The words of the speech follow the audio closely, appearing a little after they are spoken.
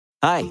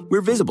Hi, we're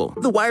Visible,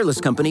 the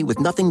wireless company with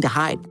nothing to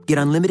hide. Get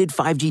unlimited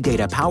 5G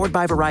data powered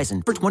by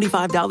Verizon for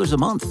 $25 a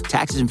month.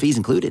 Taxes and fees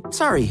included.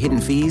 Sorry,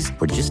 hidden fees.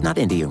 We're just not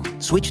into you.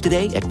 Switch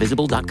today at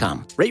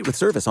Visible.com. Rate with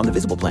service on the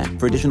Visible plan.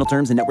 For additional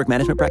terms and network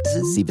management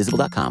practices, see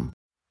Visible.com.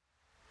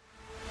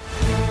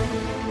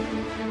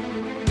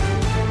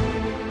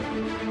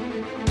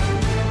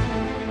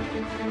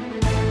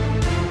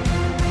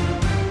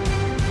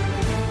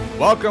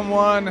 Welcome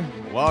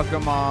one,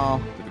 welcome all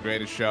to the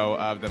greatest show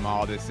of them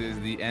all. This is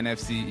the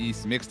NFC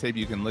East mixtape.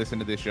 You can listen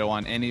to this show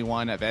on any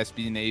one of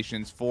SB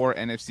Nation's 4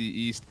 NFC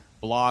East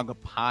blog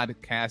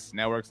podcast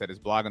networks. That is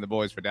Blogging the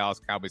Boys for Dallas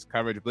Cowboys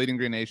coverage, Bleeding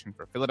Green Nation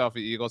for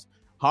Philadelphia Eagles,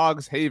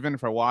 Hogs Haven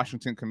for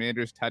Washington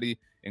Commanders, Tutty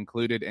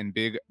included, and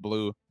Big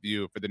Blue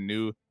View for the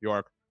New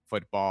York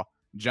Football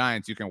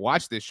Giants. You can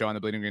watch this show on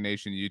the Bleeding Green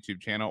Nation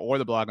YouTube channel or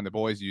the Blogging the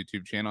Boys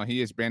YouTube channel.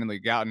 He is Brandon Lee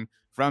Gouton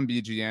from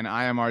BGN.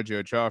 I am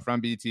RJ Ochoa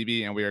from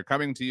BTV, and we are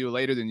coming to you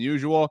later than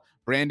usual.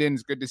 Brandon,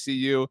 it's good to see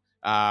you.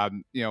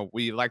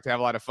 We like to have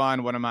a lot of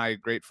fun. One of my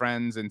great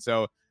friends, and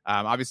so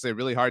obviously a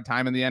really hard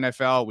time in the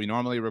NFL. We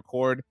normally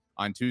record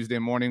on Tuesday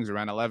mornings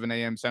around 11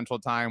 a.m. Central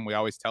Time. We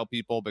always tell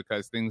people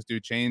because things do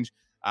change.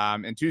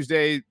 And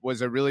Tuesday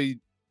was a really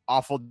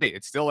awful day.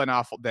 It's still an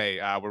awful day.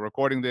 We're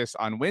recording this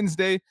on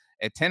Wednesday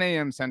at 10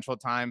 a.m. Central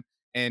Time.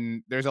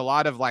 And there's a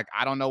lot of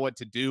I don't know what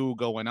to do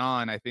going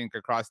on. I think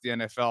across the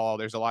NFL,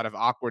 there's a lot of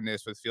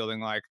awkwardness with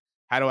feeling like,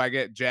 how do I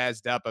get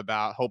jazzed up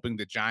about hoping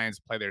the Giants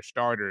play their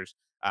starters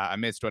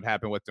amidst what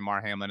happened with Damar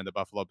Hamlin and the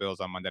Buffalo Bills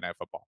on Monday Night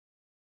Football?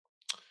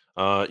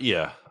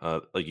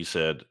 Like you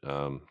said,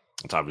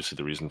 it's obviously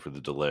the reason for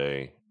the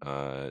delay.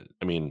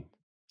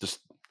 Just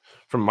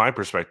from my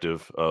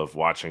perspective of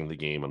watching the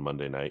game on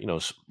Monday night,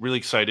 really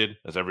excited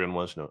as everyone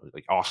was,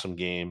 like awesome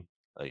game.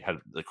 Like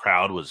the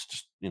crowd was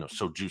just,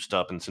 so juiced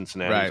up in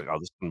Cincinnati. Right. It was like, oh,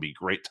 this is gonna be a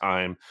great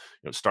time.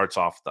 It starts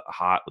off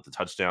hot with the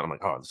touchdown. I'm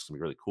like, oh, this is gonna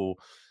be really cool.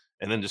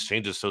 And then just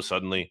changes so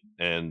suddenly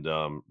and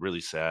really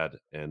sad.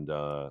 And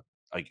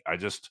I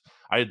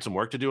had some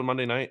work to do on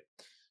Monday night.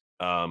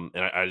 And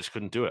I just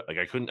couldn't do it.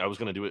 I was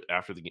going to do it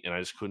after the game and I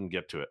just couldn't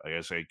get to it.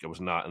 I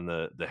was not in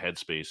the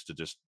headspace to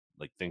just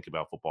think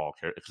about football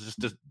because it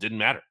just didn't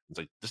matter. It's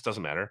like, this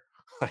doesn't matter.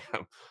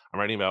 I'm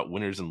writing about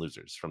winners and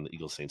losers from the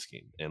Eagles Saints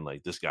game. And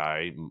this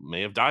guy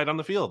may have died on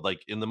the field,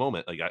 in the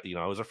moment.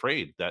 I was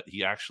afraid that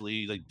he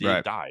actually did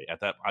Right. die at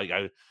that.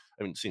 I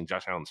haven't seen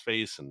Josh Allen's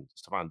face and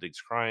Stephon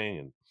Diggs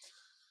crying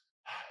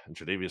and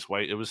Tre'Davious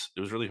White. It was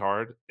really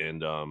hard,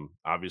 and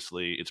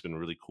obviously it's been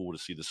really cool to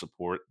see the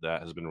support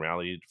that has been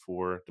rallied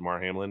for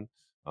Damar Hamlin,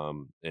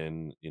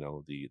 and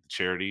the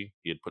charity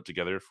he had put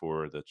together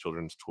for the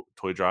children's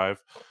toy drive.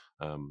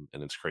 And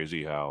it's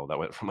crazy how that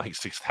went from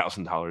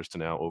 $6,000 to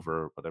now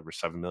over whatever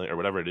 7 million or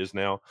whatever it is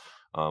now.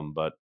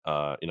 But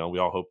we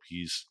all hope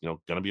he's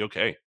gonna be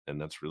okay,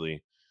 and that's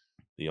really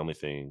the only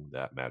thing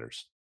that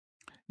matters.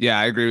 Yeah,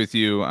 I agree with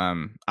you.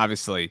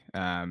 Obviously,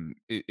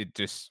 it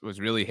just was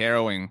really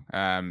harrowing.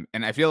 And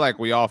I feel like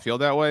we all feel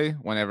that way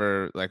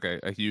whenever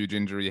a huge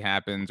injury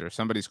happens or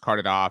somebody's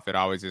carted off. It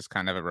always is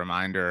kind of a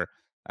reminder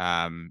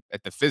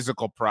at the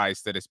physical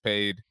price that is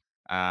paid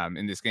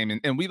in this game.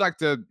 And we like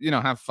to,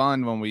 have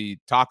fun when we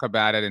talk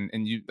about it.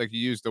 And you you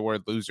use the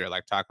word loser,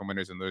 like talking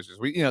winners and losers.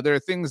 There are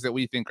things that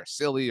we think are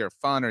silly or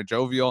fun or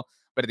jovial.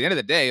 But at the end of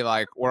the day,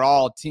 we're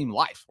all team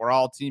life. We're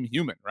all team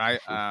human, right?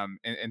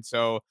 And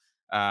so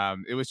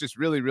it was just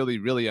really, really,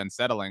 really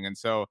unsettling. And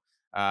so,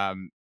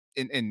 and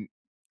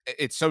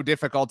it's so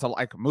difficult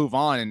to move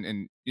on.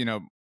 And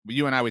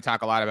you and I, we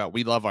talk a lot about,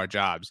 we love our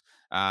jobs.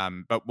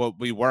 But what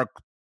we work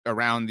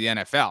around the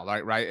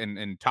NFL, right.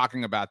 And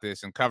talking about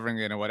this and covering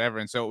it and whatever.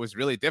 And so it was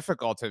really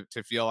difficult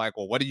to feel like,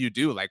 well, what do you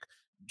do?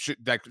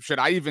 Should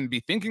I even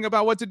be thinking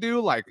about what to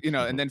do?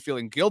 And then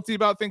feeling guilty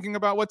about thinking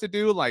about what to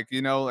do,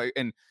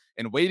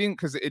 and waiting,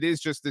 because it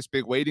is just this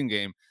big waiting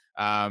game.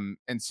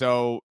 And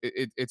so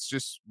it's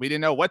just, we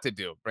didn't know what to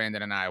do.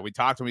 Brandon and I, we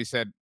talked and we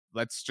said,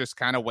 let's just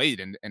kind of wait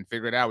and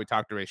figure it out. We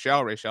talked to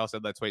Rachel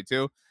said, let's wait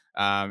too.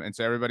 And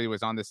so everybody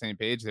was on the same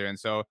page there. And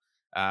so,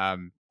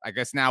 I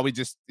guess now we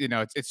just,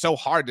 it's so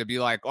hard to be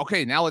like,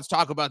 okay, now let's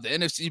talk about the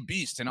NFC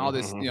beast and all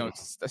this,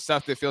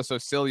 stuff that feels so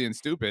silly and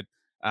stupid.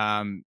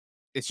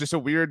 It's just a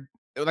weird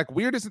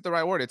isn't the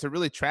right word. It's a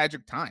really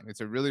tragic time. It's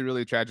a really,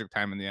 really tragic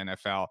time in the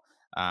NFL.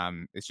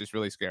 It's just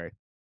really scary.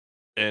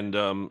 And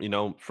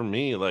for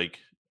me,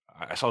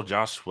 I saw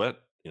Josh Sweat,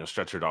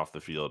 stretchered off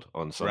the field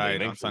on Sunday.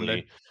 Right, on Sunday.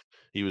 Thankfully,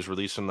 he was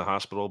released from the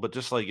hospital. But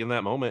just in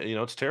that moment,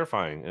 it's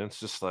terrifying, and it's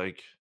just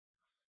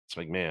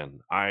man,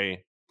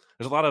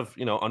 there's a lot of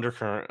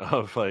undercurrent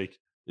of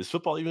is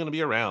football even going to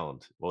be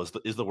around? Well,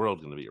 is the world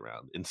going to be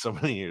around in so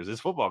many years? Is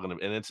football going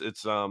to? And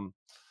it's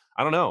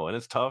I don't know, and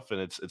it's tough,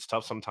 and it's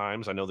tough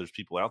sometimes. I know there's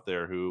people out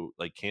there who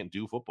can't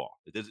do football.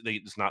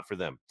 It's not for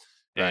them,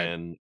 Right.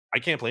 and I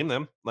can't blame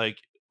them.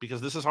 Because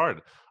this is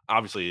hard.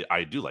 Obviously,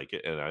 I do like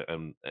it,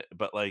 and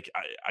but I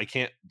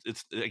can't.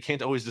 I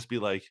can't always just be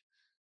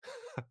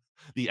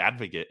the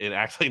advocate and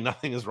act like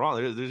nothing is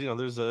wrong.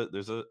 There's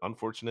a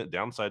unfortunate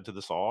downside to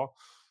this all,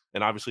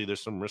 and obviously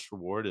there's some risk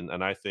reward,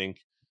 and I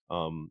think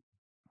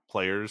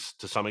players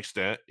to some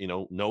extent,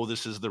 know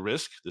this is the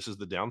risk, this is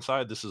the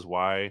downside, this is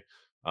why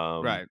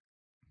um, Right.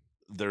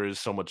 there is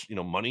so much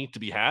money to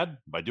be had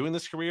by doing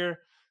this career,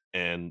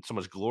 and so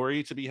much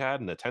glory to be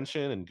had and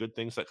attention and good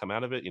things that come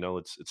out of it.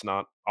 It's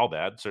not all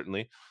bad,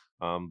 certainly,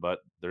 but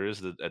there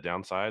is a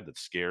downside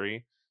that's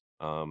scary,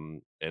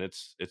 and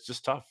it's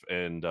just tough.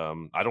 And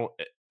I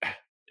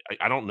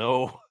don't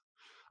know.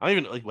 I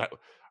don't even like.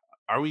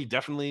 Are we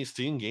definitely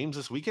seeing games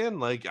this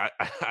weekend? Like,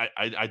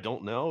 I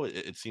don't know.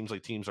 It seems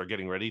like teams are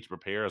getting ready to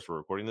prepare as we're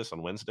recording this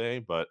on Wednesday,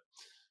 but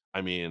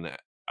I mean,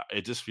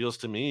 it just feels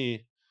to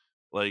me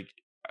like,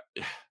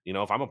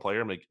 if I'm a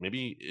player, like,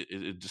 maybe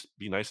it'd just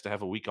be nice to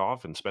have a week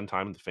off and spend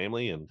time with the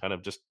family and kind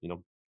of just,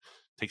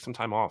 take some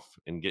time off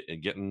and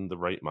get in the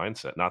right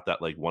mindset. Not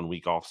that like 1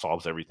 week off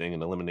solves everything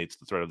and eliminates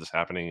the threat of this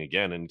happening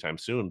again anytime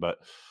soon, but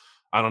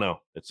I don't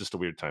know. It's just a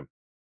weird time.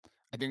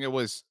 I think it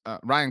was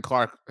Ryan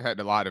Clark had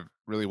a lot of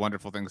really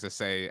wonderful things to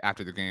say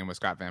after the game with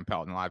Scott Van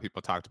Pelt, and a lot of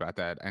people talked about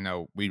that. I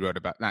know we wrote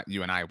about, not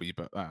you and I,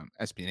 but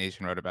SB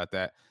Nation wrote about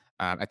that.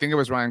 I think it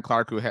was Ryan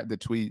Clark who had the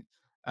tweet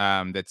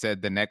that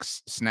said the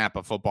next snap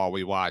of football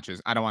we watch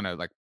is, I don't want to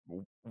like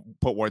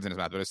put words in his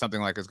mouth, but it's something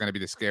like it's going to be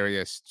the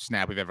scariest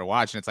snap we've ever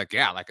watched. And it's like,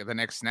 yeah, like the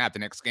next snap, the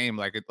next game,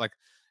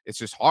 it's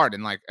just hard.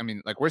 And like, I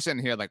mean, like we're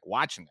sitting here like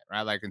watching it,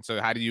 right? Like, and so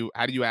how do you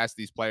ask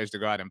these players to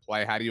go out and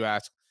play? How do you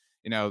ask,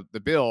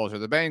 the Bills or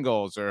the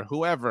Bengals or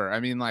whoever? I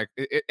mean, like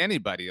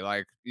anybody,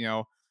 like,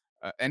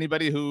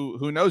 anybody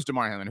who knows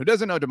Damar Hamlin, who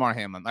doesn't know Damar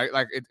Hamlin,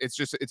 it's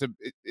just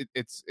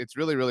it's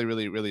really really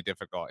really really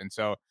difficult. And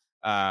so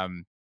I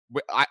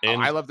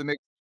And love the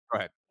mix. Go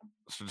ahead.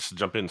 so just to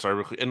jump in, sorry,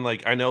 real quick. And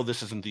like, I know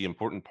this isn't the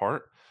important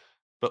part,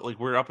 but like,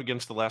 we're up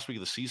against the last week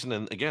of the season,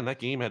 and again, that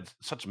game had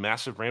such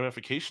massive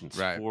ramifications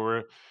Right.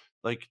 for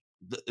like.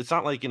 It's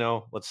not like,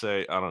 let's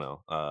say, I don't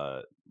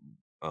know.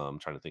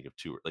 Trying to think of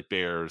two, like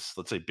Bears.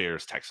 Let's say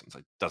Bears Texans.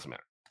 Like, doesn't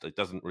matter. It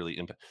doesn't really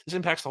impact. This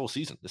impacts the whole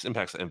season. This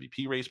impacts the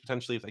MVP race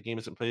potentially if that game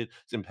isn't played.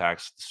 This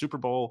impacts the Super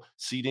Bowl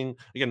seeding.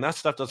 Again, that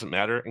stuff doesn't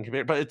matter in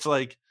compare. But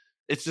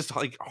it's just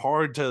like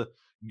hard to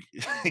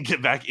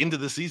get back into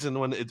the season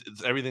when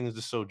everything is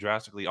just so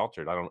drastically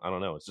altered. I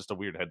don't know. It's just a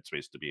weird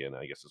headspace to be in,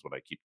 I guess, is what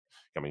I keep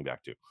coming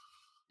back to.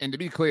 And to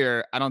be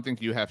clear, I don't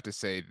think you have to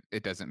say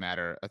it doesn't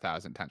matter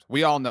 1,000 times.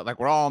 We all know, like,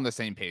 we're all on the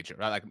same page here,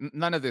 right? Like,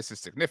 none of this is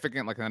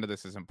significant. Like, none of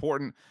this is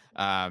important.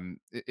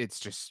 It's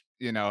just,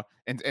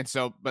 and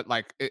so, but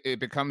like, it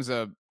becomes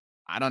I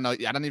don't know,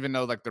 I don't even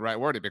know like the right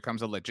word. It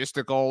becomes a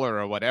logistical or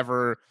a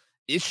whatever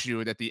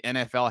issue that the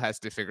NFL has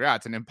to figure out.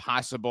 It's an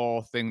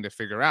impossible thing to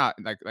figure out.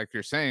 Like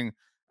you're saying,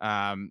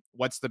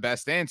 what's the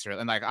best answer?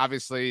 And like,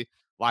 obviously,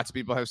 lots of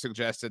people have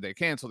suggested they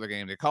cancel the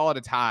game, they call it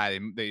a tie,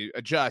 they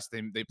adjust,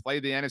 they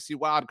play the NFC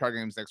wildcard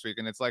games next week,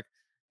 and it's like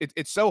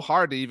it's so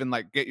hard to even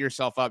like get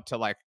yourself up to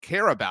like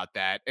care about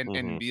that and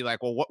Hmm. be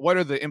like, well, what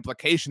are the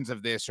implications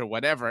of this or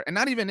whatever, and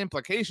not even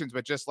implications,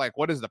 but just like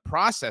what is the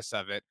process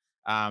of it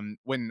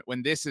when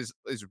this is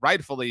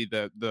rightfully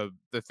the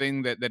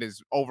thing that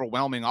is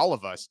overwhelming all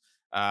of us.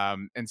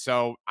 And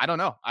so I don't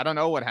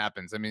know what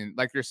happens. I mean,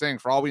 like you're saying,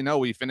 for all we know,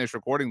 we finish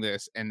recording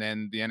this and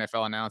then the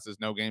NFL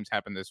announces no games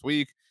happen this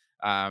week.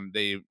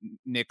 They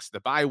nix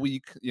the bye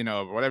week,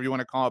 whatever you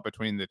want to call it,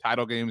 between the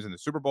title games and the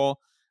Super Bowl.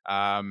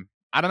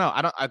 I don't know.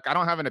 I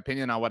don't have an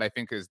opinion on what I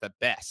think is the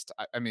best.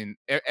 I mean,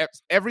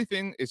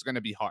 everything is going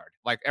to be hard.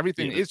 Like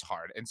everything Yeah, is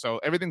hard, and so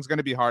everything's going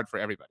to be hard for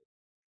everybody.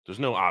 there's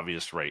no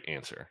obvious right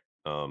answer.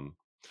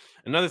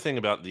 Another thing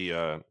about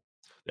the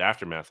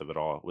aftermath of it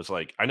all was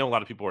like, I know a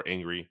lot of people are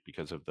angry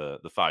because of the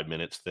 5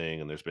 minutes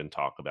thing, and there's been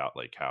talk about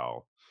like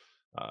how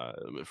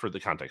for the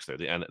context there,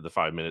 the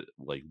 5 minute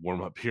like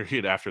warm up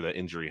period after that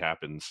injury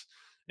happens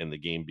and the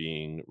game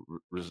being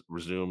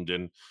resumed,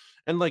 and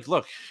like,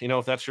 look,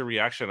 if that's your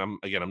reaction, I'm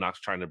not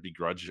trying to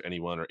begrudge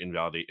anyone or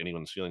invalidate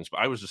anyone's feelings, but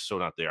I was just so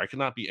not there. I could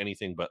not be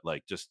anything but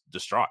like just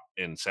distraught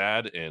and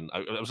sad, and I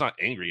was not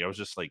angry. I was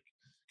just like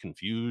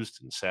confused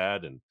and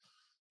sad, and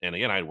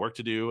again, I had work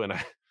to do, and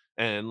I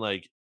and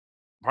like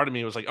part of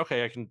me was like,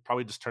 okay, I can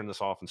probably just turn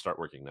this off and start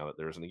working now that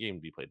there isn't a game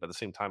to be played. But at the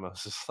same time, I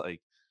was just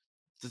like,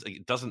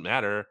 it doesn't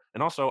matter.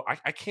 And also,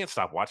 I can't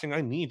stop watching.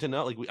 I need to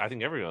know. Like, I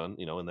think everyone,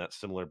 in that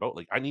similar boat.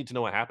 Like, I need to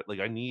know what happened.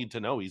 Like, I need to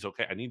know he's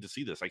okay. I need to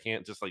see this. I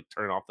can't just like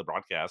turn off the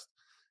broadcast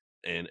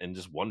and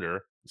just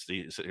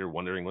sit here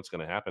wondering what's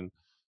going to happen.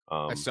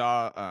 I Um,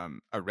 saw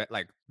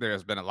like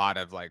there's been a lot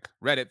of like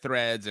Reddit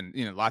threads and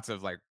lots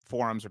of like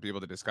forums for people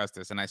to discuss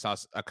this, and I saw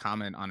a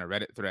comment on a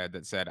Reddit thread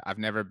that said, "I've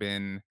never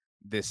been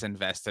this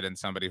invested in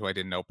somebody who I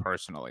didn't know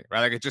personally." Right?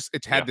 Like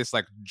it had yeah, this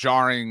like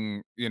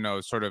jarring,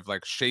 sort of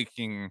like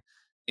shaking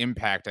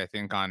impact, I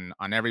think, on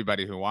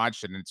everybody who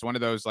watched it. And it's one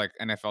of those like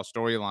NFL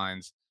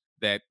storylines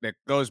that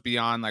goes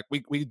beyond, like,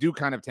 we do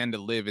kind of tend to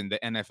live in the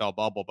NFL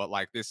bubble, but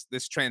like this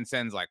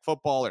transcends like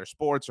football or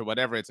sports or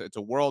whatever. It's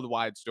a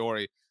worldwide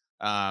story.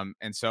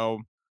 And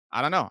so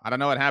I don't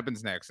know what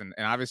happens next. And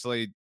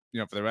obviously,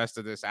 for the rest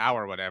of this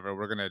hour or whatever,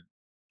 we're gonna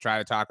try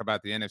to talk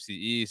about the NFC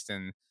East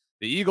and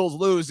the Eagles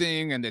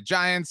losing and the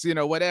Giants,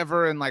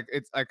 whatever. And like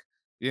it's like,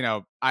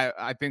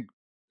 I think,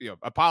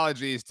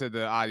 apologies to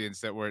the audience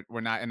that we're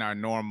not in our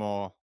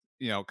normal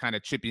kind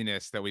of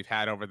chippiness that we've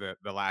had over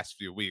the last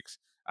few weeks.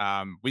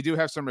 We do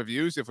have some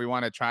reviews if we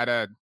want to try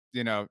to,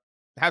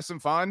 have some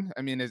fun.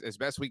 I mean, as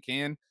best we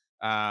can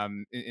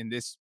in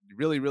this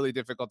really, really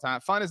difficult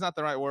time. Fun is not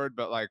the right word,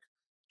 but like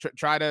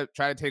try to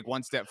take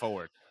one step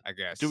forward, I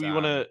guess. Do we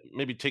want to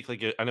maybe take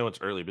I know it's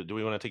early, but do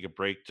we want to take a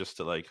break just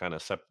to like kind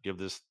of give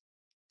this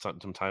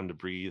some time to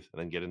breathe and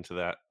then get into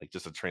that, like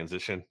just a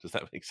transition? Does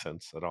that make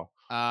sense at all?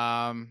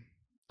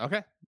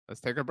 Okay,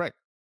 let's take a break.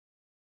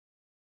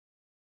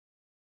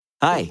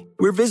 Hi,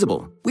 we're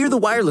Visible. We're the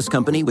wireless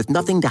company with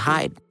nothing to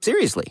hide.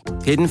 Seriously.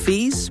 Hidden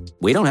fees?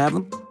 We don't have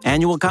them.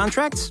 Annual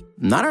contracts?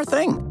 Not our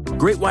thing.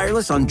 Great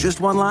wireless on just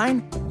one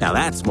line? Now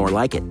that's more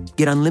like it.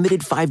 Get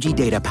unlimited 5G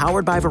data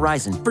powered by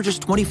Verizon for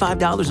just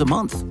 $25 a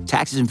month.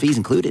 Taxes and fees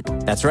included.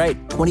 That's right,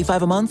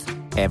 $25 a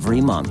month,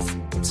 every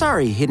month.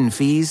 Sorry, hidden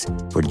fees.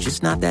 We're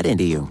just not that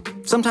into you.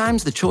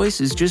 Sometimes the choice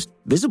is just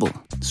Visible.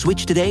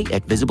 Switch today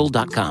at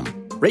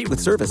Visible.com. Rate with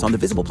service on the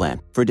Visible plan.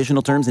 For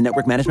additional terms and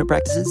network management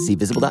practices, see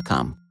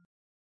Visible.com.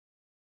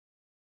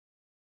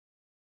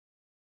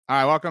 All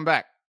right, welcome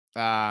back.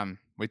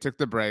 We took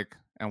the break,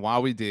 and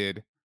while we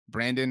did,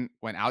 Brandon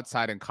went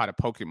outside and caught a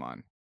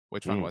Pokemon.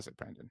 Which one was it,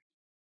 Brandon?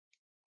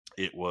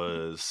 It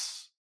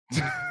was.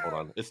 Hold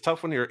on. It's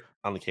tough when you're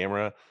on the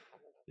camera.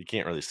 You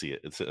can't really see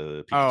it. It's a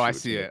Pikachu. Oh, I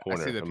see it. I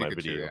see the Pikachu, my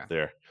video up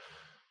there.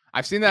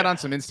 I've seen that on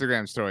some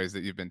Instagram stories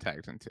that you've been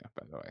tagged into,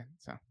 by the way.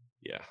 So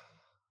yeah.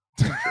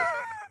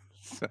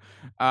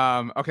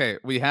 Okay,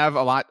 we have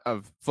a lot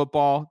of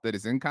football that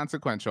is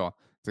inconsequential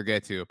to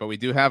get to, but we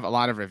do have a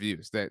lot of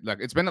reviews that look.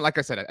 It's been, like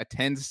I said, a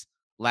tense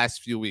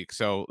last few weeks,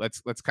 so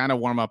let's kind of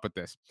warm up with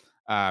this.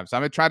 So I'm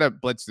gonna try to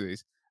blitz through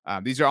these.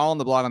 These are all on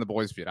the blog on the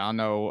boys feed. I don't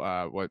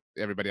know what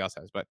everybody else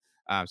has, but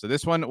so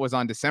this one was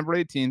on December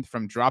 18th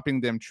from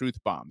Dropping Them Truth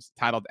Bombs,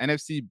 titled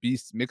NFC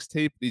Beast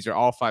Mixtape. These are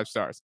all 5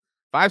 stars.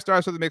 5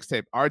 stars for the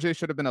mixtape. RJ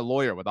should have been a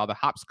lawyer with all the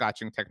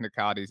hopscotching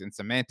technicalities and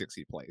semantics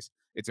he plays.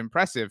 It's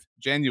impressive,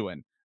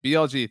 genuine.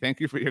 BLG,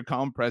 thank you for your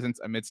calm presence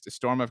amidst a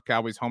storm of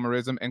Cowboys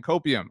homerism and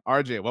copium.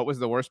 RJ, what was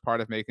the worst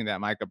part of making that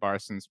Micah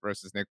Parsons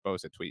versus Nick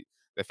Bosa tweet?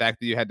 The fact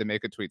that you had to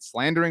make a tweet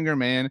slandering your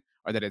man,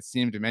 or that it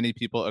seemed many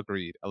people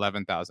agreed?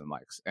 11,000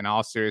 likes. In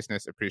all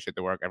seriousness, appreciate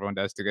the work everyone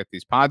does to get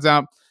these pods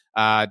out.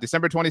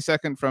 December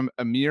 22nd from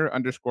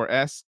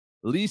Amir_S,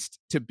 Least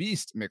to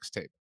Beast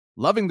mixtape.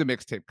 Loving the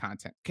mixtape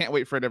content. Can't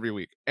wait for it every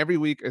week. Every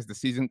week as the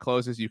season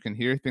closes, you can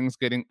hear things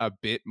getting a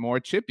bit more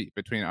chippy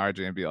between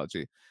RJ and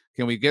BLG.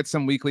 Can we get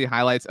some weekly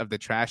highlights of the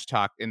trash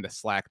talk in the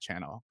Slack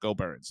channel? Go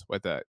Birds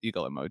with a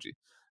eagle emoji.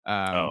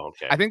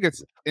 Okay. I think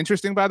it's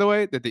interesting, by the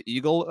way, that the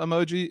eagle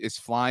emoji is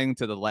flying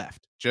to the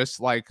left, just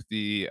like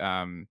the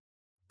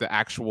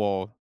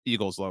actual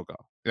Eagles logo.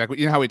 Like,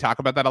 you know how we talk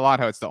about that a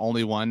lot, how it's the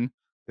only one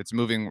that's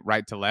moving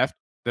right to left.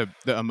 The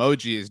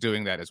emoji is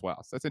doing that as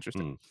well. So that's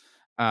interesting.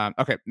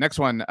 Okay, next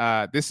one.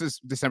 This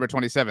is December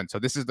 27th. So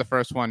this is the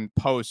first one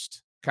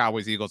post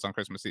Cowboys Eagles on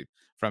Christmas Eve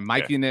from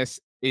Mikey-ness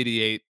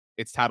 88.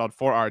 It's titled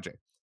For RJ.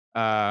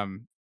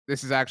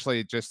 This is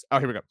actually just,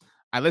 here we go.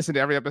 I listen to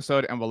every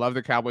episode and will love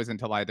the Cowboys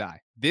until I die.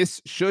 This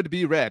should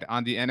be read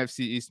on the NFC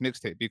East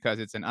mixtape because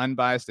it's an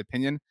unbiased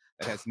opinion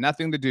that has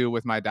nothing to do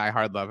with my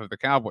diehard love of the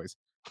Cowboys.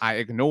 I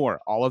ignore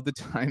all of the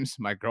times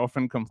my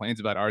girlfriend complains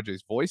about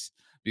RJ's voice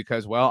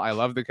because, well, I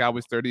love the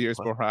Cowboys 30 years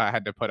before I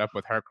had to put up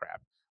with her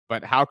crap.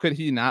 But how could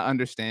he not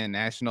understand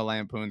National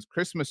Lampoon's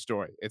Christmas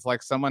Story? It's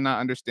like someone not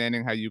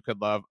understanding how you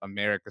could love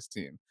America's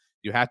team.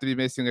 You have to be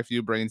missing a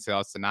few brain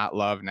cells to not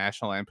love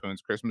National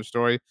Lampoon's Christmas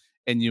Story,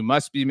 and you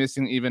must be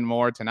missing even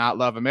more to not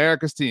love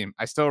America's team.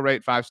 I still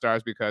rate 5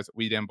 stars because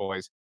we them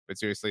boys. But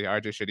seriously,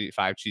 RJ should eat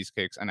 5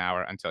 cheesecakes an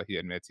hour until he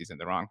admits he's in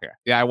the wrong here.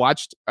 Yeah, I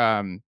watched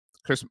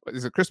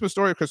is it Christmas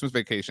Story or Christmas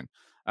Vacation?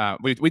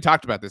 We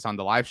talked about this on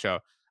the live show.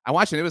 I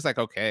watched it. It was like,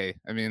 okay.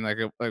 I mean, like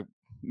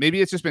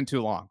maybe it's just been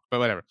too long, but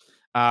whatever.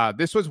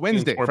 This was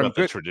Wednesday. More about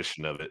the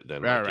tradition of it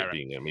than it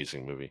being an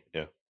amazing movie.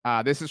 Yeah.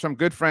 This is from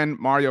good friend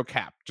Mario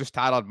Cap, just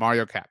titled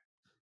Mario Cap.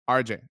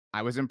 RJ,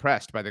 I was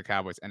impressed by the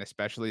Cowboys and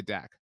especially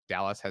Dak.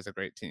 Dallas has a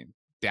great team.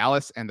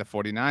 Dallas and the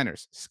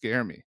 49ers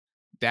scare me.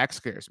 Dak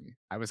scares me.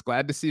 I was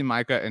glad to see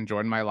Micah and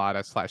Jordan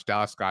Mailata /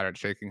 Dallas Goedert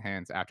shaking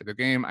hands after the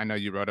game. I know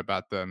you wrote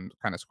about them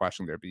kind of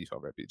squashing their beef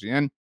over at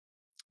BGN.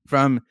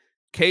 From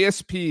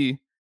KSP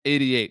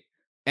 88,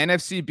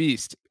 NFC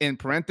Beast, in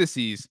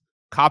parentheses,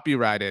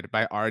 copyrighted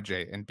by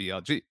RJ and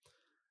BLG.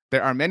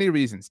 There are many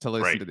reasons to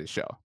listen to this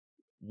show.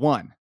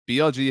 1,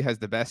 BLG has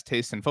the best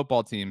taste in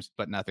football teams,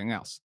 but nothing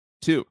else.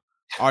 2,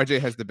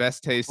 RJ has the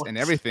best taste in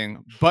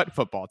everything but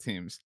football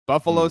teams.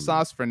 Buffalo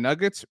sauce for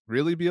nuggets?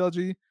 Really,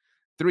 BLG?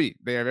 3,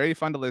 they are very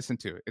fun to listen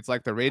to. It's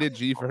like the rated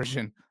G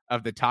version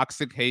of the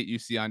toxic hate you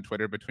see on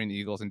Twitter between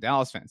Eagles and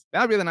Dallas fans.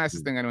 That would be the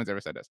nicest thing anyone's ever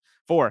said to us.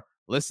 4,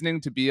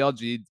 listening to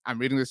BLG, I'm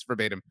reading this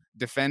verbatim,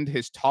 defend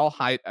his tall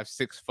height of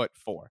 6'4".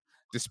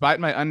 Despite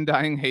my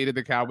undying hate of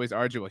the Cowboys,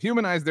 RJ will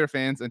humanize their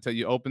fans until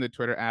you open the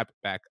Twitter app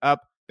back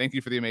up. Thank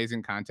you for the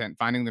amazing content.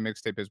 Finding the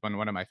mixtape has been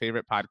one of my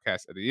favorite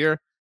podcasts of the year.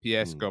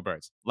 P.S. Go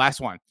Birds.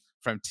 Last one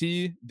from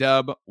T.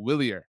 Dub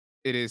Willier.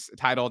 It is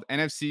titled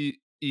NFC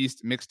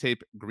East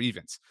Mixtape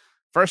Grievance.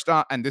 First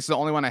off, and this is the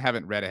only one I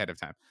haven't read ahead of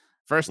time.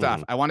 First off,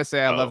 Mhm. I want to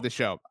say I love Oh, the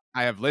show.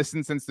 I have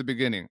listened since the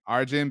beginning.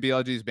 RJ and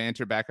BLG's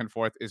banter back and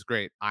forth is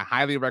great. I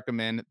highly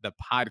recommend the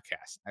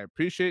podcast. I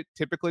appreciate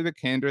typically the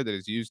candor that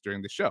is used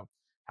during the show.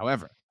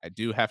 However, I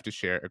do have to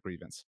share a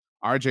grievance.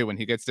 RJ, when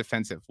he gets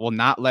defensive, will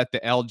not let the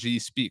LG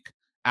speak.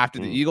 After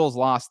the mm. Eagles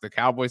lost the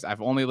Cowboys, I've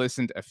only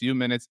listened a few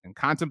minutes and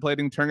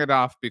contemplating turning it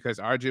off because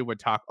RJ would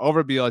talk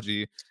over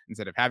BLG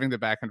instead of having the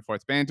back and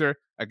forth banter.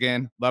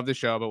 Again, love the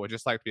show, but would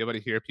just like to be able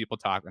to hear people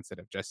talk instead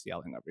of just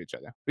yelling over each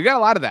other. We got a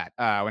lot of that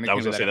when it I came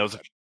was to gonna that say episode.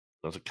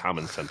 that was a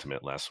common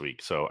sentiment last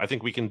week. So I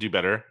think we can do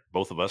better,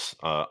 both of us,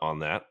 on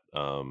that.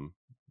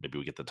 Maybe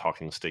we get the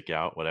talking stick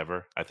out,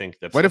 whatever. I think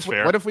that's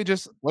fair. What if we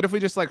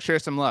just like share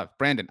some love?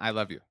 Brandon, I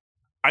love you.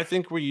 I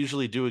think we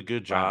usually do a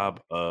good Wow.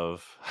 job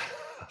of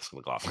I was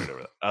gonna gloss right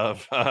over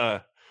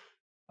that.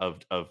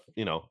 Of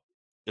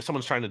if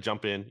someone's trying to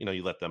jump in,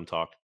 you let them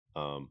talk.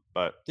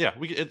 But yeah,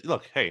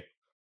 look, hey,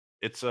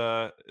 it's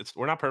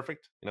we're not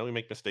perfect. We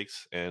make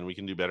mistakes and we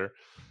can do better.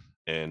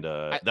 And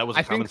that was a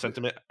I common think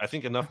sentiment. I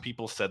think enough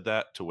people said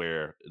that to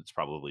where it's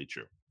probably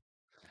true.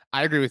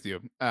 I agree with you.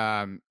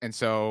 And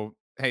so,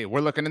 hey,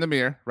 we're looking in the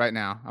mirror right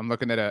now. I'm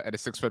looking at a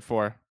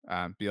 6'4"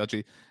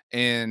 BLG,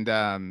 and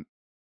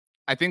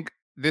I think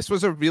this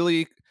was a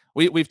really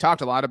we've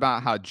talked a lot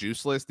about how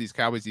juiceless these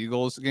Cowboys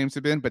Eagles games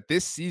have been, but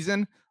this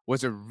season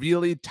was a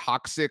really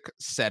toxic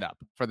setup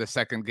for the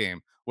second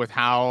game with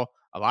how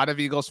a lot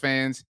of Eagles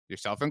fans,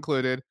 yourself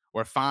included,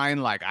 were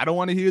fine. Like, I don't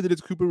want to hear that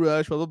it's Cooper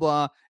Rush, blah, blah,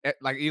 blah.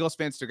 Like, Eagles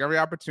fans took every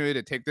opportunity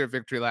to take their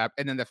victory lap.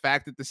 And then the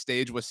fact that the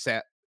stage was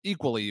set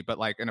equally, but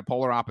like in a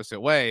polar opposite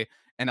way,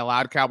 and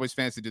allowed Cowboys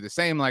fans to do the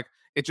same, like,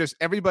 it just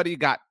everybody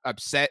got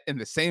upset in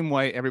the same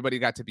way. Everybody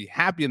got to be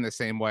happy in the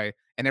same way.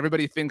 And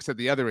everybody thinks that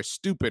the other is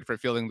stupid for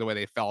feeling the way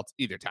they felt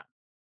either time.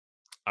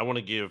 I want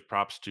to give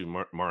props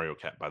to Mario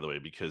Cat, by the way,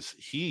 because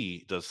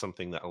he does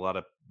something that a lot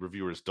of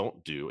reviewers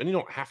don't do. And you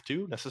don't have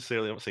to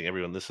necessarily. I'm not saying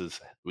everyone this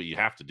is what you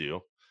have to do,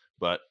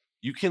 but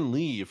you can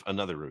leave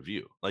another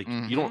review. Like,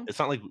 you don't, Mm-hmm. it's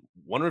not like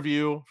one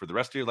review for the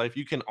rest of your life.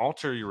 You can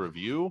alter your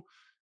review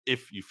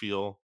if you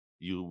feel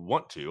you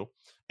want to,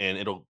 and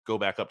it'll go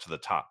back up to the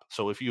top.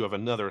 So if you have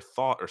another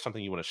thought or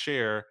something you want to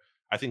share,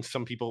 I think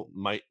some people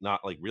might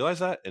not like realize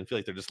that and feel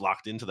like they're just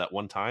locked into that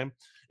one time.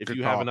 If Good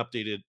you have an call.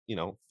 updated,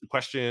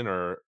 question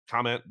or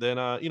comment, then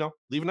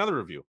leave another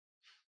review.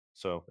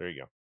 So there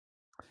you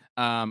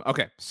go.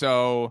 Okay,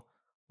 so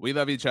we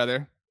love each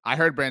other. I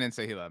heard Brandon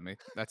say he loved me.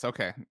 That's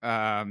okay.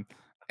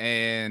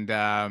 And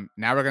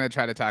now we're gonna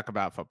try to talk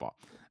about football.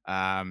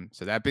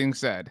 So that being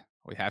said,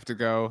 we have to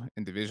go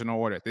in divisional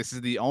order. This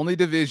is the only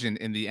division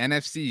in the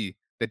NFC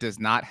that does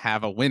not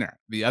have a winner.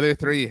 The other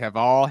three have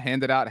all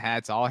handed out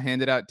hats, all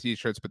handed out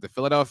t-shirts, but the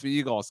Philadelphia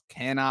Eagles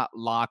cannot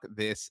lock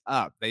this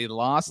up. They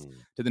lost Mm.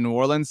 to the New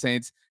Orleans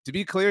Saints. To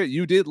be clear,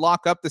 you did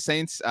lock up the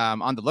Saints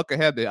on the Look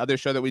Ahead, the other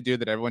show that we do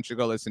that everyone should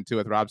go listen to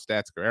with Rob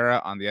Stats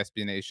Guerrera on the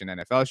SB Nation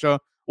NFL show.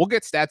 We'll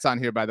get stats on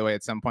here, by the way,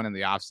 at some point in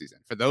the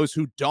offseason for those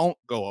who don't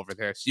go over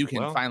there so you can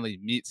Well, finally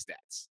meet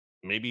stats.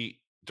 maybe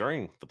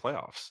during the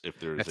playoffs if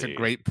there's That's a a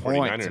great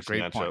point. It's a 49ers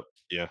great point. matchup.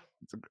 Yeah.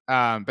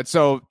 But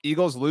so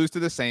Eagles lose to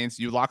the Saints.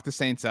 You locked the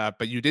Saints up,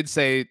 but you did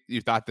say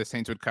you thought the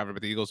Saints would cover,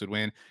 but the Eagles would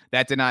win.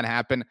 That did not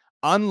happen.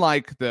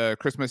 Unlike the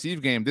Christmas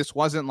Eve game, this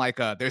wasn't like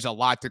there's a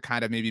lot to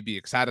kind of maybe be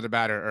excited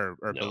about or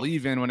No.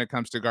 believe in when it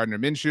comes to Gardner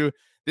Minshew.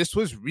 This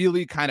was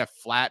really kind of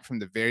flat from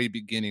the very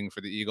beginning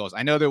for the Eagles.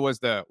 I know there was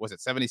was it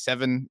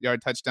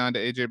 77-yard touchdown to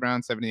AJ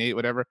Brown, 78,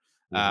 whatever.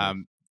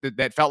 Mhm.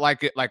 That felt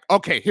like it, like,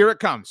 okay, here it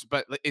comes,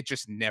 but it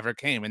just never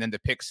came. And then the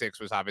pick six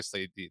was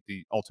obviously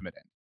the ultimate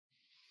end.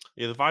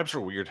 Yeah, the vibes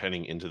were weird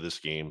heading into this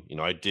game.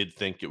 I did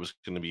think it was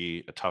going to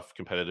be a tough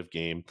competitive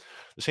game.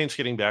 The Saints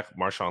getting back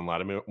Marshawn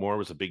Lattimore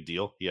was a big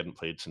deal. He hadn't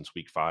played since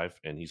week 5,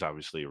 and he's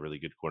obviously a really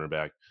good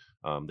cornerback.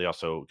 They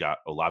also got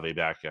Olave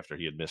back after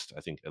he had missed,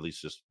 I think, at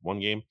least just one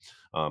game.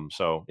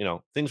 So,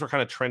 things were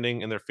kind of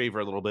trending in their favor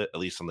a little bit, at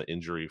least on the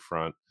injury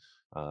front.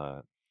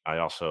 Uh, I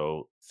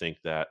also think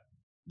that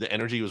the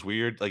energy was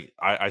weird. Like,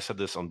 I said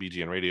this on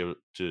BGN radio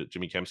to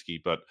Jimmy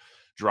Kemsky, but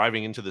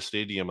driving into the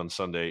stadium on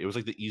Sunday, it was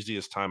like the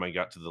easiest time I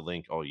got to the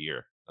link all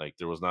year. Like,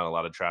 there was not a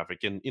lot of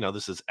traffic, and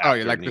this is Oh, you're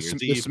after like New Year's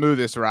the Eve.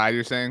 smoothest ride,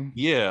 you're saying?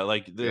 Yeah,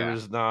 like there Yeah.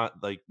 was not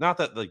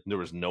that like there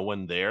was no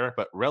one there,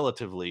 but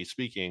relatively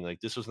speaking, like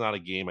this was not a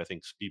game I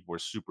think people were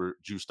super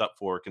juiced up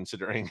for,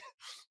 considering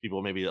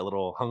people maybe a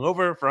little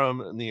hungover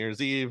from New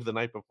Year's Eve the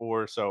night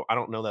before. So I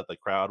don't know that the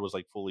crowd was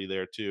like fully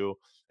there too.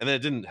 And then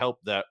it didn't help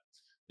that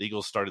the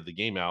Eagles started the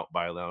game out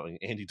by allowing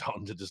Andy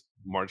Dalton to just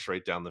march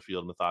right down the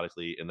field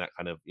methodically, and that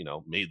kind of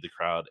made the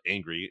crowd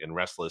angry and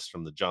restless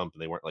from the jump,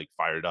 and they weren't like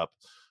fired up.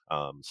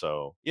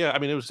 So yeah, I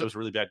mean it So was a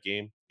really bad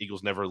game.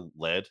 Eagles never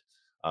led.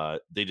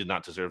 They did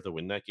not deserve to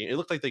win that game. It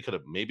looked like they could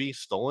have maybe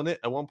stolen it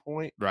at one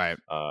point. right.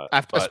 But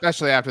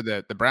Especially after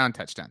the Brown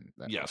touchdown.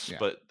 yes, Yeah.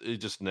 but it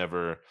just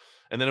never.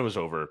 And then it was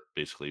over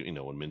basically,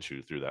 when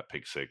Minshew threw that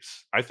pick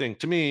six. I think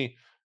to me,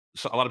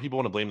 so a lot of people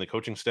want to blame the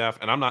coaching staff,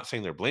 and I'm not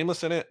saying they're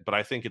blameless in it, but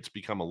I think it's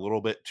become a little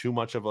bit too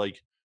much of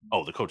like,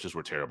 oh, the coaches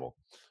were terrible.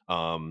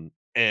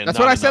 and That's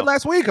what not I said enough.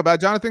 last week about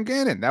Jonathan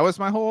Gannon. That was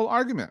my whole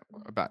argument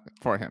about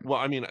for him. Well,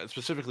 I mean,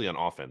 specifically on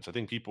offense, I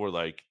think people were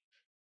like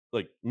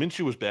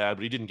Minshew was bad,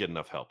 but he didn't get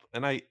enough help.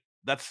 And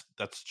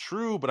that's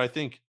true, but I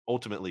think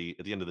ultimately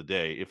at the end of the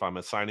day, if I'm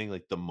assigning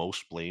like the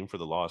most blame for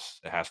the loss,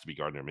 it has to be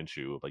Gardner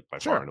Minshew, like by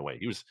far Sure. and away.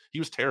 He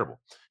was terrible.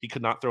 He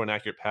could not throw an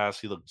accurate pass.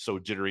 He looked so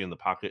jittery in the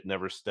pocket,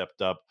 never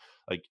stepped up.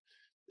 Like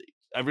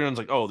everyone's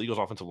like, "Oh, the Eagles'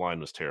 offensive line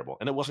was terrible,"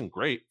 and it wasn't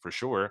great for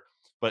sure,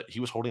 but he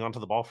was holding on to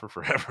the ball for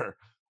forever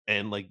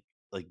and like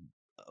like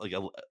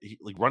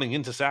running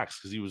into sacks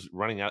because he was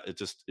running out.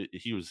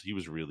 He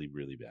was really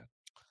really bad.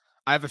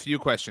 I have a few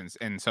questions,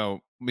 and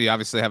so we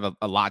obviously have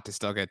a lot to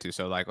still get to.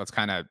 So, like, let's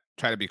kind of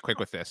try to be quick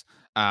with this.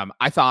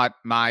 I thought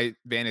my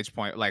vantage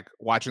point, like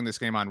watching this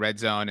game on Red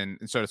Zone and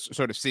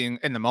sort of seeing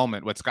in the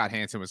moment what Scott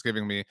Hansen was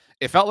giving me,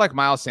 it felt like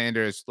Miles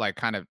Sanders like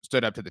kind of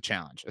stood up to the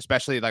challenge,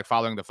 especially like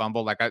following the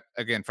fumble. Like,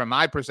 again, from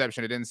my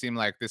perception, it didn't seem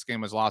like this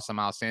game was lost on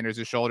Miles Sanders'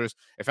 shoulders.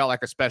 It felt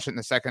like, especially in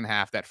the second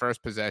half, that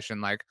first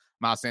possession, like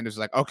Miles Sanders was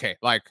like, okay,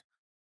 like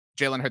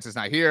Jalen Hurts is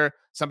not here.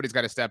 Somebody's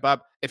got to step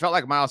up. It felt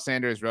like Miles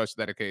Sanders rose to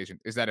that occasion.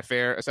 Is that a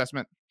fair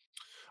assessment?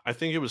 I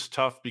think it was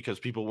tough because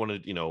people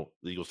wanted, the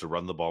Eagles to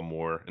run the ball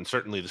more, and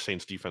certainly the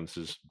Saints defense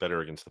is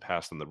better against the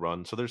pass than the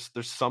run. So there's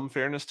some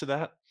fairness to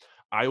that.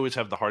 I always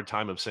have the hard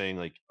time of saying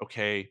like,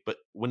 okay, but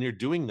when you're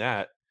doing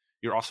that,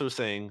 you're also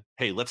saying,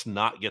 hey, let's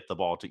not get the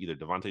ball to either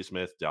Devontae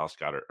Smith, Dallas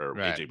Goddard, or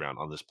Right. AJ Brown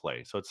on this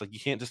play. So it's like you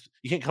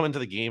can't come into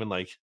the game and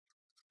like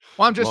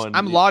Well, run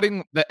I'm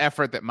lauding the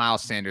effort that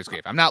Miles Sanders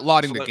gave. I'm not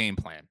lauding so the that game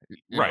plan. You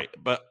know, right,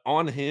 but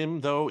on him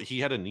though, he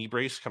had a knee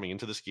brace coming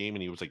into this game,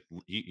 and he was like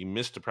he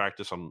missed a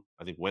practice on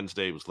I think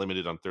Wednesday. It was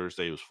limited on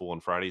Thursday. It was full on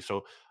Friday.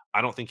 So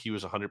I don't think he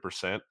was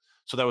 100%.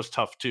 So that was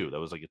tough too. That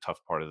was like a tough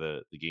part of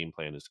the game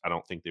plan. Is I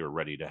don't think they were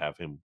ready to have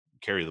him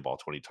carry the ball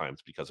 20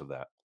 times because of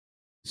that.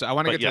 so I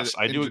want to But get to yes,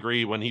 I do injury.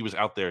 agree. When he was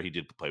out there, he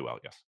did play well.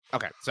 Yes.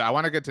 Okay, so I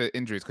want to get to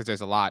injuries because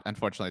there's a lot,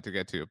 unfortunately, to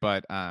get to.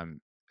 But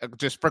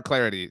just for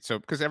clarity, so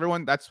because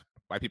everyone, that's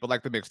why people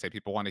like the mixtape.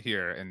 People want to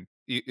hear, and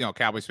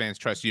Cowboys fans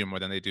trust you more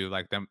than they do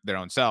like them their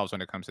own selves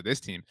when it comes to this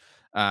team.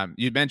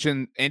 You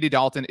mentioned Andy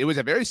Dalton. It was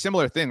a very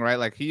similar thing, right?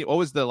 Like what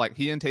was the like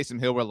he and Taysom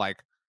Hill were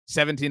like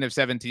 17 of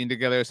 17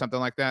 together or something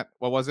like that.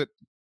 What was it?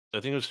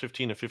 I think it was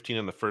 15 to 15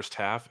 in the first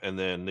half, and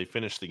then they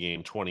finished the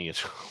game 20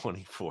 to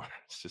 24.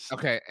 It's just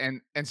Okay,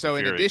 and so in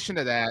infuriating. addition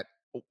to that,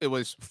 it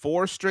was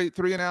four straight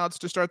 3-and-outs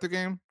to start the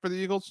game for the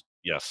Eagles.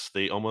 Yes,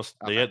 they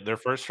Okay. had their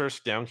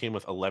first down came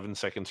with 11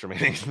 seconds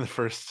remaining in the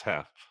first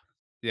half.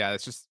 Yeah,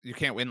 it's just you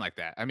can't win like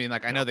that. I mean,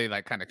 like I know No. they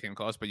like kind of came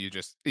close, but you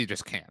just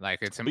can't. Like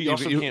it's But you you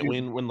also you, can't you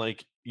win when,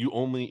 like,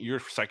 your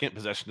second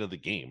possession of the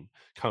game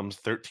comes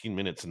 13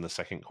 minutes in the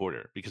second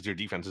quarter because your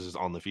defense is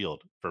on the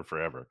field for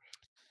forever.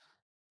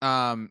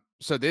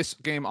 So this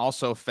game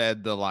also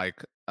fed the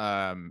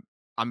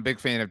I'm a big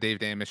fan of Dave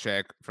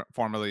Damashek,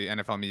 formerly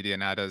NFL media.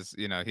 Now does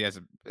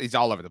he's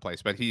all over the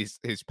place, but he's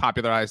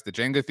popularized the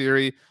Jenga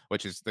theory,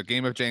 which is the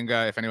game of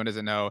Jenga. If anyone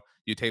doesn't know,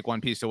 you take one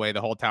piece away,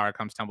 the whole tower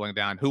comes tumbling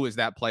down. Who is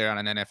that player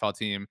on an NFL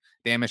team?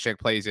 Damashek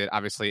plays it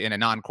obviously in a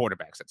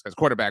non-quarterback sense because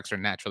quarterbacks are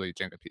naturally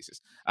Jenga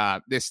pieces.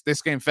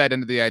 This game fed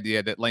into the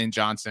idea that Lane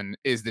Johnson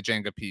is the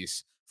Jenga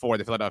piece for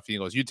the Philadelphia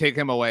Eagles. You take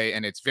him away,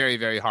 and it's very,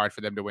 very hard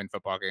for them to win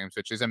football games,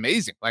 which is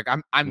amazing. Like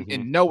I'm Mhm.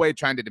 in no way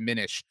trying to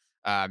diminish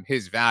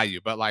his value,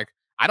 but like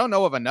I don't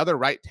know of another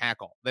right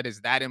tackle that is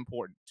that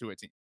important to a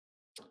team.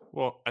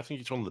 Well, I think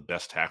he's one of the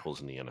best tackles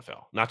in the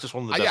NFL. Not just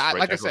one of the Yeah, best right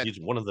like I tackles, said, he's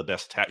one of the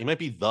best he might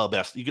be the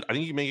best. I think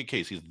you can make a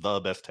case he's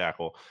the best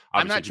tackle.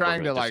 I'm Obviously, not people are trying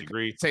gonna to like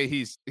disagree. say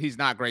he's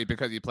not great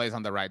because he plays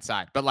on the right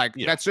side, but like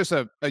Yeah. that's just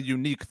a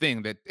unique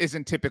thing that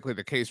isn't typically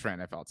the case for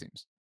NFL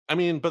teams. I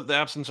mean, but the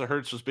absence of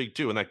Hurts was big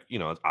too, and that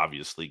it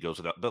obviously goes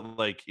without. But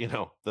like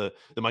the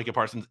Micah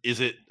Parsons, is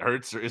it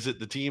Hurts or is it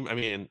the team? I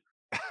mean,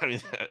 I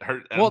mean,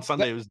 Hurt on Well,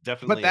 Sunday it was but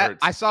definitely that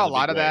I Hurts saw in a a big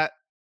lot of way. that.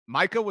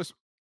 Micah was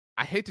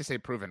I hate to say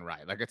proven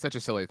right. Like it's such a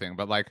silly thing,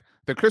 but like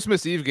the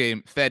Christmas Eve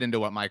game fed into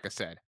what Micah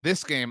said.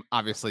 This game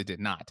obviously did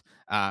not.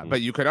 Mm,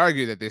 But you could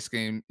argue that this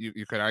game,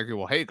 you could argue,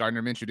 well, hey,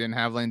 Gardner Minshew didn't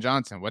have Lane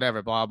Johnson,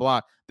 whatever, blah,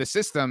 blah. The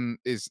system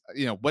is,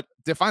 what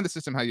define the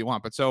system how you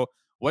want. But so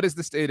what is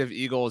the state of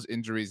Eagles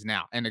injuries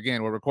now? And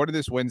again, we're recording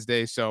this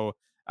Wednesday. So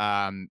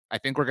I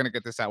think we're going to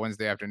get this out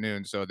Wednesday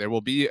afternoon. So there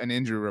will be an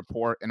injury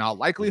report in all mhm.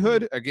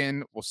 likelihood.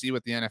 Again, we'll see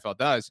what the NFL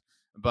does.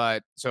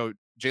 But so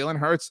Jalen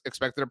Hurts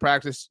expected to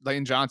practice.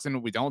 Lane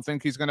Johnson, we don't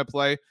think he's going to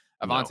play.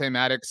 No, Avonte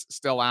Maddox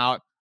still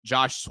out.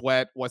 Josh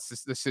Sweat, what's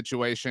the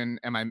situation?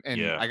 And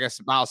yeah, I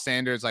guess Miles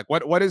Sanders, like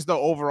what is the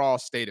overall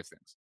state of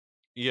things?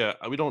 yeah.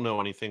 We don't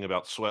know anything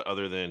about Sweat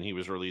other than he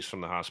was released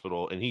from the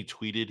hospital, and he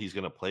tweeted he's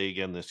going to play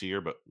again this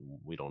year, but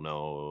we don't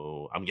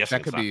know. I'm guessing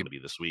That it's could not be going to be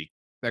this week.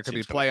 that It could be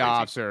seems kind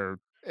of crazy. playoffs or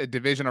a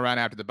divisional round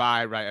after the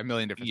bye, right? A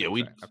million different Yeah, things,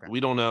 we right? Okay. we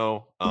don't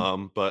know.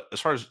 But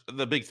as far as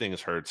the big thing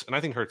is Hurts, and I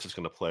think Hurts is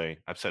going to play.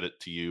 I've said it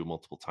to you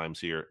multiple times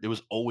here. It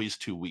was always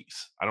 2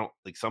 weeks. I don't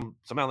like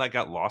somehow that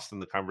got lost in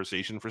the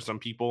conversation for some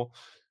people,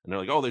 and they're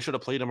like, "Oh, they should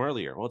have played him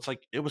earlier." Well, it's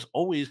like it was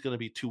always going to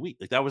be 2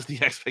 weeks. Like that was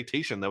the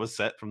expectation that was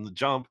set from the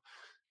jump,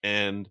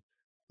 and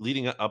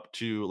leading up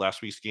to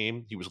last week's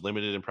game, he was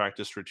limited in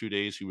practice for 2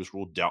 days. He was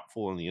ruled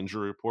doubtful in the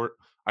injury report.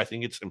 I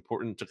think it's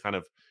important to kind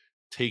of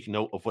take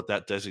note of what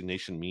that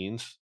designation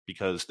means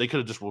because they could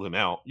have just ruled him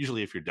out.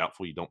 Usually, if you're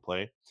doubtful, you don't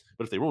play.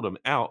 But if they ruled him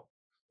out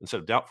instead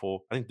of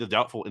doubtful, I think the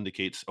doubtful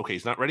indicates, okay,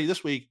 he's not ready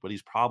this week, but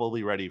he's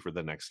probably ready for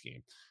the next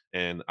game.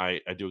 And I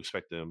do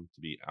expect them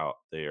to be out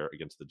there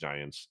against the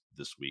Giants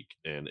this week.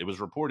 And it was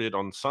reported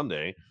on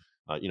Sunday.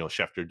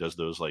 Schefter does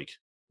those like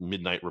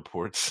midnight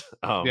reports.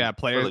 Yeah,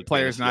 for like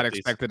players fantasy not updates.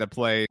 expected to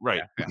play.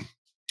 Right. Yeah.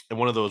 And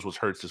one of those was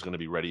Hurts is going to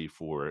be ready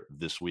for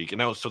this week.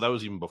 And that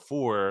was even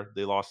before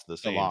they lost to the The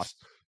Saints. loss.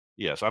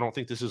 Yeah, so I don't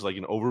think this is like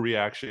an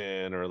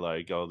overreaction or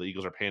like, oh, the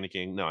Eagles are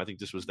panicking. No, I think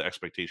this was the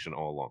expectation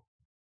all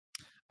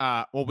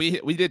along. Well,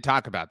 we did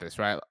talk about this,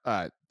 right?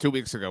 2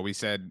 weeks ago, we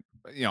said,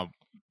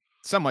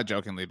 somewhat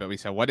jokingly, but we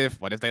said, what if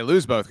they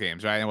lose both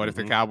games, right? And what if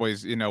the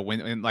Cowboys,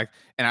 win? And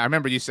I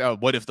remember you said, oh,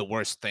 what if the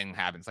worst thing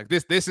happens? Like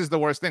this is the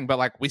worst thing. But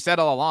like we said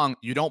all along,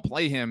 you don't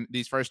play him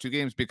these first 2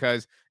 games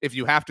because if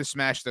you have to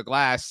smash the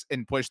glass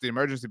and push the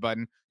emergency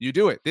button, you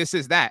do it. This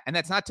is that, and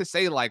that's not to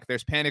say like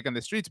there's panic in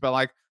the streets, but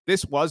like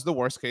this was the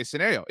worst case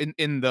scenario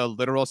in the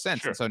literal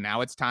sense. Sure. And so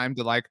now it's time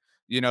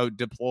to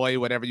deploy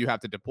whatever you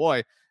have to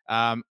deploy.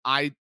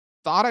 I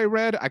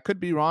could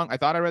be wrong. I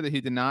thought I read that he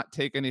did not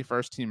take any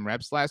first team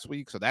reps last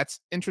week. So that's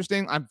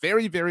interesting. I'm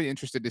very, very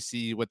interested to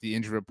see what the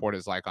injury report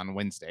is like on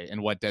Wednesday and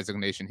what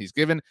designation he's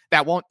given.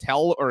 That won't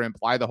tell or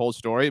imply the whole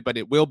story, but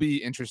it will be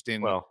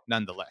interesting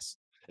nonetheless.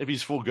 If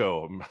he's full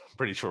go, I'm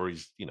pretty sure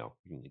he's, you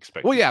can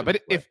expect. Well, yeah,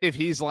 but if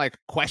he's like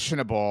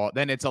questionable,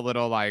 then it's a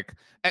little like,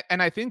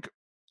 and I think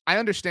I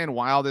understand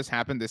why all this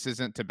happened. This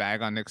isn't to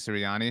bag on Nick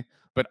Sirianni,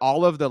 but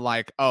all of the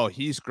like, oh,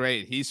 he's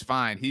great, he's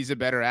fine, he's a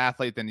better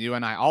athlete than you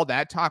and I, all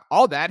that talk,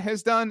 all that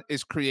has done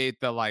is create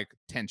the like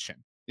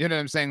tension. You know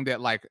what I'm saying? That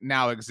like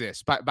now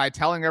exists by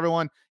telling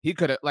everyone he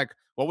could have, like,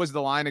 what was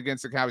the line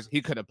against the Cowboys?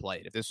 He could have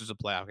played if this was a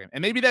playoff game.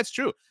 And maybe that's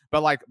true.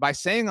 But like by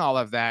saying all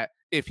of that,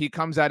 if he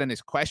comes out and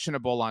is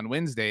questionable on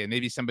Wednesday and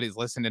maybe somebody's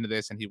listening to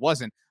this and he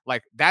wasn't,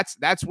 like that's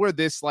where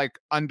this like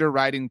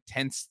underwriting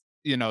tense,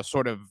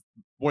 sort of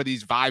where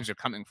these vibes are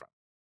coming from.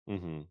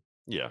 Mm-hmm.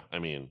 Yeah, I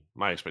mean,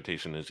 my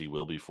expectation is he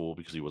will be full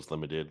because he was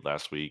limited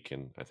last week,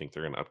 and I think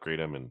they're going to upgrade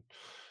him. And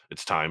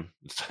it's time.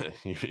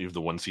 You have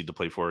the 1 seed to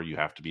play for. You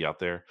have to be out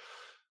there.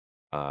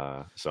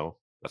 So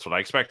that's what I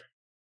expect.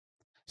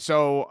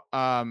 So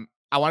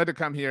I wanted to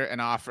come here and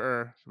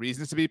offer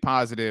reasons to be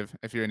positive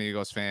if you're an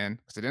Eagles fan,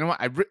 because I didn't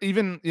want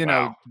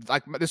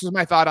like this was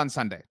my thought on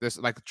Sunday. This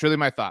like truly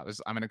my thought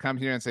was I'm going to come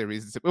here and say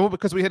reasons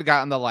because we had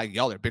gotten the like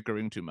y'all are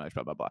bickering too much,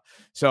 blah blah blah.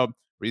 So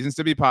reasons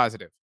to be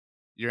positive.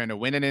 You're in a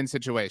win and in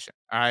situation.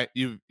 All right.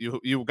 You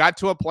got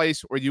to a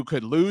place where you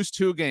could lose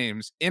 2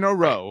 games in a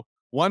row,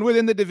 one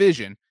within the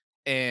division,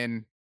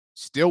 and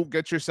still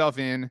get yourself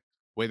in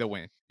with a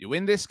win. You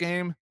win this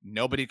game,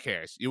 nobody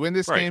cares. You win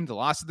this game, the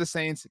loss of the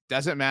Saints, it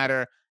doesn't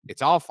matter.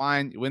 It's all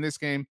fine. You win this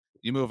game,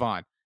 you move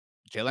on.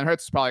 Jalen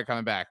Hurts is probably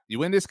coming back. You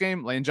win this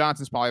game, Lane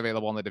Johnson's probably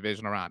available in the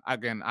divisional round.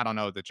 Again, I don't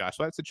know the Josh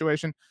Sweat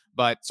situation,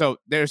 but so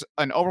there's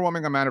an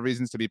overwhelming amount of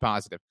reasons to be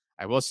positive.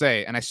 I will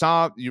say, and I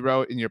saw you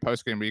wrote in your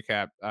post-game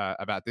recap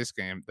about this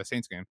game, the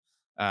Saints game,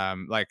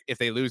 like if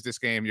they lose this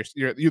game, you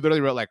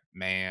literally wrote like,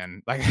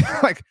 man, like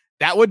like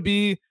that would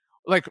be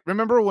like,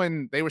 remember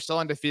when they were still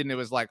undefeated and it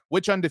was like,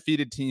 which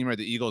undefeated team are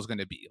the Eagles going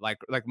to be? Like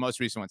most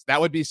recent ones.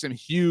 That would be some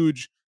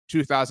huge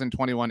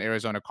 2021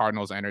 Arizona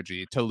Cardinals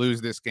energy to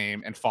lose this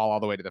game and fall all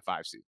the way to the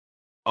 5 seed.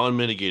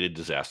 Unmitigated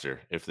disaster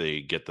if they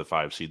get the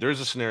 5 seed. There's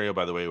a scenario,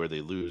 by the way, where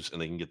they lose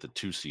and they can get the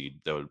 2 seed.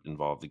 That would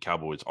involve the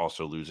Cowboys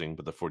also losing,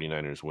 but the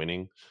 49ers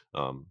winning.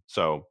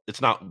 So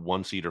it's not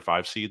 1 seed or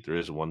 5 seed. There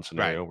is one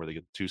scenario where they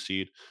get the 2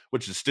 seed,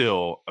 which is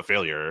still a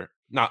failure.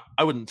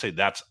 I wouldn't say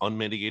that's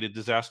unmitigated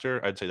disaster.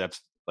 I'd say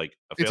that's like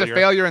a failure. It's a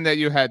failure in that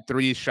you had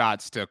 3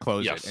 shots to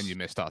close it and you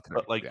missed all 3.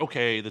 But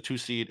okay, the 2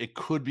 seed, it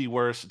could be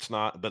worse. It's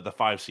not, but the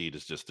 5 seed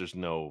is just, there's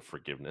no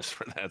forgiveness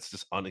for that. It's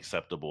just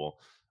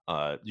unacceptable.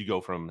 You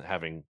go from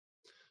having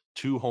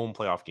 2 home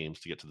playoff games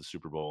to get to the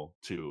Super Bowl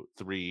to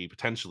 3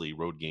 potentially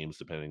road games,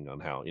 depending on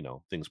how,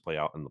 things play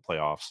out in the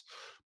playoffs.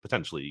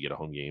 Potentially you get a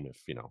home game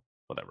if,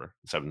 whatever,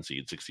 7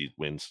 seed, 6 seed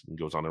wins and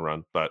goes on a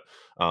run. But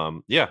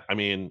I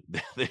mean,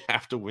 they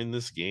have to win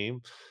this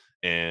game.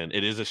 And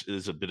it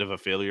is a bit of a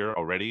failure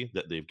already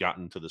that they've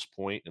gotten to this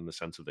point in the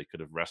sense of they could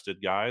have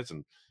rested guys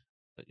and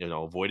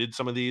avoided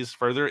some of these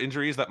further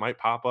injuries that might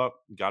pop up,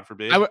 God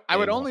forbid. I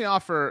would only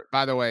offer,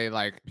 by the way,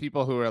 like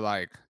people who are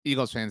like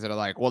Eagles fans that are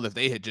like, well, if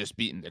they had just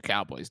beaten the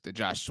Cowboys, the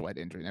Josh Sweat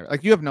injury,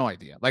 like you have no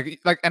idea. Like,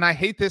 and I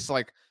hate this,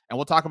 like, and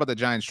we'll talk about the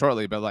Giants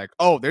shortly, but like,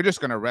 oh, they're just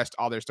going to rest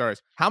all their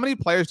stars. How many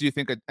players do you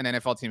think an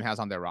NFL team has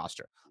on their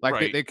roster?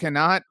 Like they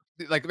cannot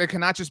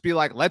just be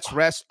like, let's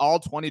rest all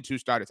 22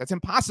 starters. That's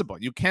impossible.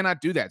 You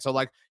cannot do that. So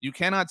like, you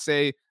cannot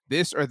say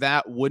this or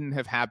that wouldn't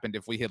have happened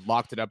if we had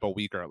locked it up a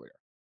week earlier.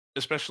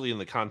 especially in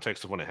the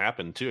context of when it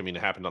happened too. I mean,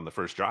 it happened on the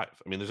first drive.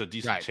 I mean, there's a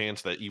decent Right.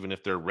 chance that even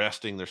if they're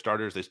resting their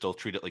starters, they still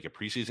treat it like a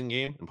preseason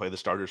game and play the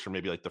starters for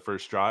maybe like the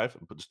first drive,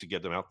 but just to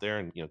get them out there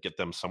and get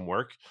them some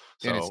work.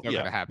 And it's So still yeah.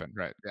 gonna happen.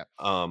 Right. Yeah.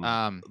 Um,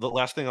 Um, the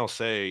last thing I'll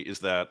say is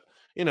that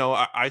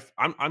I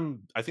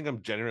think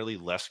I'm generally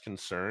less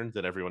concerned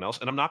than everyone else,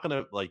 and I'm not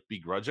gonna like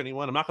begrudge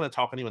anyone. I'm not gonna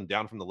talk anyone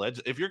down from the ledge.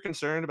 If you're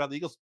concerned about the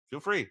Eagles, feel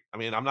free. I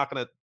mean, I'm not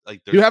gonna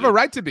like. you have a There's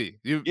right to be.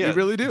 You yeah,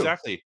 really do.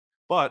 exactly.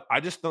 But I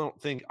just don't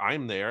think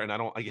I'm there, and I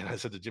don't. Again, I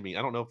said to Jimmy,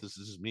 I don't know if this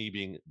is me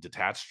being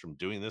detached from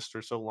doing this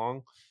for so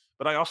long,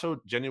 but I also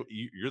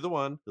genuinely, you're the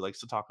one who likes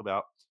to talk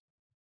about,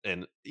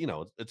 and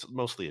it's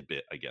mostly a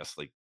bit, I guess.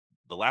 Like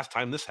the last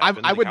time this I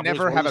happened, the would Cowboys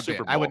never won have the a bit.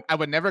 Super Bowl. I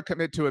would never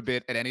commit to a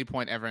bit at any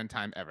point ever in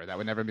time ever. That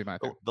would never be my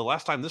thing. The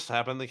last time this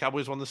happened, the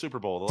Cowboys won the Super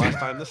Bowl. The last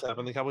time this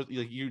happened, the Cowboys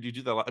you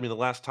do that. I mean, the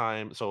last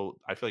time. So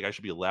I feel like I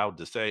should be allowed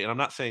to say, and I'm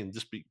not saying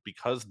just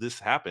because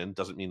this happened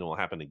doesn't mean it will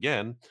happen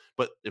again.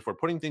 But if we're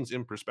putting things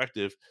in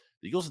perspective,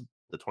 the Eagles,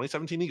 the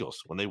 2017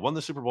 Eagles, when they won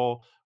the Super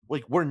Bowl,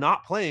 like were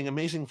not playing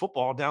amazing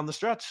football down the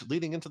stretch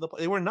leading into the.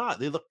 They were not.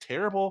 They looked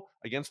terrible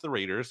against the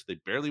Raiders. They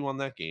barely won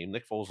that game.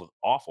 Nick Foles looked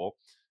awful,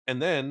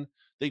 and then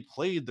they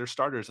played their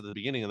starters at the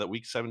beginning of that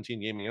Week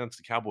 17 game against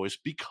the Cowboys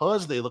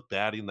because they looked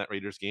bad in that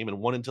Raiders game and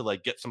wanted to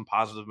like get some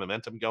positive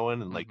momentum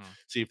going and like Mhm.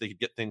 see if they could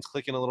get things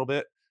clicking a little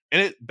bit. And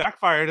it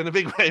backfired in a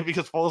big way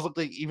because Foles looked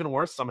like even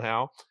worse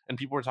somehow. And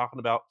people were talking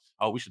about,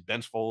 oh, we should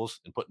bench Foles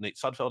and put Nate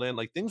Sudfeld in.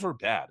 Like things were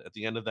bad at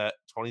the end of that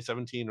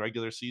 2017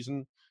 regular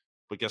season.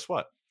 But guess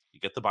what? You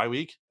get the bye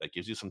week. That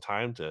gives you some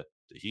time to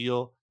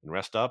heal and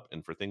rest up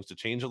and for things to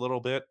change a little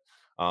bit.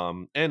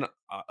 And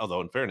although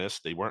in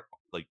fairness, they weren't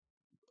like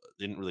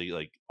didn't really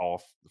like all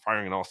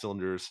firing on all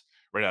cylinders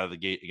right out of the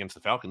gate against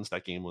the Falcons.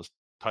 That game was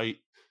tight,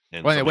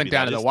 and When so it maybe went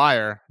down that to the is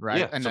wire, right?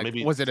 yeah. And So like,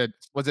 maybe was it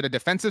a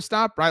defensive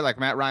stop, right? Like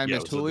Matt Ryan yeah, it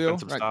missed was a Julio,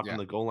 defensive right? stop in Yeah.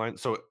 the goal line.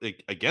 So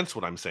like, against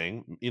what I'm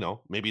saying,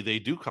 maybe they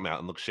do come out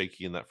and look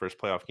shaky in that first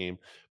playoff game.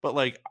 But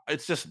like,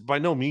 it's just by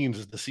no means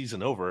is the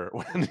season over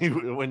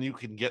when you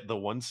can get the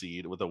 1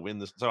 seed with a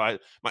win. So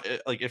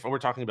like if we're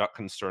talking about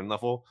concern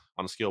level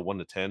on a scale of 1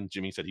 to 10,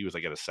 Jimmy said he was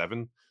like at a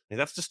 7. Like,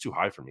 that's just too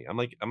high for me. I'm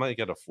like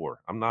at a 4.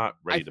 I'm not I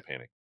ready to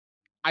panic.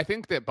 I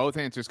think that both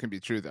answers can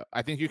be true, though.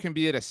 I think you can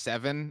be at a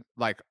 7,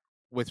 like,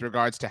 with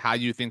regards to how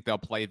you think they'll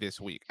play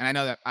this week. And I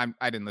know that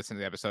I didn't listen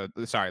to the episode.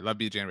 Sorry, love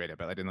BJ and Radio,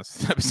 but I didn't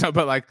listen to the episode.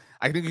 But like,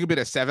 I think you could be at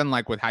a 7,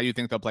 like with how you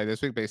think they'll play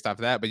this week based off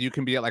of that. But you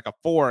can be at like a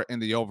 4 in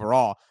the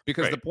overall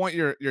because the Right. point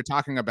you're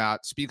talking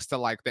about speaks to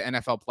like the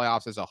NFL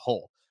playoffs as a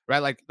whole.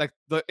 Right,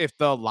 if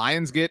the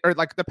Lions get or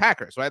like the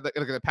Packers, right? Like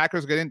the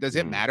Packers get in. Does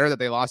it Mhm, matter that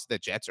they lost to the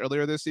Jets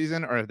earlier this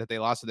season or that they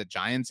lost to the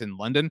Giants in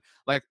London?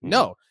 Like, mhm.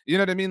 no, you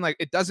know what I mean? Like,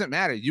 it doesn't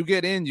matter. You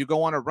get in, you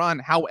go on a run.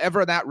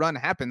 However, that run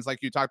happens, like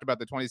you talked about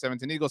the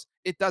 2017 Eagles,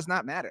 it does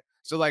not matter.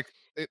 So, like,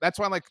 that's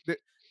why, like,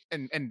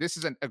 and this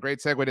is a great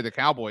segue to the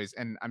Cowboys.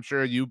 And I'm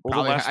sure you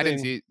Well, probably, I didn't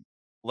see.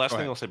 last Go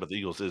thing ahead. I'll say about the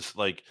Eagles is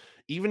like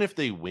even if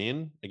they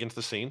win against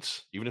the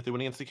Saints, even if they win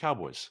against the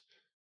Cowboys,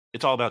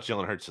 it's all about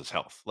Jalen Hurts'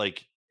 health.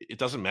 Like it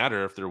doesn't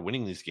matter if they're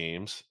winning these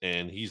games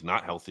and he's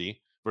not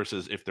healthy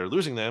versus if they're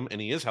losing them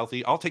and he is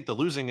healthy. I'll take the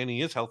losing and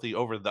he is healthy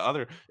over the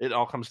other. It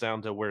all comes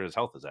down to where his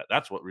health is at.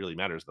 That's what really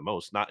matters the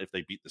most, not if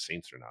they beat the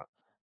Saints or not.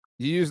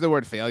 You use the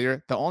word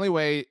failure. The only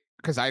way,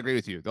 because I agree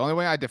with you, the only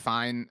way I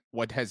define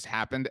what has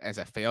happened as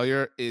a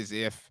failure is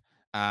if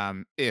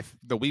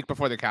the week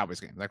before the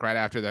Cowboys game, like right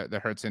after the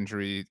Hurts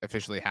injury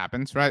officially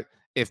happens, right?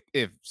 If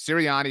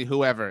Sirianni,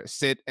 whoever,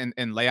 sit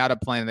and lay out a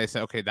plan and they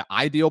say, okay, the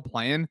ideal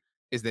plan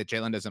is that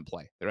Jalen doesn't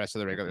play the rest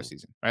of the regular Mhm.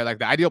 season, right? Like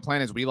the ideal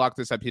plan is we lock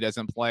this up, he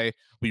doesn't play.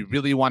 We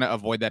really want to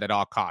avoid that at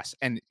all costs.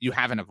 And you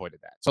haven't avoided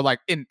that. So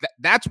like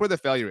that's where the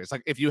failure is.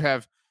 Like if you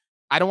have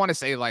I don't want to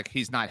say like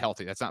he's not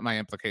healthy. That's not my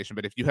implication.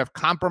 But if you have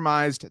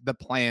compromised the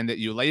plan that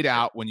you laid Yeah.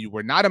 out when you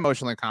were not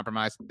emotionally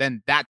compromised,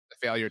 then that's a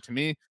failure to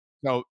me.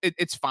 So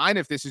it's fine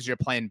if this is your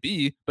plan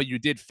B, but you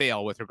did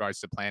fail with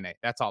regards to plan A.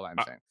 That's all I'm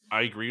I, saying.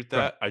 I agree with Go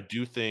ahead. that. I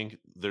do think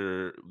they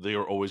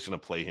are always going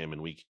to play him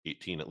in week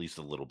 18 at least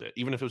a little bit,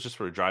 even if it was just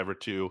for a drive or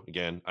two.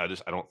 Again, I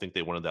don't think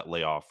they wanted that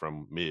layoff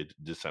from mid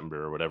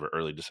December or whatever,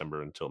 early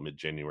December until mid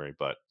January.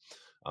 But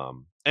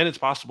and it's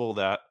possible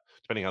that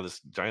depending how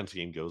this Giants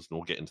game goes, and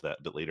we'll get into that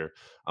a bit later,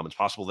 it's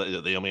possible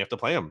that they only have to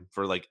play him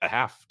for like a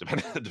half,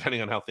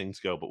 depending on how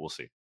things go. But we'll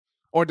see.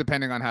 Or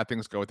depending on how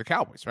things go with the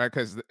Cowboys, right?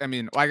 Because I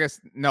mean, well, I guess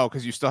no,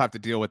 because you still have to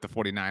deal with the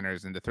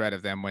 49ers and the threat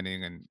of them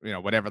winning and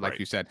whatever, like Right.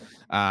 you said.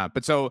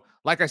 But so,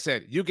 like I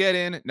said, you get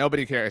in,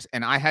 nobody cares.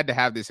 And I had to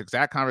have this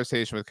exact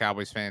conversation with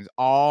Cowboys fans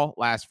all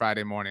last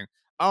Friday morning.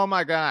 Oh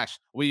my gosh,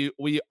 we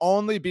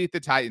only beat the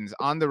Titans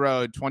on the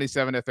road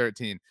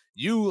 27-13.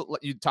 You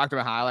talked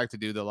about how I like to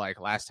do the like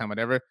last time,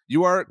 whatever.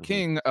 You are Mhm.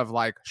 king of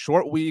like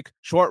short week,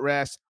 short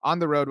rest, on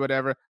the road,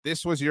 whatever.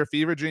 This was your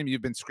fever dream.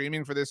 You've been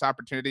screaming for this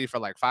opportunity for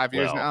like 5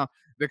 years Well, now.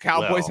 The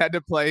Cowboys well, had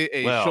to play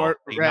a well. short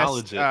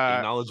rest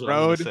Acknowledge what I'm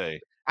going to road. say.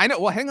 I know.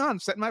 Well, hang on.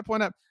 Setting my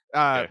point up.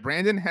 Okay.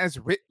 Brandon has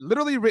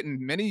literally written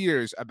many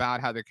years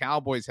about how the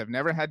Cowboys have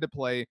never had to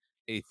play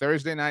a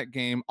Thursday night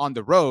game on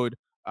the road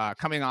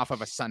coming off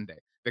of a Sunday.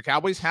 The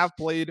Cowboys have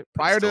played and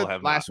prior still to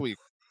have not. last week.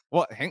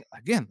 Well,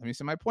 let me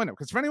say my point up,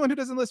 because for anyone who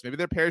doesn't listen, maybe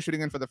they're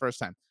parachuting in for the first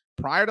time.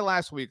 Prior to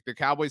last week, the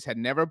Cowboys had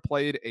never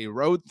played a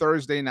road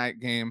Thursday night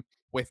game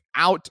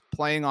without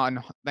playing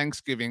on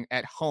Thanksgiving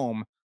at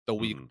home the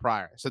week Mhm.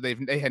 prior. So they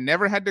had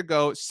never had to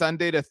go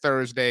Sunday to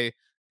Thursday,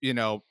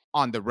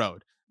 on the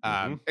road.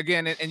 Mhm.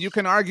 Again, and you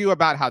can argue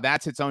about how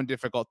that's its own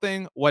difficult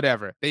thing,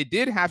 whatever. They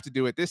did have to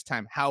do it this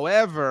time.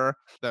 However,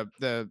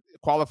 the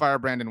qualifier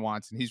Brandon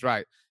wants, and he's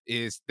right,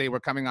 is they were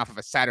coming off of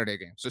a Saturday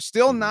game. So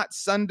still Mhm. not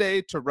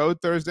Sunday to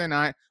road Thursday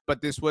night,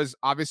 but this was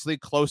obviously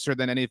closer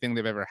than anything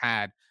they've ever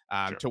had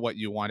Sure. to what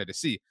you wanted to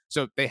see.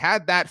 So they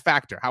had that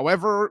factor.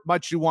 However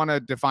much you want to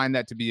define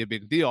that to be a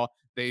big deal,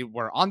 they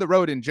were on the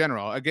road in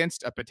general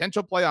against a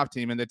potential playoff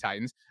team in the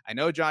Titans. I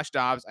know Josh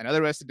Dobbs. I know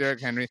the rest of Derrick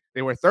Henry.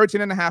 They were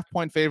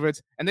 13.5-point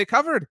favorites, and they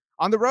covered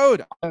on the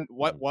road on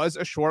what Mhm. was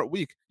a short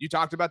week. You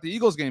talked about the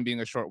Eagles game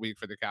being a short week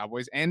for the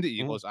Cowboys and the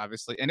Mhm. Eagles,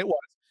 obviously, and it was.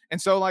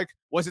 And so, like,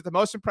 was it the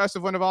most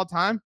impressive win of all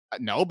time?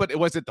 No, but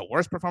was it the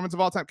worst performance of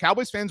all time?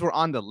 Cowboys fans were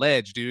on the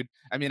ledge, dude.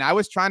 I mean, I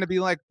was trying to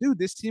be like, dude,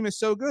 this team is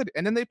so good.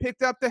 And then they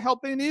picked up the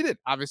help they needed,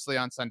 obviously,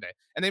 on Sunday.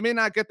 And they may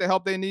not get the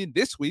help they need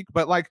this week,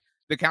 but like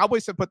the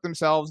Cowboys have put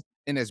themselves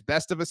in as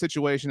best of a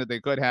situation that they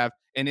could have.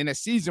 And in a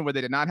season where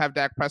they did not have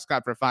Dak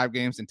Prescott for 5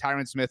 games and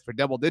Tyron Smith for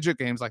double-digit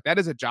games, like that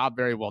is a job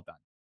very well done.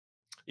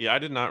 Yeah, I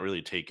did not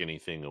really take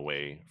anything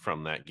away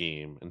from that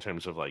game in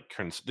terms of like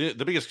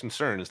the biggest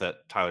concern is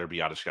that Tyler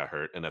Biotis got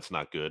hurt, and that's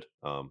not good.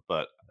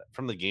 But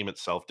from the game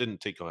itself, didn't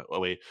take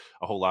away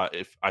a whole lot.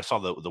 If I saw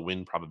the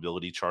win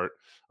probability chart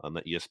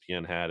that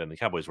ESPN had, and the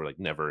Cowboys were like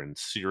never in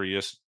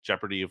serious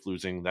jeopardy of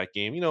losing that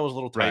game. You know, it was a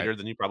little Right. tighter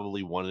than you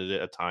probably wanted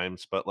it at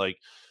times, but like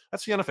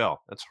that's the NFL.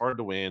 It's hard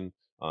to win.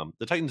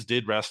 The Titans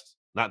did rest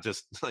not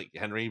just like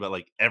Henry, but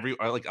like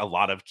like a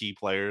lot of key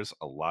players,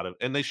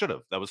 and they should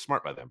have. That was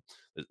smart by them.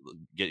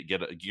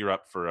 Get a gear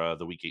up for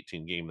the Week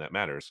 18 game that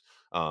matters.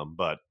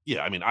 But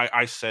yeah, I mean,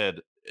 I said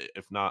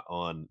if not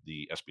on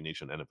the SB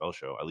Nation NFL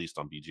show, at least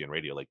on BGN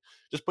Radio, like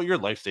just put your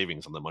life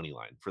savings on the money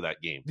line for that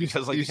game You,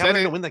 because like you the said Cowboys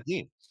are gonna it. win that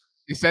game.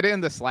 You said it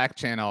in the Slack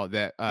channel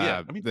that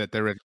Yeah, I mean, that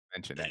the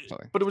mentioned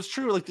actually. but it was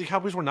true. Like the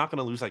Cowboys were not going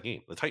to lose that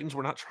game. The Titans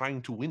were not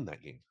trying to win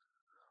that game.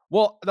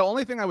 Well, the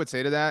only thing I would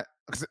say to that,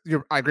 because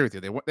I agree with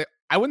you.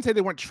 I wouldn't say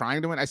they weren't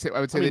trying to win. I would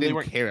I say they mean, they didn't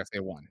weren't. care if they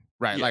won.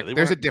 Right. Yeah, Like they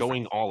there's a weren't difference.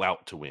 going all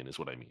out to win, is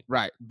what I mean.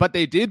 Right. But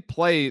they did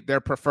play their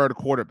preferred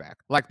quarterback.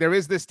 Like there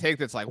is this take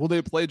that's like, well,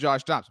 they play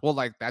Josh Dobbs. Well,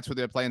 like that's what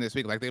they're playing this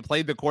week. Like they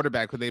played the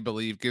quarterback who they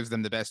believe gives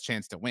them the best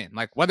chance to win.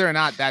 Like whether or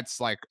not that's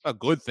like a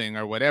good thing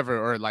or whatever,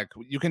 or like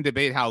you can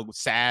debate how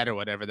sad or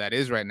whatever that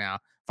is right now.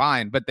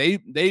 Fine. But they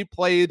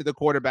played the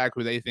quarterback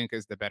who they think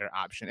is the better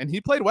option. And he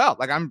played well.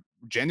 Like I'm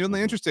genuinely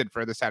Mhm. interested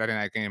for the Saturday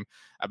night game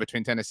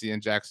between Tennessee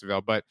and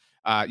Jacksonville. But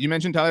you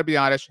mentioned Tyler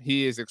Biotis.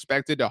 He is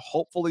expected to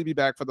hopefully be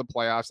back for the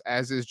playoffs,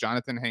 as is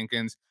Jonathan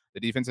Hankins, the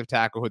defensive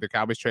tackle who the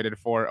Cowboys traded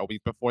for a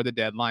week before the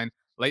deadline.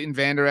 Leighton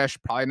Vander Esch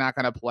probably not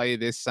going to play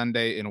this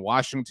Sunday in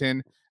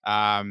Washington.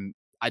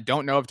 I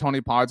don't know if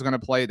Tony Pollard's going to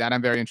play. That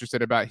I'm very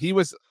interested about.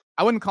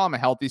 I wouldn't call him a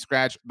healthy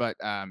scratch, but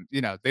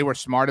they were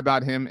smart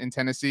about him in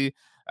Tennessee.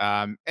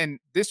 And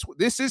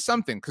this is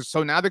something because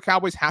so now the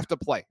Cowboys have to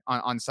play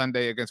on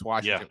Sunday against Yeah,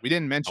 Washington. We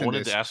didn't I mention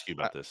wanted this. to ask you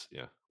about this.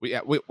 Yeah.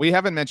 We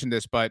haven't mentioned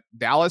this, but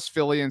Dallas,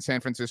 Philly, and San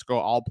Francisco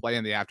all play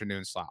in the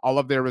afternoon slot. All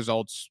of their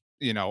results,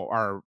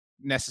 are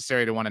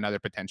necessary to one another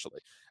potentially.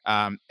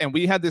 And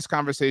we had this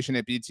conversation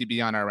at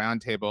BTB on our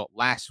roundtable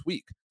last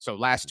week. So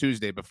last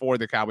Tuesday, before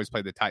the Cowboys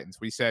played the Titans,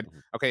 we said,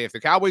 Mhm. okay, if the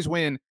Cowboys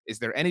win, is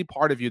there any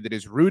part of you that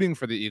is rooting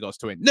for the Eagles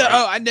to win? No,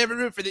 Right. I never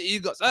root for the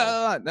Eagles.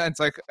 It's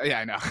like, yeah,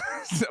 I know.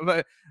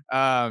 But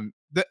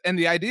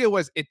the idea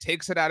was it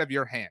takes it out of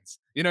your hands.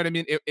 You know what I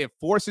mean? It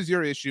forces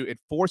your issue. It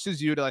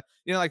forces you to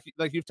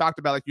like you've talked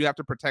about, like you have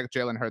to protect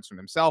Jalen Hurts from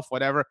himself,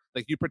 whatever.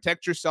 Like you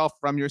protect yourself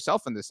from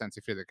yourself in the sense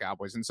if you're the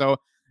Cowboys. And so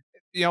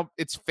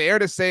it's fair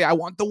to say I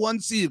want the 1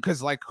 seed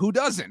because like who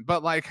doesn't?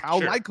 But like how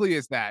Sure. likely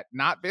is that?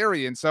 Not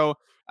very. And so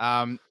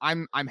I'm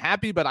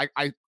happy, but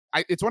I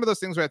it's one of those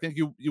things where I think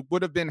you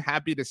would have been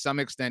happy to some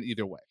extent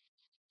either way.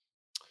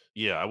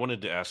 Yeah, I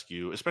wanted to ask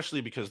you,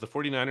 especially because the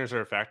 49ers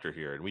are a factor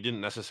here, and we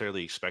didn't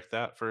necessarily expect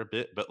that for a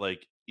bit, but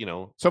like,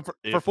 So for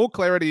if full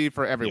clarity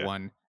for yeah,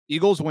 everyone,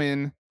 Eagles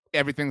win,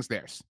 everything's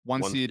theirs.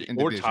 1 one seed in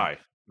or division. tie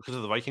because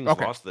of the Vikings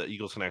Okay. loss, the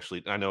Eagles can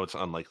actually. I know it's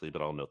unlikely,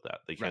 but I'll note that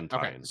they Right. can tie.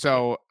 Okay. In. Yeah.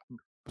 So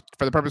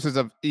for the purposes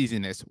of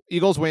easiness,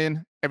 Eagles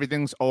win,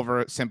 everything's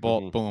over,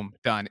 simple, Mhm. boom,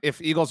 done.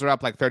 If Eagles are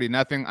up like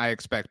 30-0, I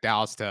expect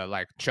Dallas to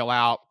like chill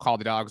out, call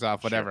the dogs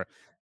off, Sure. whatever.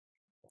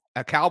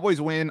 A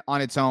Cowboys win on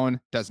its own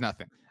does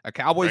nothing. A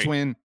Cowboys Right.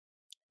 win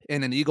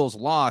and an Eagles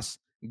loss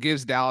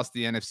gives Dallas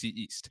the NFC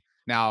East.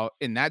 Now,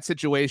 in that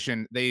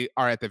situation, they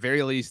are at the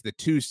very least the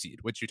 2 seed,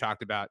 which you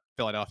talked about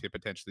Philadelphia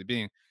potentially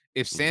being.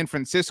 If Mhm. San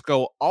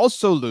Francisco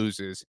also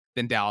loses,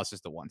 then Dallas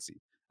is the 1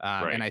 seed.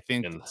 And Right. I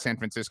think And San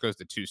Francisco is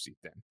the 2 seed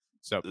then.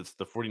 So it's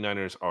the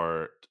 49ers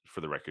are,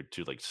 for the record,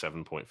 like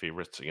 7-point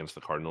favorites against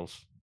the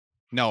Cardinals.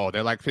 no,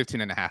 they're like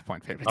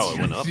 15.5-point favorites. Oh, it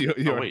went up. You're,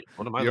 Oh, you're, wait,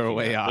 what am I you're looking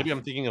way at? off. Maybe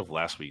I'm thinking of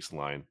last week's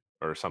line.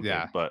 or something.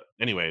 Yeah. But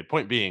anyway,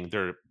 point being,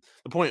 the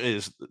point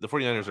is the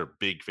 49ers are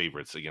big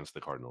favorites against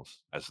the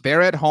Cardinals. As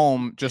They're at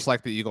home just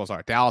like the Eagles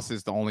are. Dallas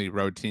is the only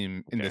road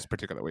team in this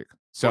particular week.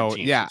 So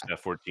 14. yeah, So it's at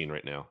 14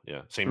 right now.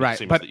 Yeah, same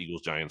right. as the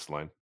Eagles Giants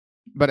line.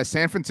 But a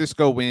San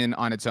Francisco win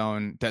on its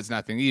own does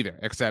nothing either,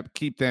 except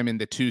keep them in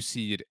the 2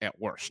 seed at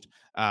worst.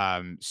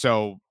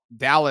 So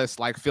Dallas,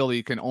 like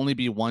Philly, can only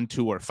be 1,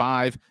 2, or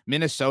 5.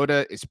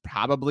 Minnesota is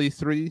probably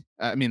 3.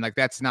 I mean, like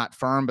that's not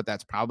firm, but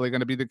that's probably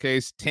going to be the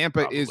case.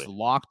 Tampa is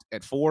locked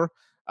at 4.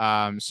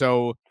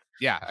 So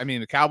yeah, I mean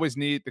the Cowboys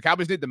need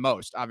the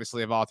most,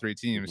 obviously, of all 3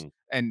 teams.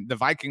 And the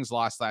Vikings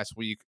lost last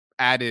week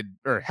added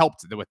or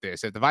helped with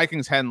this. If the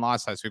Vikings hadn't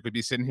lost last week, we'd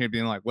be sitting here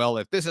being like, well,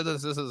 if this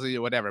is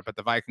whatever, but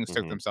the Vikings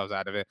took themselves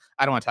out of it.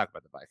 I don't want to talk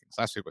about the Vikings.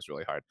 Last week was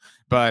really hard,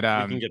 but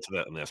we can get to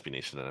that in the SB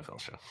Nation NFL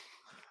show.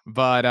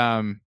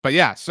 But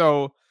yeah,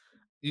 so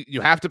you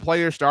have to play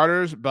your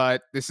starters,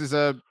 but this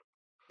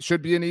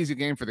should be an easy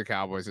game for the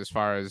Cowboys as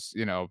far as,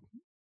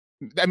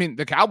 I mean,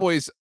 the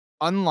Cowboys,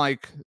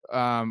 unlike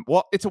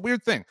well, it's a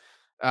weird thing.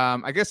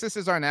 I guess this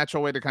is our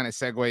natural way to kind of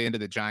segue into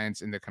the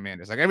Giants and the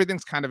Commanders. Like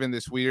everything's kind of in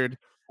this weird.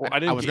 Well, I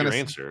didn't get your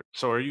answer.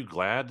 So are you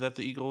glad that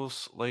the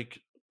Eagles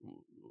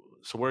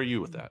so where are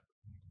you with that?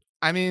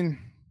 I mean,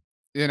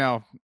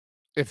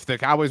 if the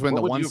Cowboys win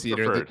the 1 seed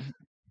well,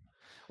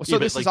 so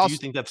this is also, do you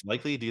think that's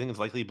likely? Do you think it's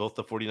likely both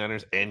the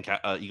 49ers and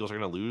Eagles are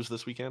going to lose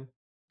this weekend?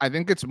 I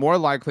think it's more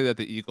likely that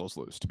the Eagles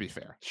lose, to be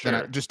fair.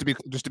 Sure. Just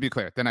to be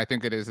clear, then I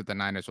think it is that the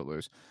Niners will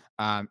lose.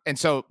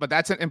 But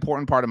that's an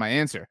important part of my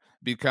answer,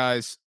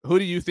 because who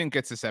do you think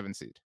gets the 7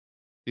 seed?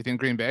 You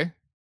think Green Bay?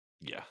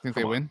 Yeah. Think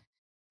they win?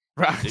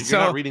 Right. You're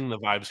not reading the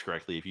vibes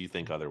correctly if you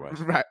think otherwise.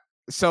 Right.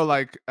 So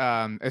like,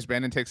 as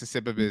Brandon takes a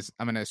sip of his,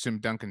 I'm going to assume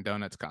Dunkin'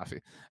 Donuts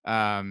coffee.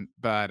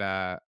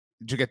 But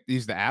did you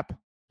use the app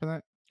for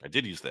that? I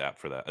did use the app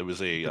for that. It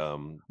was a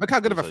look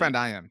how good of a friend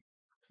I am.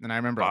 And I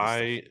remember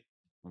buy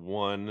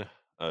one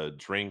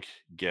drink,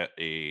 get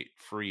a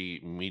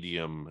free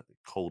medium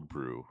cold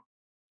brew.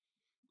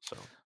 So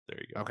there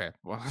you go. Okay.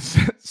 Well,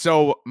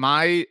 so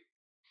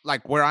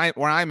where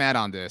I'm at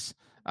on this,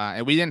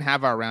 and we didn't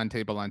have our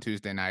roundtable on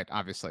Tuesday night,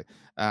 obviously.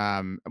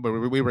 But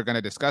we were going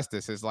to discuss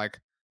this is like,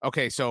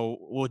 okay, so,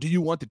 well, do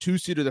you want the 2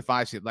 seed or the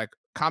 5 seed? Like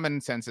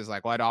common sense is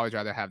like, well, I'd always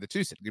rather have the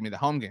 2 seed. Give me the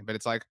home game. But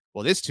it's like,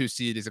 well, this 2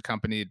 seed is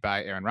accompanied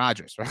by Aaron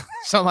Rodgers, right?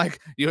 So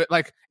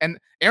and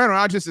Aaron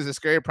Rodgers is a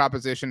scary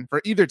proposition for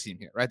either team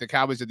here, right? The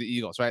Cowboys or the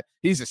Eagles, right?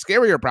 He's a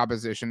scarier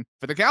proposition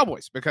for the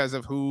Cowboys because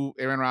of who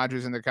Aaron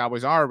Rodgers and the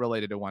Cowboys are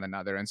related to one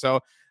another. And so,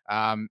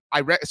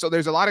 so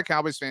there's a lot of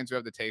Cowboys fans who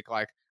have the take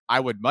like, I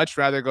would much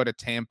rather go to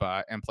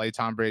Tampa and play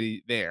Tom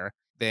Brady there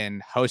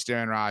than host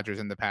Aaron Rodgers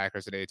and the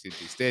Packers at AT&T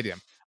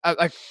Stadium.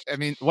 I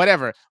mean,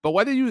 whatever. But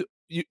whether you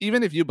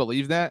even if you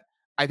believe that,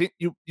 I think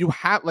you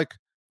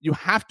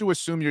have to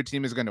assume your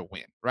team is going to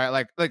win, right?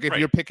 Like if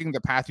you're picking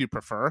the path you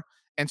prefer.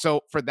 And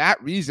so for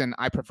that reason,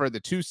 I prefer the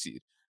 2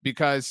 seed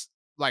because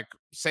like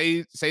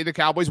say the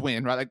Cowboys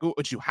win, right? Like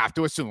which you have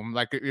to assume,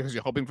 like because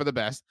you're hoping for the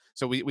best.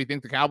 So we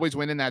think the Cowboys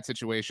win in that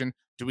situation.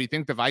 Do we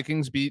think the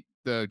Vikings beat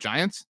the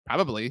Giants?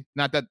 Probably.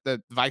 Not that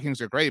the Vikings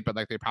are great, but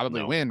like they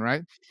probably win,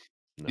 right?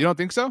 No. You don't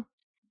think so?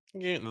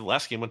 Yeah, the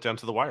last game went down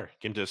to the wire.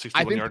 Came to a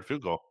 61-yard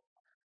field goal.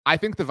 I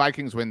think the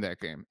Vikings win that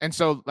game. And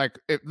so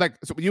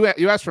so you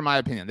asked for my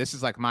opinion. This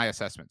is like my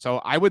assessment. So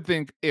I would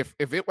think if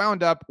it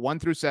wound up 1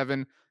 through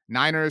 7,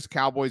 Niners,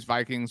 Cowboys,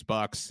 Vikings,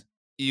 Bucks,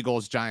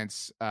 Eagles,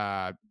 Giants,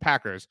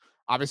 Packers,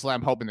 obviously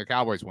I'm hoping the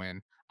Cowboys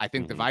win. I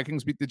think the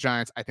Vikings beat the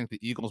Giants. I think the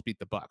Eagles beat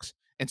the Bucks.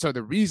 And so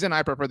the reason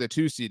I prefer the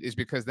 2 seed is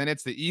because then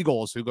it's the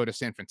Eagles who go to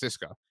San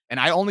Francisco. And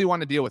I only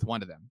want to deal with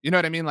one of them. You know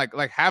what I mean? Like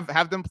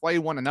have them play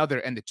one another,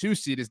 and the 2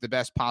 seed is the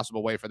best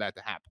possible way for that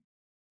to happen.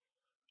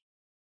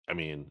 I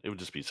mean, it would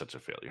just be such a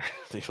failure.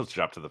 The Eagles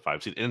drop to the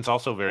 5 seed. And it's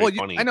also very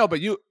funny. I know,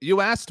 but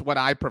you asked what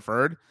I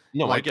preferred.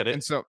 No, I get it.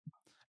 And so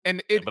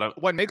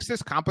what makes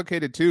this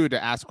complicated too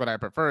to ask what I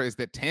prefer is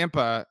that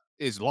Tampa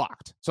is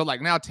locked. So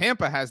like now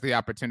Tampa has the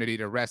opportunity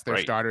to rest their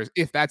starters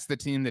if that's the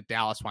team that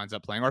Dallas winds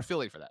up playing, or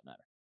Philly for that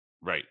matter.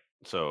 Right.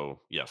 So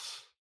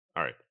yes.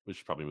 All right. We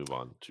should probably move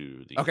on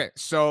to the Okay.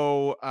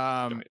 So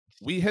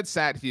we had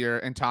sat here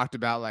and talked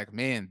about like,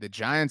 man, the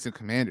Giants and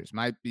Commanders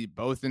might be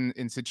both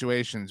in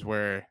situations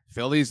where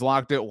Philly's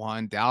locked at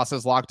 1, Dallas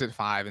is locked at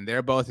 5, and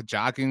they're both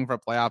jockeying for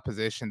playoff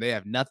position. They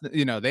have nothing,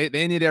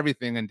 they need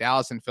everything, and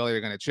Dallas and Philly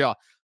are going to chill.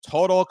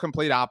 Total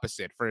complete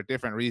opposite for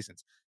different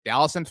reasons.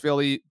 Dallas and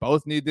Philly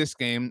both need this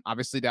game.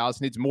 Obviously,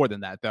 Dallas needs more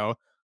than that, though.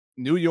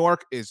 New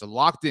York is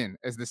locked in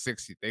as the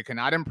 6th seed. They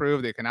cannot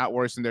improve. They cannot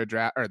worsen their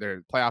draft or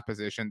their playoff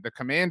position. The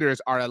Commanders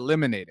are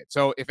eliminated.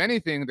 So, if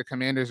anything, the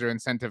Commanders are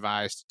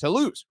incentivized to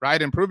lose,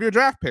 right? Improve your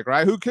draft pick,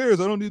 right? Who cares?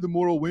 I don't need the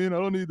moral win. I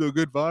don't need the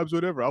good vibes,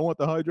 whatever. I want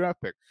the high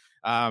draft pick.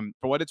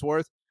 For what it's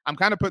worth, I'm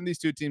kind of putting these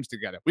two teams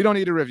together. We don't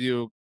need to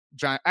review.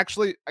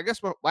 Actually, I guess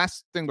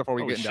last thing before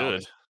we get into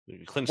this.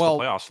 You clinched the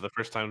playoffs for the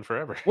first time in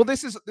forever. Well,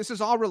 this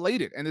is all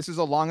related, and this is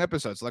a long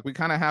episode. So like we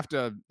kind of have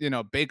to,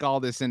 bake all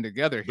this in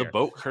together here. The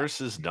boat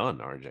curse is done,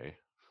 RJ.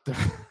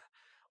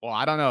 Well,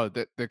 I don't know.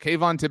 The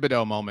Kayvon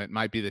Thibodeau moment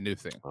might be the new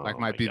thing.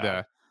 Might be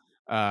the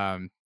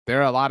There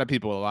are a lot of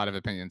people with a lot of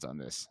opinions on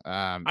this.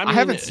 I I mean,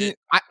 haven't seen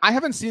I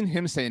haven't seen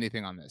him say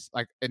anything on this.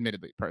 Like,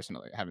 admittedly,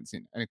 personally, I haven't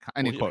seen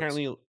any well, quotes.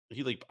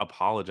 he like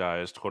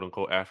apologized, quote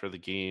unquote, after the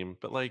game,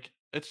 but like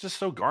it's just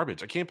so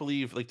garbage. I can't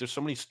believe like there's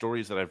so many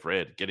stories that I've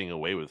read getting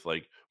away with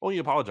like, oh, he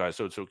apologized,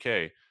 so it's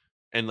okay.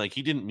 And like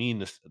he didn't mean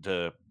this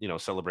to,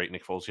 celebrate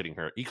Nick Foles getting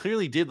hurt. He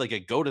clearly did like a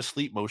go to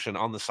sleep motion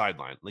on the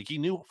sideline. Like he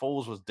knew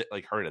Foles was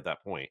like hurt at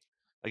that point.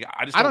 Like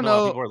I just I don't don't know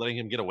how know. people are letting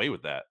him get away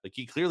with that. Like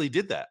he clearly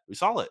did that. We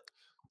saw it.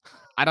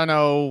 I don't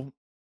know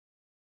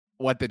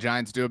what the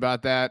Giants do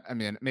about that. I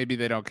mean, maybe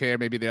they don't care.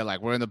 Maybe they're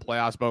like, we're in the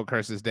playoffs, boat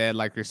curse is dead,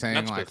 like you're saying,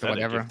 That's like pathetic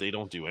whatever. if they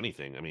don't do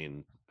anything. I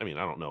mean, I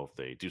don't know if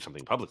they do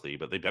something publicly,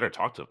 but they better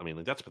talk to him. I mean,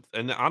 like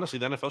and honestly,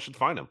 the NFL should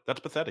fine him. That's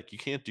pathetic. You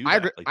can't do I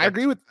agree. that. Like I that's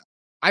agree with.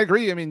 I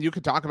agree. I mean, you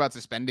could talk about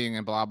suspending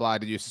and blah blah.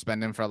 Did you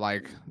suspend him for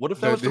like what if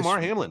that was this?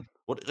 DeMar Hamlin?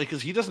 What like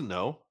because he doesn't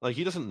know. Like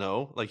he doesn't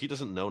know. Like he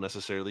doesn't know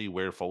necessarily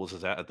where Foles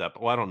is at that.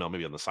 Well, I don't know.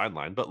 Maybe on the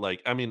sideline, but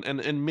like I mean,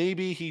 and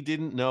maybe he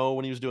didn't know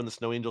when he was doing the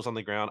snow angels on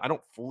the ground. I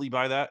don't fully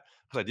buy that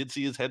because I did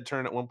see his head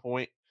turn at one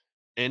point.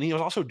 And he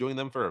was also doing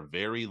them for a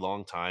very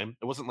long time.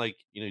 It wasn't like,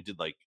 he did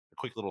like a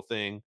quick little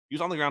thing. He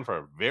was on the ground for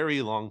a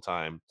very long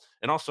time.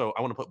 And also,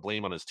 I want to put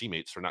blame on his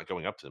teammates for not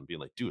going up to him, being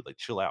like, dude, like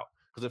chill out.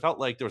 Because it felt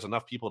like there was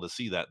enough people to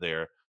see that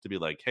there to be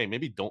like, hey,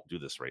 maybe don't do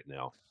this right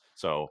now.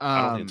 So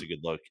I don't think it's Um, a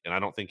good look. And I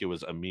don't think it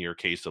was a mere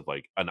case of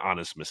like an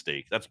honest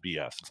mistake. That's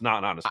BS. It's not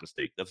an honest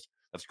mistake. That's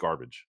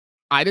garbage.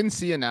 I didn't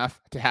see enough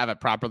to have a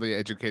properly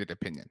educated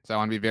opinion. So I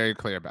want to be very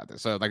clear about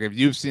this. So like if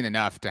you've seen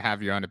enough to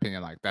have your own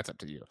opinion, like that's up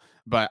to you.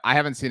 But I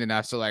haven't seen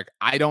enough. So like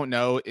I don't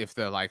know if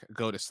the like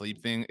go to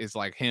sleep thing is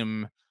like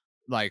him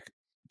like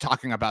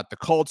talking about the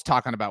Colts,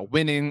 talking about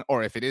winning,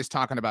 or if it is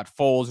talking about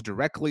Foles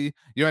directly.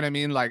 You know what I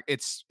mean? Like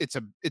it's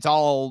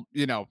all,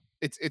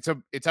 it's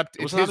up to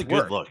It was it's not his a good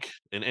word. look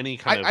in any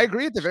kind I of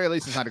agree at the very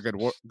least it's not a good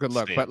look,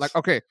 but like stance.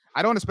 okay,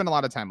 I don't want to spend a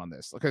lot of time on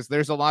this because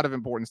there's a lot of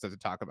importance to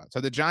talk about. So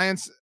the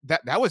Giants,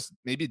 that was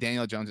maybe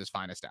Daniel Jones's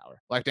finest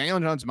hour. Like Daniel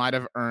Jones might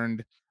have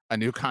earned a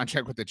new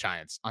contract with the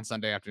Giants on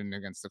Sunday afternoon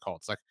against the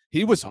Colts. Like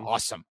he was Mhm.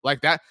 awesome.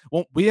 Like that.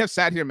 Well, we have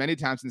sat here many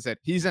times and said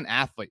he's an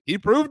athlete. He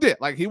proved it.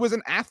 Like he was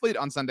an athlete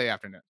on Sunday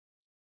afternoon.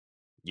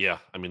 Yeah,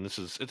 I mean,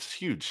 it's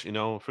huge,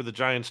 for the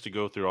Giants to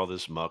go through all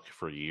this muck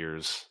for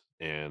years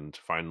and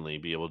finally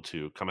be able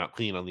to come out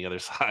clean on the other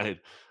side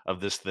of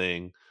this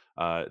thing.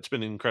 It's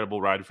been an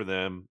incredible ride for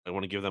them. I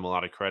want to give them a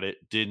lot of credit.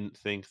 Didn't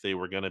think they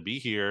were going to be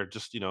here.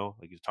 Just,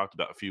 like you talked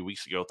about a few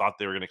weeks ago, thought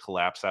they were going to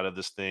collapse out of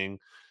this thing.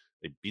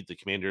 They beat the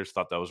Commanders,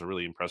 thought that was a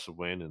really impressive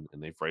win,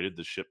 and they've righted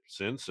the ship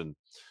since. And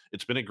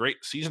it's been a great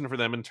season for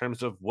them in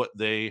terms of what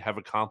they have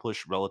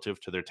accomplished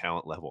relative to their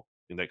talent level.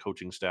 I think that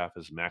coaching staff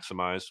has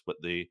maximized what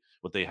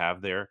they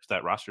have there. 'Cause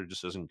that roster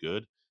just isn't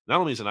good. Not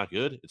only is it not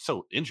good, it's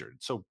so injured,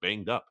 it's so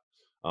banged up.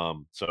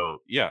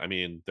 So yeah, I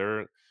mean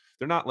they're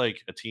not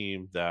like a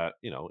team that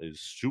is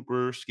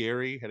super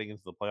scary heading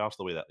into the playoffs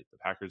the way that like the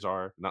Packers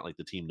are. Not like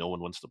the team no one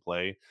wants to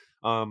play.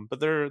 But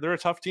they're a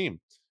tough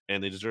team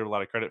and they deserve a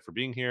lot of credit for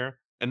being here.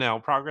 And now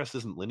progress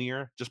isn't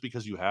linear. Just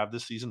because you have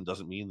this season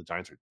doesn't mean the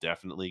Giants are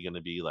definitely going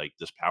to be like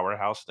this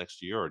powerhouse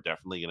next year or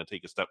definitely going to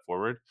take a step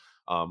forward.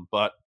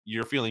 But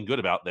you're feeling good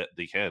about that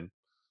they can.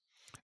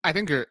 I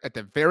think you're at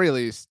the very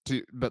least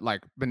but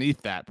like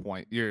beneath that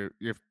point, you're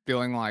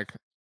feeling like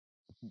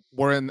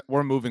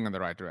we're moving in the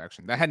right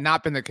direction. That had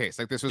not been the case.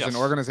 Like this was an Yes,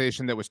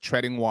 organization that was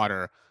treading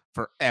water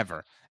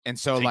forever. And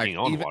so like taking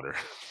on water.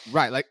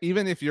 right, like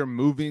even if you're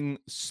moving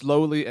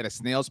slowly at a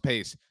snail's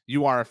pace,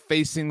 you are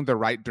facing the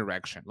right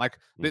direction. Like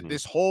Hmm.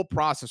 this whole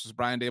process was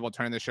Brian Dable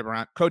turning this ship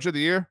around. Coach of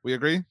the year, we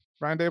agree,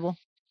 Brian Dable.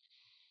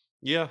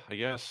 Yeah, I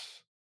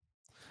guess.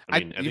 I I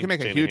mean, I You can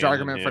think make a huge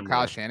Shanahan and argument for him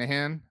Kyle were,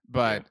 Shanahan, yeah.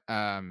 but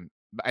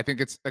I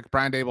think it's like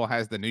Brian Dable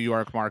has the New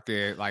York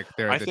market, like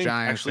they're I the think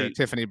Giants, they're actually,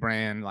 Tiffany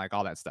brand, like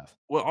all that stuff.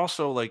 well,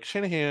 also like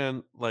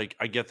Shanahan, like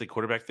I get the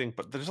quarterback thing,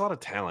 but there's a lot of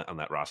talent on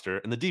that roster,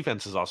 and the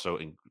defense is also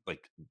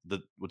like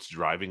what's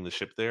driving the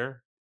ship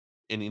there.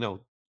 And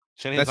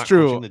Shanahan's That's not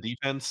coaching true. the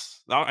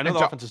defense. Now, I know And the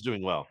to offense is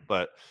doing well,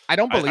 but I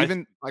don't I believe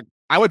in like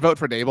I would vote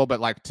for Dable, but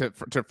like to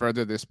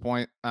further this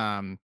point,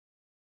 I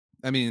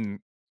mean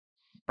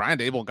Brian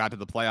Dable got to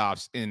the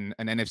playoffs in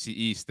an NFC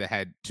East that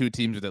had two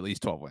teams with at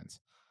least 12 wins.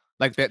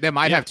 Like they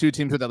might yeah, have two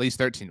teams with at least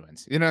 13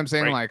 wins. You know what I'm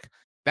saying? right. Like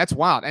that's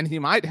wild. And he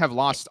might have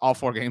lost all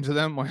four games of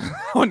them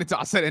when it's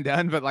all said and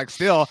done. But like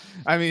still,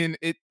 I mean,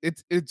 it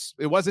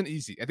wasn't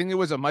easy. I think it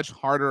was a much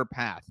harder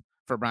path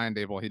for Brian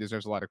Dable. He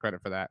deserves a lot of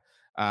credit for that.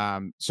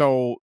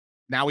 So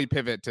now we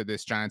pivot to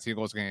this Giants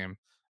Eagles game.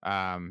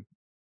 Um,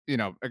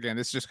 again,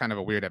 this is just kind of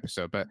a weird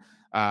episode, but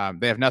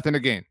they have nothing to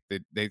gain.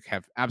 They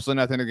have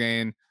absolutely nothing to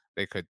gain.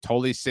 They could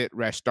totally sit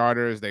rest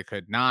starters. They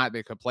could not.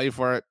 They could play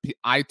for it.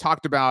 I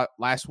talked about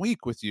last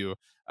week with you.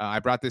 I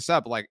brought this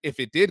up. Like, if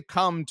it did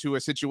come to a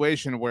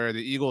situation where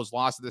the Eagles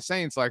lost to the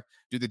Saints, like,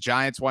 do the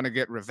Giants want to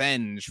get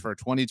revenge for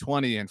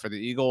 2020 and for the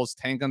Eagles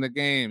tanking the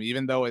game,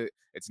 even though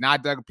it's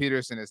not Doug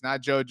Peterson, it's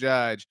not Joe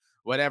Judge?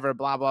 whatever,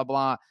 blah, blah,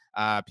 blah.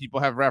 People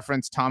have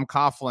referenced Tom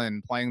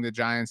Coughlin playing the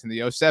Giants in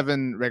the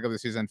 07 regular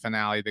season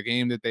finale, the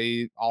game that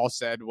they all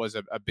said was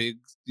a big,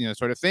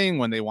 sort of thing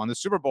when they won the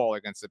Super Bowl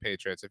against the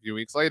Patriots a few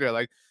weeks later,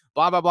 like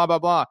blah, blah, blah, blah,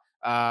 blah.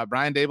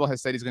 Brian Daboll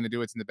has said he's going to do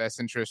what's in the best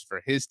interest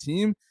for his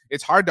team.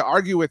 It's hard to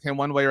argue with him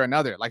one way or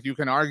another. Like you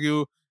can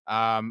argue,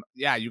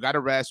 you got to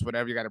rest,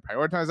 whatever, you got to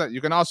prioritize that.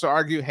 You can also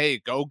argue, hey,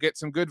 go get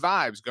some good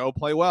vibes, go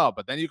play well.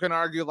 But then you can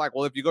argue like,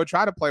 well, if you go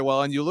try to play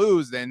well and you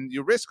lose, then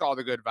you risk all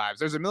the good vibes.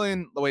 There's a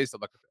million ways to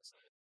look at this.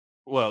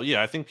 Well,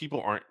 yeah, I think people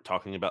aren't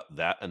talking about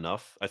that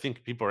enough. I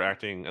think people are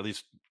acting, at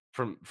least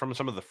from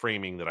some of the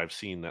framing that I've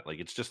seen, that like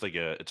it's just like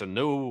it's a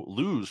no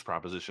lose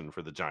proposition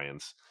for the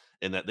Giants,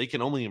 and that they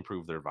can only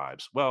improve their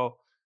vibes. Well,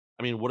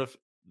 I mean, what if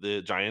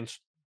the Giants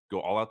go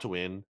all out to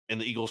win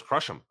and the Eagles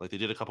crush them like they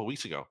did a couple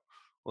weeks ago?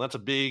 Well, that's a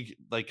big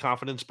like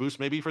confidence boost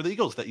maybe for the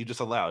Eagles that you just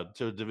allowed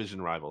to a division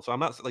rival. So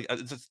I'm not like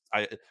it's just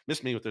I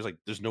miss me with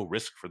there's no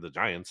risk for the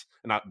Giants,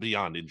 and not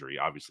beyond injury.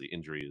 Obviously,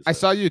 injury is. I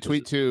saw you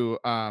tweet too.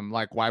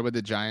 Like why would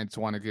the Giants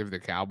want to give the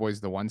Cowboys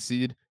the 1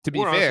 seed? To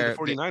be fair, the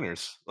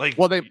 49ers. Like,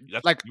 well, they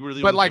like, you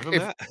really but like give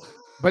them that?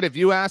 But if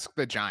you ask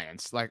the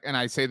Giants, like, and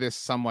I say this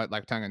somewhat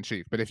like tongue in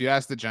cheek, but if you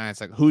ask the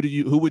Giants, like, who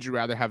would you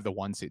rather have the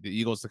 1 seed, the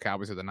Eagles, the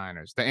Cowboys, or the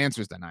Niners? The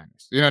answer is the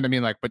Niners. You know what I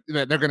mean? Like, but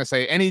they're going to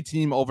say any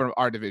team over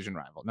our division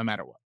rival, no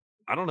matter what.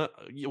 I don't know.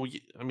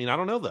 I mean, I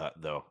don't know that,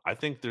 though. I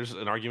think there's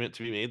an argument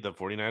to be made. The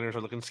 49ers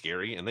are looking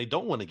scary, and they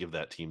don't want to give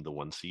that team the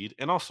 1 seed.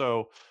 And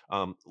also,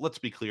 let's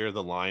be clear,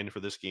 the line for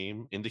this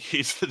game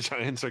indicates the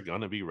Giants are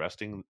going to be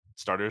resting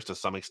starters to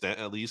some extent,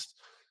 at least.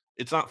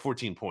 It's not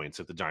 14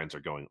 points if the Giants are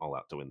going all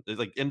out to win. It's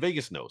like, and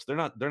Vegas knows they're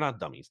not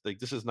dummies. Like,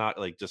 this is not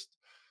like just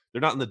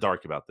they're not in the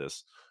dark about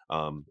this.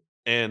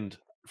 And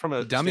from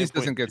a dummies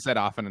doesn't get said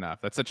often enough.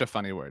 That's such a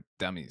funny word,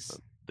 dummies.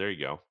 There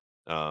you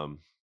go.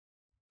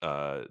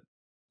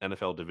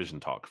 NFL division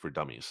talk for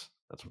dummies.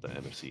 That's what the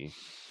NFC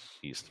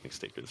East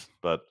mixtape is.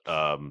 But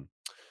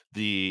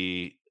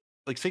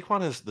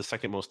Saquon has the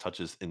second most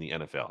touches in the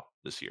NFL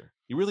this year.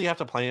 You really have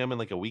to play him in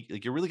like a week.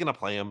 Like you're really going to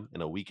play him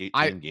in a week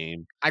 18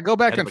 game. I go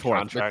back and forth.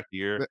 Contract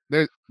year.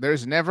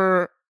 There's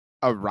never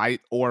a right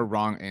or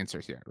wrong answer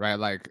here, right?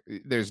 Like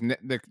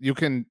you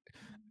can.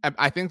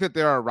 I think that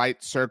there are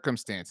right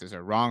circumstances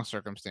or wrong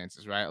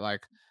circumstances, right?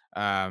 Like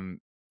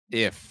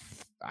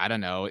if I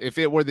don't know, if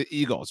it were the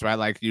Eagles, right?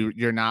 Like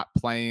you're not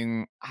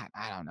playing,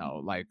 I don't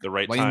know, like the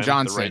right Lane time,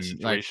 Johnson, the right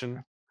situation.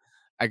 Like,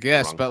 I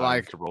guess, but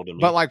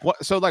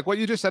what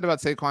you just said about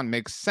Saquon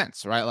makes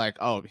sense, right? Like,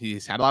 oh,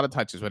 he's had a lot of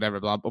touches, whatever,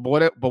 blah. But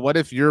what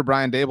if you're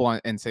Brian Daboll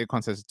and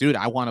Saquon says, dude,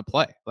 I want to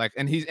play, like,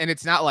 and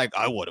it's not like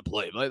I want to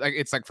play, but like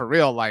it's like for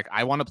real, like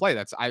I want to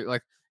play.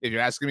 If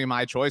you're asking me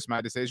my choice, my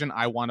decision,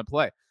 I want to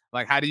play.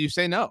 Like, how do you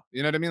say no?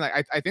 You know what I mean?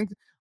 Like, I think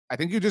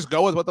you just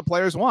go with what the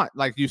players want.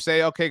 Like, you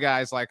say, okay,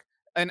 guys, like,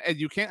 and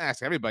you can't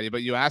ask everybody,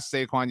 but you ask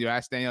Saquon, you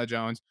ask Daniel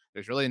Jones.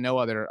 There's really no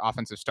other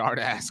offensive star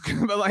to ask.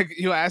 But, like,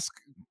 you ask,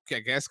 I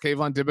guess,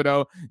 Kayvon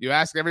Thibodeau. You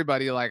ask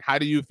everybody, like, how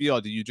do you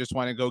feel? Do you just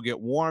want to go get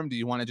warm? Do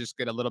you want to just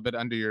get a little bit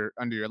under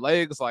your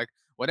legs? Like,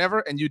 whatever.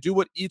 And you do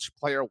what each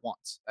player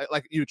wants.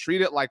 Like, you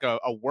treat it like a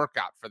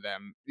workout for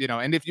them,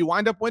 and if you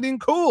wind up winning,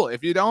 cool.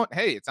 If you don't,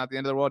 hey, it's not the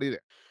end of the world either.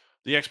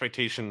 The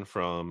expectation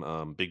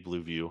from Big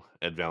Blue View,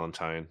 Ed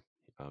Valentine,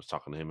 I was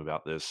talking to him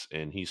about this,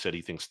 and he said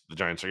he thinks the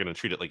Giants are going to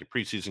treat it like a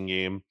preseason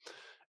game.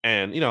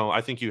 And,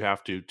 I think you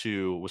have to,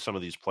 too, with some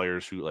of these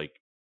players who,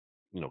 like,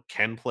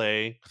 can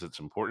play because it's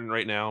important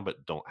right now,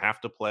 but don't have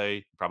to play.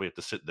 You probably have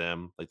to sit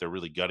them. Like, they're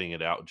really gutting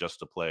it out just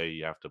to play.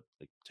 You have to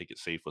take it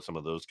safe with some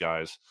of those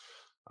guys.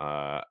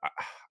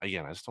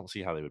 Again, I just don't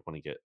see how they would want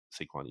to get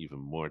Saquon even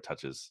more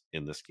touches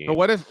in this game.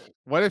 But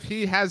what if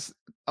he has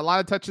a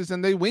lot of touches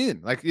and they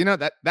win? Like,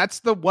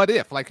 that's the what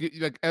if. Like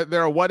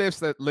there are what ifs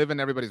that live in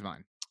everybody's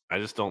mind. I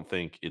just don't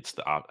think it's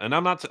and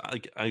I'm not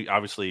like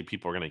obviously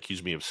people are going to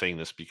accuse me of saying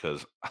this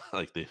because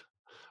like I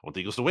want the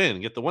Eagles to win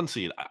and get the 1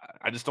 seed.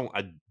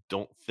 I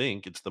don't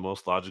think it's the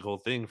most logical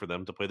thing for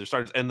them to play their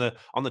starters. And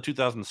on the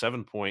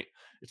 2007 point,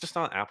 it's just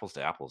not apples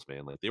to apples,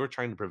 man. Like they were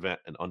trying to prevent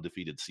an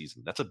undefeated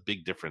season. That's a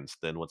big difference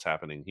than what's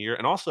happening here.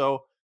 And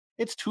also,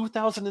 it's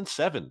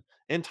 2007,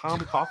 and Tom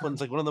Coughlin's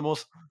like one of the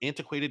most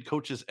antiquated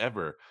coaches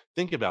ever.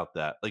 Think about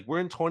that. Like we're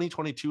in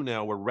 2022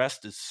 now, where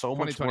rest is so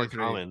much more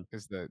common.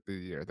 Is the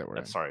year that we're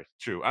in? Sorry,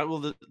 true.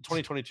 The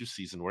 2022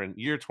 season. We're in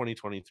year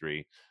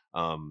 2023.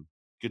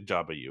 Good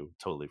job of you.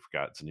 Totally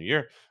forgot it's a new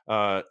year.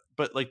 But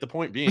like the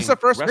point being, it's the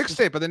first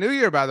mixtape of the new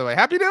year, by the way.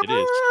 Happy New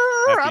Year!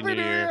 Happy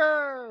New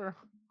Year!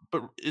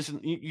 But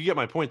you get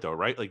my point though,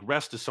 right? Like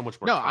rest is so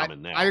much more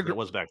common now than it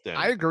was back then.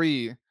 I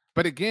agree,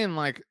 but again,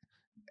 like.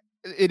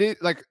 It is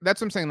like that's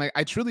what I'm saying. Like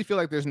I truly feel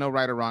like there's no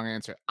right or wrong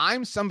answer.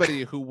 I'm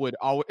somebody who would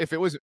always, if it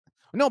was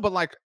no, but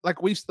like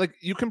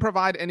you can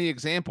provide any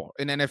example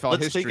in NFL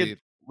history.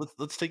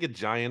 Let's take a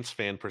Giants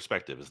fan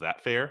perspective. Is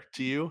that fair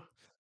to you?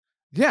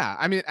 Yeah,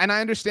 I mean, and I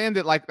understand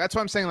that. Like that's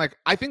what I'm saying. Like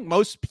I think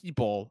most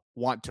people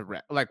want to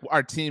like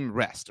our team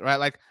rest, right?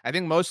 Like I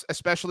think most,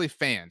 especially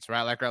fans,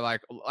 right? Like are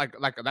like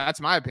that's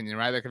my opinion,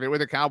 right? Like if it were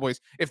the Cowboys,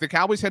 if the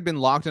Cowboys had been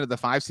locked into the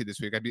 5 seed this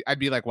week, I'd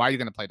be like, why are you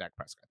going to play Dak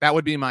Prescott? That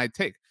would be my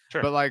take.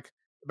 Sure.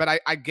 But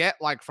I get,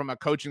 like, from a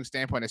coaching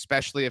standpoint,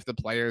 especially if the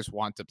players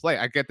want to play.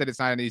 I get that it's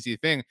not an easy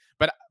thing,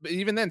 but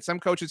even then, some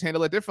coaches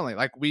handle it differently.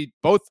 Like, we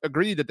both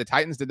agreed that the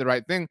Titans did the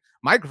right thing.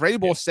 Mike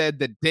Vrabel said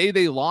the day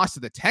they lost to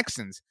the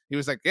Texans, he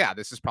was like, "Yeah,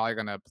 this is probably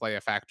going to play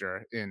a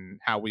factor in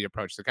how we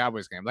approach the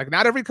Cowboys game." Like,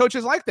 not every coach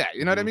is like that.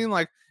 You know what I mean?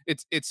 Like,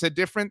 it's a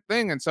different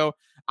thing. And so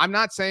I'm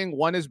not saying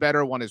one is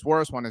better, one is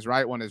worse, one is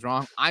right, one is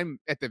wrong. I'm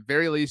at the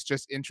very least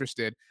just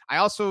interested. I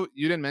also,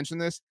 you didn't mention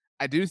this,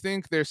 I do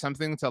think there's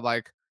something to,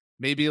 like,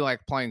 maybe like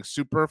playing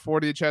super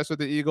 40 chess with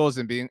the Eagles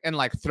and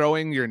like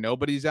throwing your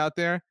nobodies out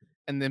there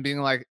and then being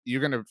like,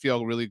 you're going to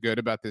feel really good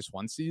about this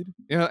 1 seed,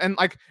 and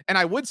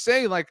I would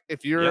say, like,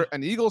 if you're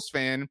an Eagles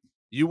fan,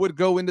 you would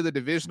go into the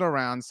divisional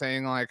round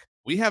saying, like,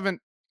 we haven't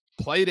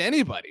played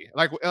anybody,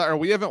 like, or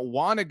we haven't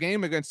won a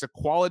game against a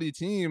quality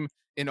team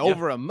in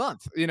over a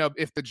month,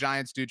 if the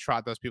Giants do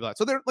trot those people out.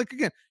 So they're like,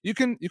 again, you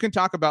can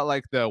talk about,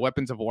 like, the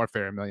weapons of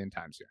warfare a million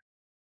times here.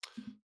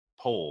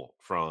 Poll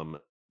from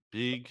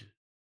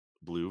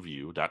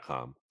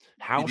bigblueview.com.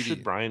 How BBV.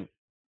 should Brian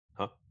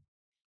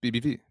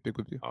BBV, Big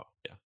Blue View. Oh,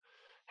 yeah.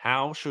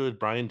 How should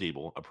Brian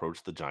Dable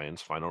approach the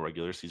Giants' final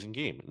regular season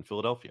game in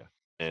Philadelphia?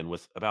 And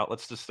with about,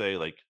 let's just say,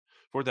 like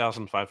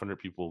 4,500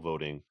 people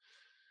voting,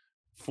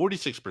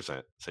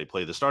 46% say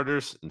play the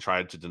starters and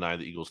try to deny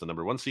the Eagles the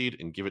number 1 seed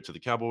and give it to the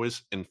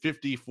Cowboys, and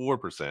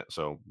 54%,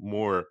 so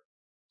more,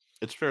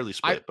 it's fairly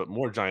split, but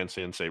more Giants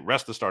fans say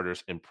rest the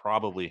starters and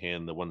probably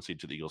hand the 1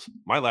 seed to the Eagles.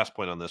 My last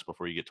point on this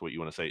before you get to what you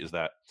want to say is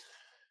that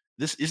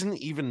this isn't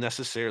even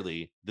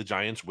necessarily the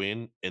Giants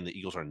win and the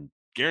Eagles are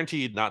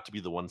guaranteed not to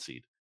be the 1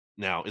 seed.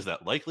 Now, is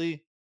that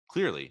likely?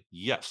 Clearly,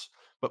 yes.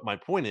 But my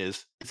point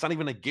is, it's not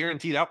even a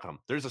guaranteed outcome.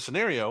 There's a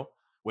scenario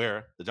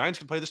where the Giants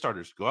can play the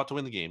starters, go out to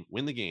win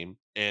the game,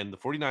 and the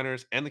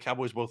 49ers and the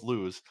Cowboys both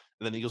lose,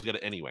 and then the Eagles get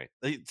it anyway.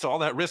 So all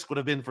that risk would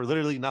have been for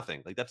literally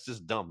nothing. Like, that's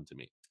just dumb to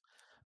me.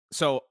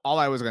 So all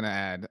I was going to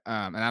add,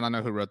 and I don't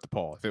know who wrote the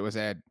poll. If it was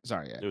Ed,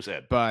 sorry, Ed. It was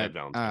Ed. But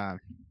Ed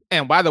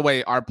and by the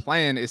way, our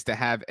plan is to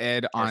have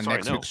Ed on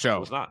next week's show.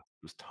 It was not.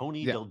 It was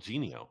Tony Del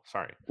Genio.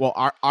 Sorry. Well,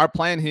 our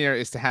plan here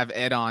is to have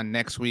Ed on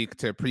next week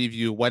to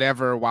preview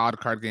whatever wild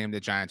card game the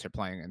Giants are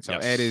playing in. So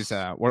Ed is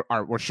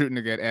we're shooting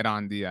to get Ed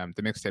on the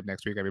mixtape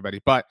next week, everybody.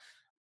 But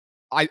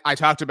I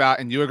talked about,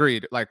 and you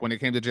agreed, like, when it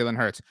came to Jalen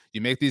Hurts,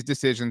 you make these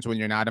decisions when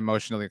you're not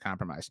emotionally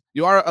compromised.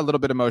 You are a little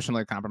bit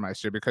emotionally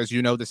compromised here because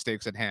you know the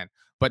stakes at hand.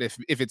 But if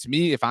it's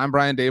me, if I'm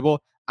Brian Dable,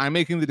 I'm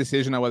making the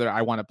decision on whether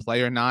I want to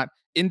play or not,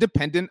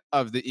 independent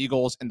of the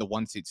Eagles and the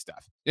 1 seed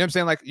stuff. You know what I'm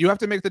saying? Like, you have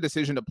to make the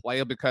decision to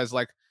play because,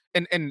 like,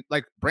 and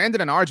like,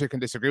 Brandon and RJ can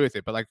disagree with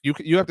it, but, like,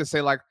 you have to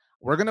say, like,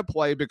 we're going to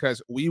play because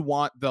we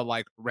want the,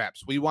 like,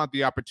 reps. We want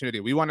the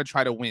opportunity. We want to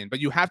try to win. But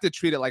you have to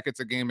treat it like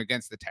it's a game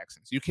against the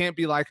Texans. You can't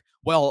be like,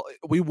 well,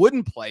 we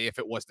wouldn't play if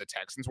it was the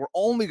Texans. We're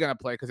only going to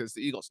play because it's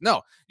the Eagles.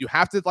 No, you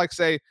have to, like,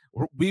 say,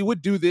 we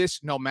would do this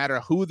no matter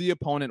who the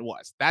opponent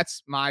was.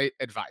 That's my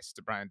advice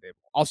to Brian Dable.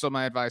 Also,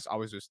 my advice,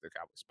 always lose to the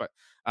Cowboys. But,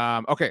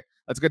 okay,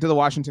 let's get to the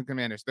Washington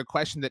Commanders. The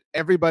question that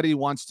everybody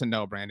wants to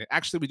know, Brandon.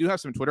 Actually, we do have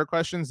some Twitter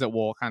questions that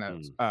we'll kind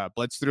of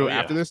blitz through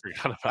after this.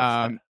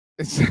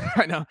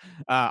 I know.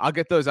 I'll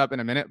get those up in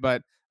a minute,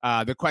 but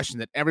the question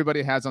that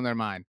everybody has on their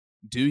mind: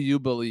 do you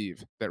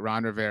believe that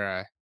Ron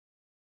Rivera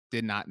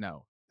did not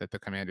know that the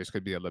Commanders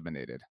could be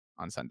eliminated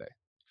on Sunday?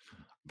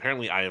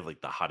 Apparently, I have, like,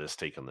 the hottest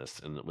take on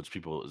this, and which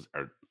people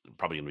are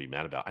probably going to be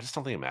mad about. I just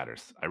don't think it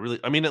matters.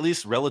 I mean, at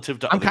least relative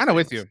to. I'm kind of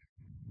with you.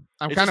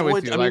 I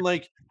mean,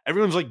 like,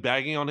 everyone's, like,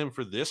 bagging on him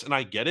for this, and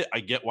I get it.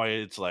 I get why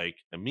it's like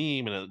a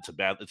meme and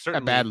it's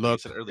certainly a bad look.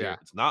 I said earlier,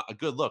 it's not a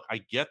good look.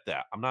 I get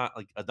that. I'm not,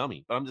 like, a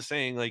dummy, but I'm just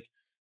saying, like,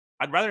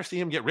 I'd rather see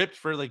him get ripped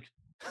for, like,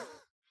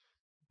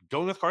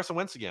 going with Carson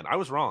Wentz again. I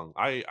was wrong.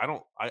 I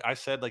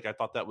said, like, I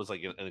thought that was,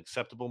 like, an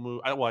acceptable move.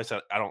 I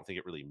said I don't think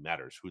it really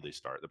matters who they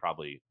start.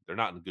 They're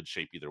not in good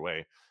shape either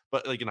way.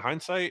 But, like, in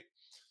hindsight,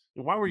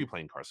 why were you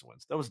playing Carson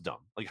Wentz? That was dumb.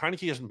 Like,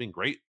 Heinicke hasn't been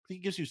great, but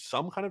he gives you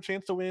some kind of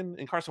chance to win,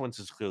 and Carson Wentz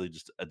is clearly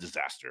just a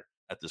disaster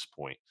at this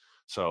point.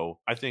 So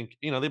I think,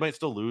 they might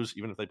still lose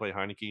even if they play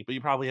Heinicke, but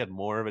you probably had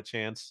more of a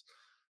chance.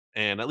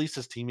 And at least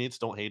his teammates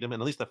don't hate him,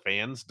 and at least the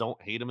fans don't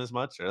hate him as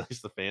much, or at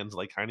least the fans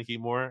like Heinicke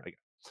more.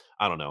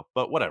 I don't know,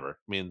 but whatever.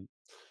 I mean,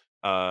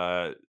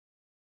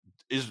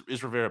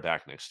 is Rivera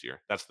back next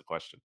year? That's the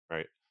question,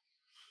 right?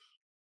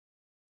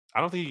 I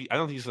don't think he's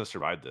going to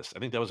survive this. I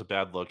think that was a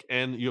bad look,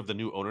 and you have the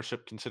new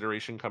ownership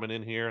consideration coming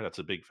in here. That's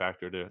a big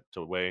factor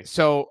to weigh.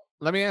 So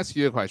let me ask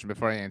you a question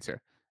before I answer.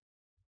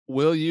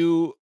 Will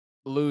you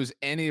lose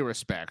any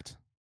respect?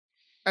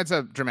 That's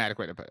a dramatic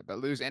way to put it, but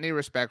lose any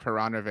respect for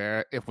Ron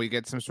Rivera if we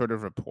get some sort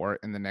of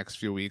report in the next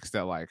few weeks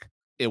that, like,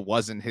 it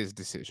wasn't his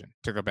decision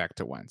to go back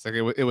to Wentz. Like,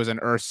 it was an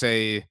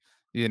Irsay,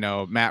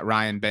 Matt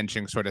Ryan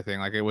benching sort of thing.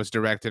 Like, it was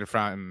directed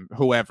from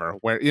whoever,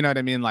 where, you know what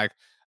I mean? Like,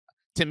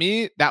 to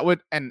me,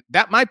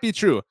 that might be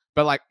true,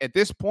 but, like, at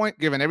this point,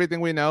 given everything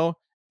we know,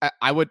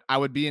 I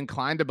would be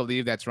inclined to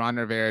believe that's Ron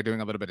Rivera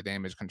doing a little bit of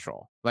damage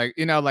control. Like,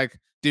 like,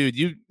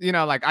 dude,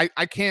 like,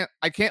 I can't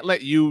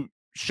let you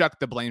shuck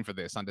the blame for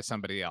this onto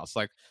somebody else.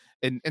 Like,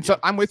 and so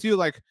I'm with you.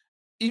 Like,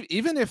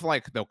 even if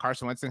like the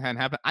Carson Wentz thing hadn't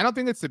happened, I don't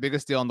think it's the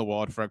biggest deal in the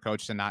world for a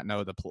coach to not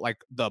know the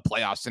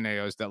playoff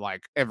scenarios that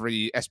like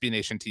every SB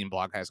Nation team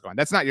blog has going.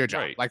 That's not your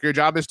job. Right. Like your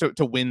job is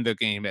to win the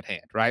game at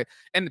hand, right?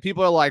 And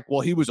people are like,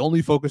 well, he was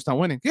only focused on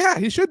winning. Yeah,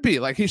 he should be.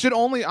 Like he should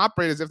only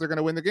operate as if they're going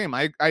to win the game.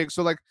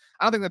 So like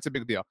I don't think that's a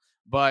big deal.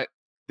 But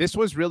this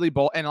was really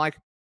bold, and like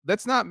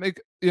let's not make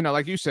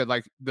like you said,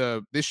 like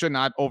this should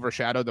not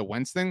overshadow the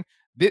Wentz thing.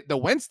 The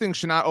Wentz thing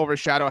should not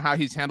overshadow how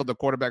he's handled the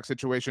quarterback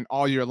situation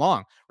all year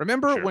long.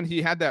 Remember when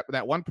he had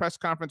that one press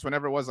conference,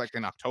 whenever it was like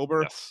in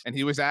October, and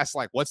he was asked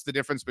like, what's the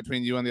difference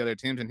between you and the other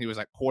teams? And he was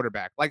like,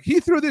 quarterback. Like he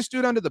threw this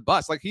dude under the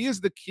bus. Like he is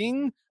the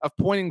king of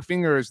pointing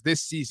fingers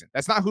this season.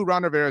 That's not who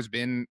Ron Rivera has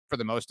been for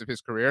the most of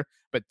his career.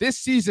 But this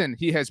season,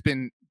 he has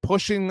been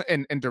pushing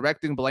and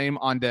directing blame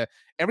onto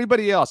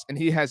everybody else. And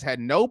he has had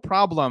no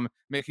problem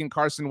making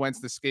Carson Wentz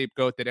the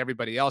scapegoat that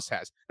everybody else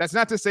has. That's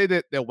not to say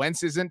that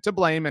Wentz isn't to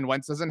blame and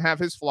Wentz doesn't have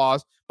his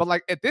flaws, but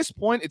like at this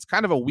point, it's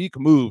kind of a weak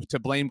move to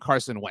blame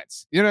Carson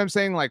Wentz. You know what I'm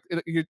saying? Like,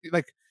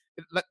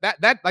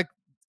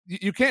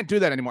 you can't do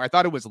that anymore. I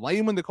thought it was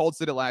lame when the Colts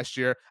did it last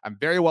year. I'm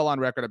very well on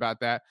record about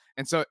that.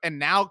 And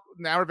now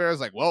Rivera's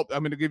like, well,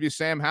 I'm going to give you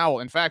Sam Howell.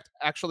 In fact,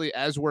 actually,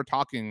 as we're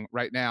talking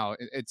right now,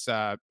 it's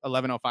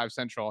 11:05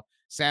 Central.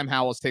 Sam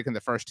Howell's taking the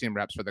first team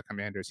reps for the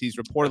Commanders. He's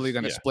reportedly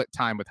going to split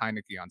time with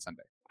Heineke on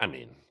Sunday. I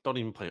mean, don't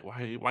even play.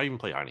 Why even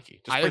play Heineke?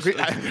 I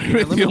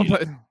agree with you,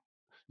 but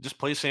just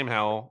play Sam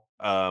Howell.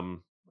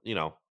 I'm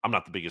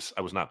not the biggest.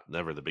 I was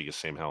never the biggest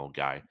Sam Howell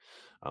guy.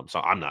 So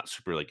I'm not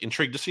super like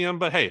intrigued to see him.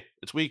 But hey,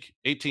 it's week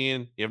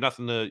 18. You have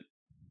nothing to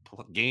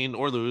gain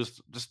or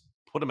lose. Just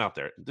put him out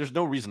there. There's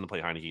no reason to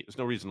play Heineke. There's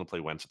no reason to play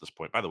Wentz at this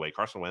point. By the way,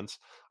 Carson Wentz,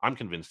 I'm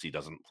convinced he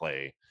doesn't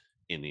play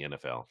in the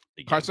NFL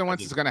again. Carson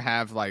Wentz is going to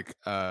have like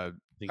a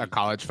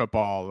college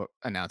football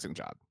announcing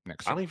job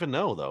next year. I don't even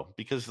know though,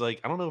 because like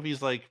I don't know if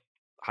he's like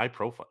high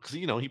profile because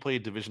he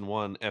played Division I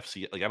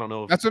FC. Like I don't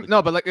know if that's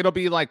no, but like it'll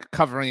be like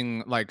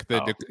covering like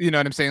you know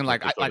what I'm saying?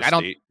 Like I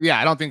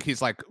don't think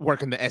he's like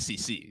working the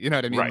SEC. You know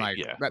what I mean? Right, like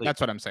yeah.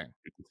 That's what I'm saying.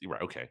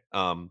 Right. Okay.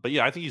 But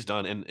yeah, I think he's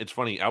done. And it's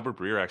funny. Albert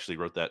Breer actually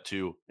wrote that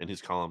too in his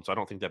column. So I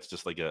don't think that's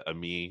just like a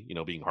me,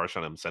 being harsh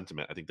on him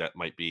sentiment. I think that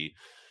might be.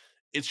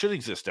 It should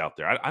exist out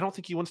there. I don't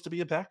think he wants to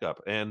be a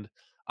backup. And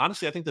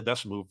honestly, I think the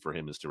best move for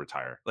him is to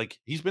retire. Like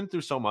he's been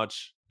through so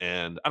much,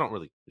 and I don't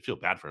really feel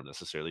bad for him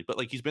necessarily, but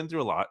like he's been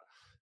through a lot,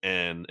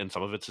 and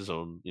some of it's his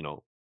own,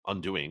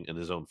 undoing and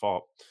his own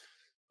fault.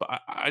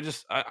 But I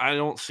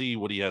don't see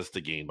what he has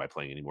to gain by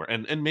playing anymore.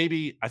 And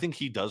maybe I think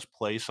he does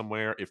play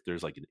somewhere if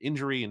there's like an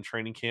injury in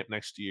training camp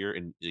next year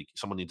and like,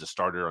 someone needs a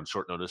starter on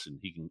short notice and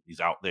he's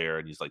out there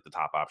and he's like the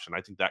top option.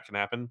 I think that can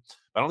happen.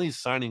 But I don't think he's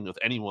signing with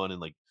anyone in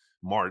like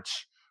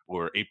March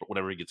or April,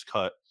 whenever he gets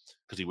cut,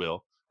 because he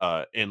will,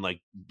 and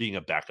like being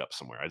a backup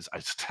somewhere.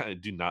 I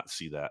do not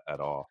see that at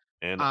all.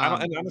 And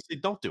and honestly,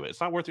 don't do it. It's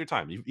not worth your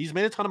time. He's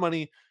made a ton of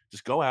money.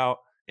 Just go out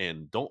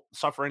and don't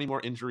suffer any more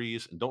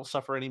injuries and don't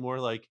suffer any more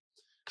like.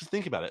 Because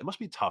think about it, it must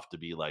be tough to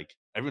be like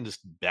everyone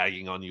just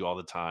bagging on you all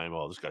the time.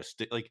 Oh, this guy's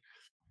like,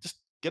 just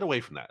get away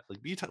from that.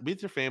 Like be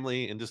with your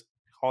family and just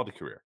call it a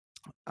career.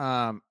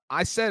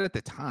 I said at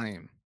the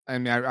time, I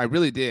mean, I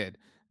really did,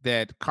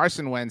 that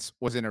Carson Wentz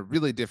was in a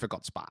really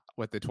difficult spot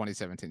with the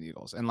 2017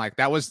 Eagles. And like,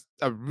 that was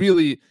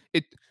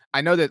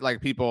I know that like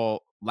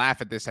people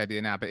laugh at this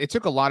idea now, but it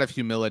took a lot of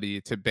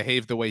humility to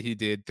behave the way he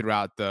did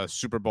throughout the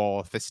Super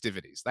Bowl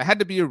festivities. That had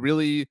to be a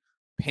really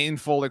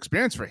painful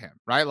experience for him,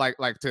 right?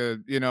 Like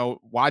to,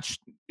 watch,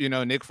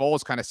 Nick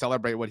Foles kind of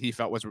celebrate what he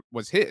felt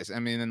was his. I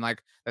mean, and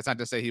like, that's not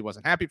to say he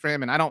wasn't happy for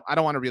him. And I don't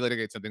want to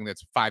relitigate something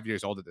that's 5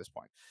 years old at this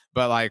point,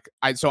 but like,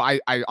 I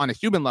on a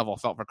human level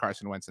felt for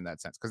Carson Wentz in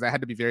that sense, because that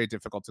had to be very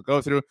difficult to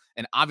go through.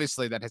 And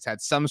obviously that has had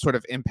some sort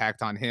of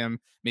impact on him.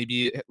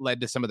 Maybe it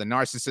led to some of the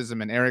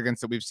narcissism and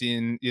arrogance that we've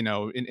seen,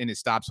 in his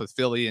stops with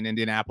Philly and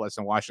Indianapolis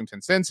and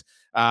Washington since.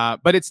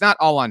 But it's not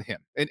all on him.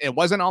 It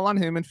wasn't all on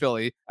him in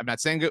Philly. I'm not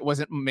saying it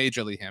wasn't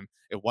majorly him.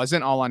 It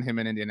wasn't all on him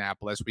in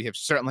Indianapolis. We have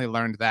certainly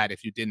learned that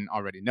if you didn't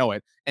already know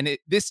it. And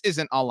this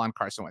isn't all on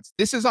Carson Wentz.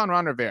 This is on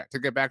Ron Rivera. To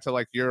get back to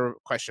like your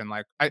question,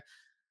 like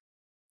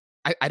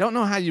I don't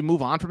know how you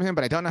move on from him,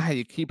 but I don't know how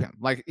you keep him.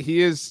 Like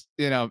he is,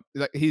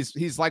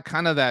 he's like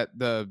kind of that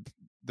the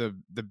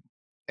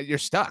you're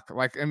stuck.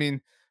 Like, I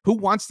mean, who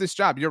wants this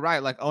job? You're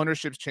right. Like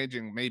ownership's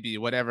changing, maybe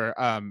whatever.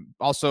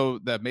 Also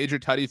the Major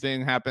Tutty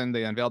thing happened.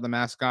 They unveiled the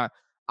mascot.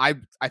 I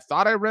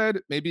thought I read,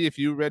 maybe if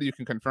you read, you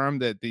can confirm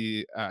that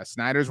the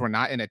Snyders were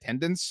not in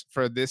attendance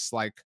for this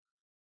like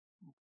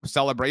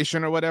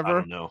celebration or whatever. I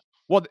don't know.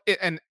 Well,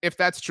 and if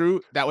that's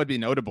true, that would be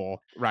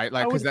notable, right?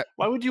 Like,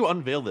 why would you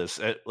unveil this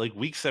at like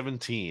week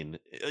 17,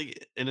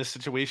 like, in a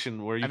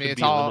situation where you could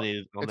be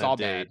eliminated on that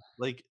day? Bad.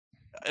 Like,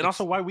 and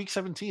also, why week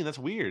 17? That's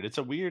weird. It's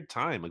a weird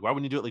time. Like, why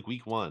wouldn't you do it like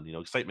week 1?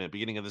 Excitement,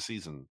 beginning of the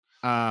season.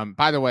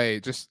 By the way,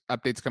 just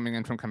updates coming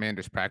in from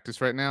Commanders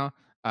practice right now.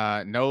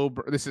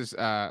 This is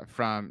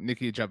from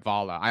Nikki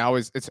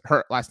Jabvala. It's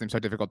her last name so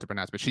difficult to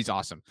pronounce, but she's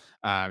awesome.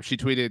 She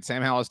tweeted,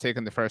 Sam Howell has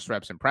taken the first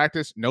reps in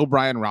practice. No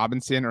Brian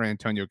Robinson or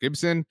Antonio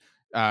Gibson.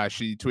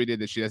 She tweeted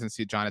that she doesn't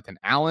see Jonathan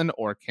Allen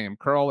or Cam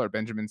Curl or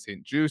Benjamin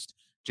St. Juste.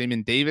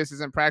 Jamin Davis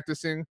isn't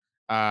practicing.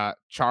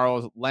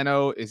 Charles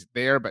Leno is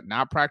there but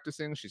not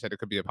practicing. She said it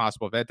could be a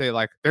possible vet day.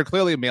 Like, they're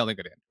clearly mailing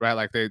it in, right?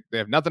 Like, they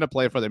have nothing to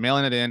play for. They're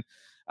mailing it in.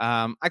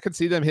 I could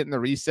see them hitting the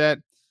reset.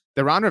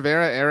 The Ron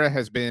Rivera era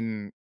has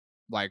been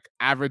like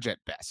average at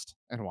best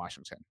in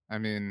Washington. I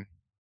mean,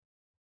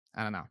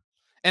 I don't know.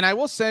 And I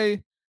will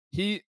say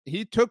he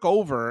took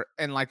over,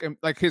 and like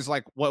his,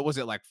 like, what was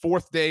it, like,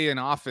 fourth day in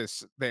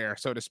office there,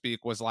 so to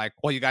speak, was like,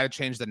 well, you got to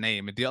change the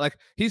name and deal. Like,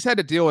 he's had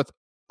to deal with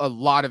a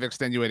lot of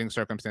extenuating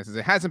circumstances.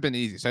 It hasn't been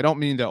easy. So I don't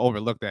mean to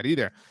overlook that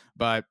either.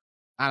 But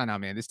I don't know,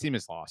 man. This team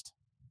is lost.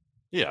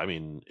 Yeah, I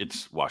mean,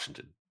 it's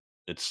Washington.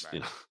 It's,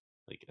 Right.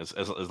 like as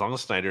long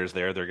as Snyder is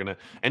there, they're gonna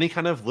any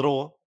kind of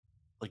little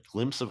like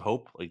glimpse of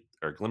hope, like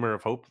or glimmer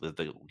of hope that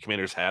the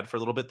Commanders had for a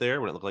little bit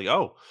there when it looked like,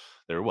 oh,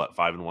 they're what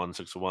 5-1,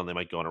 6-1, they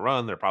might go on a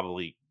run. They're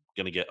probably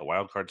gonna get a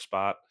wild card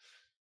spot.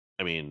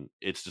 I mean,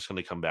 it's just going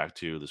to come back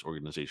to this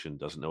organization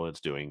doesn't know what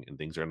it's doing and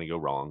things are going to go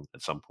wrong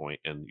at some point.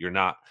 And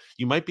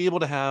you might be able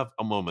to have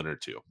a moment or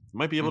two. You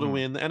might be able to Mhm.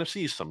 win the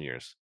NFC some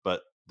years,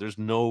 but there's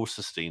no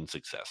sustained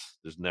success.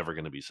 There's never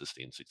going to be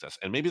sustained success.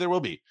 And maybe there will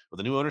be with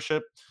the new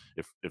ownership.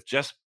 If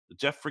Jeff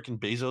freaking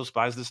Bezos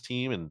buys this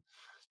team and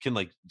can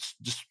like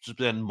just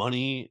spend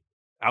money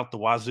out the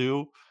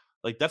wazoo,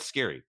 like that's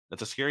scary.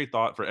 That's a scary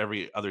thought for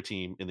every other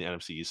team in the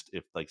NFC East.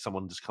 If like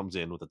someone just comes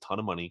in with a ton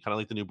of money, kind of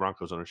like the new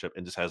Broncos ownership,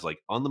 and just has like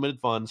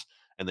unlimited funds,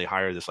 and they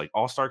hire this like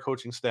all-star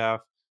coaching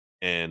staff,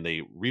 and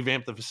they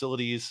revamp the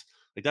facilities,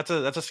 like that's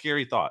a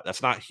scary thought.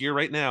 That's not here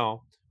right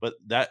now, but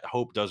that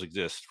hope does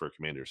exist for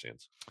Commanders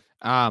fans.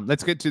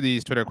 Let's get to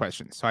these Twitter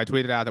questions. So I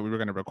tweeted out that we were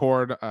going to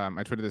record.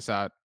 I tweeted this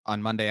out on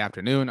Monday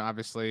afternoon,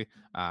 obviously,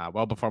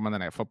 well before Monday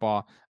Night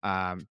Football.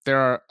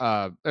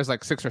 There's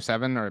like 6 or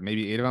 7 or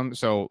maybe 8 of them.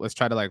 So let's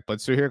try to like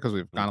blitz through here because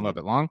we've gone a little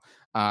bit long.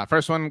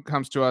 First one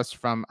comes to us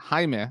from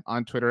Jaime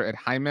on Twitter at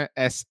Jaime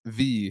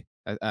SV.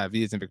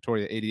 V is in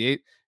Victoria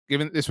 88.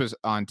 This was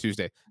on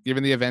Tuesday.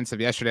 Given the events of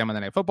yesterday on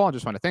Monday Night Football, I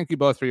just want to thank you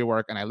both for your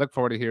work, and I look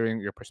forward to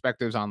hearing your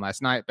perspectives on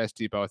last night. Best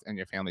to you both and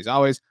your families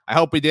always. I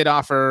hope we did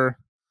offer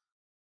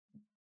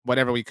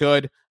whatever we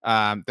could.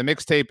 The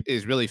mixtape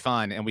is really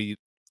fun, and we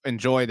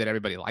enjoy that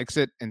everybody likes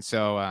it. And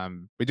so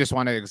we just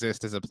want to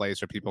exist as a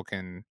place where people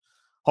can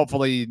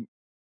hopefully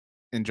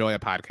enjoy a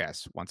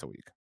podcast once a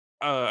week.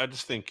 I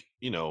just think,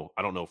 I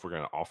don't know if we're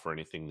going to offer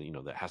anything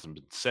that, that hasn't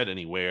been said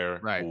anywhere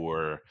Right.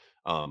 or,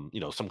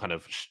 some kind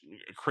of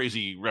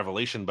crazy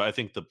revelation. But I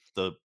think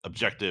the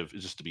objective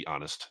is just to be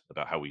honest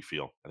about how we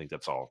feel. I think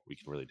that's all we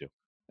can really do.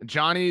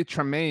 Johnny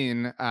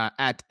Tremaine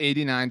at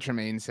 89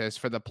 Tremaine says,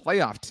 for the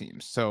playoff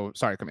teams, so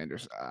sorry,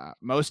 Commanders,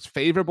 most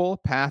favorable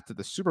path to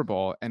the Super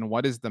Bowl, and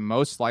what is the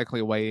most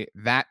likely way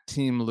that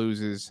team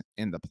loses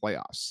in the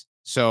playoffs?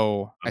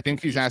 So I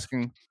think he's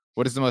asking,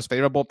 what is the most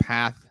favorable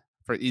path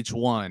for each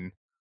one,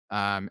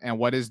 and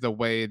what is the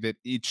way that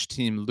each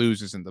team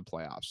loses in the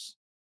playoffs?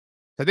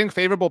 I think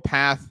favorable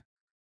path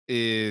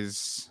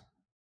is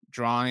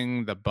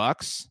drawing the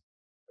Bucks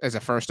as a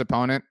first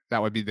opponent.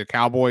 That would be the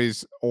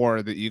Cowboys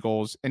or the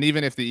Eagles. And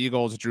even if the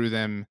Eagles drew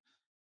them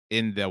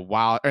in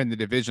the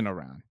divisional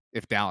round,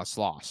 if Dallas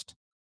lost.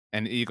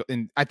 And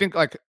I think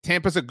like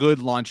Tampa's a good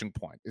launching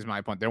point, is my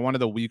point. They're one of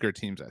the weaker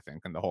teams, I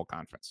think, in the whole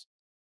conference.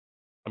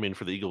 I mean,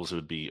 for the Eagles, it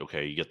would be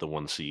okay, you get the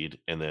 1 seed,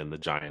 and then the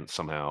Giants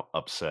somehow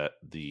upset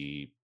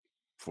the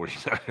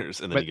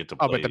 49ers, and then you get to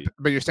play.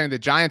 But you're saying the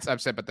Giants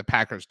upset, but the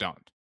Packers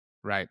don't,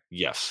 right?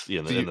 Yes. Yeah.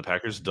 And the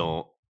Packers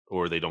don't,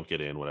 or they don't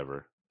get in,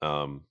 whatever.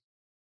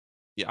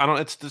 Yeah, I don't.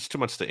 It's too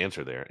much to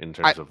answer there in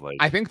terms of like.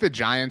 I think the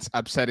Giants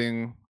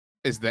upsetting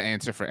is the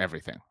answer for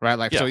everything, right?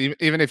 Like, Yeah. so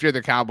even if you're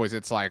the Cowboys,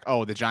 it's like,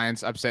 oh, the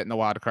Giants upset in the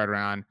wild card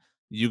round.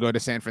 You go to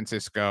San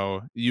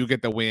Francisco, you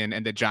get the win,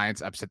 and the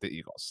Giants upset the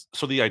Eagles.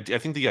 So I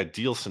think the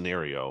ideal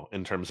scenario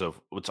in terms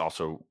of what's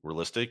also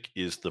realistic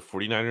is the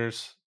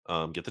 49ers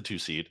get the 2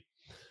 seed,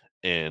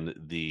 and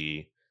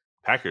the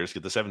Packers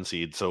get the 7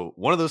 seed. So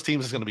one of those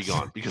teams is going to be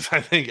gone because I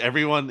think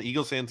everyone,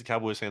 Eagles fans and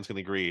Cowboys fans, can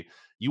agree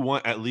you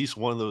want at least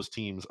one of those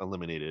teams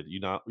eliminated. You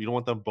don't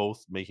want them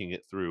both making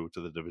it through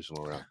to the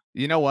divisional round.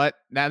 You know what?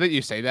 Now that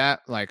you say that,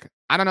 like,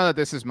 I don't know that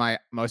this is my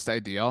most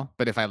ideal,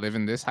 but if I live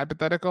in this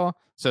hypothetical,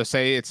 so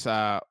say it's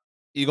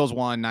Eagles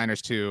 1,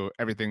 Niners 2,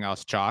 everything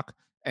else chalk,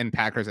 and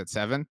Packers at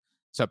 7.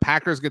 So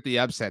Packers get the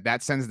upset.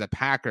 That sends the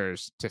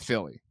Packers to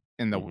Philly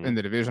in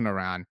the divisional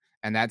round,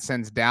 and that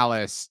sends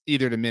Dallas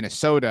either to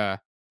Minnesota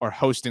or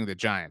hosting the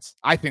Giants.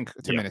 I think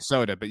to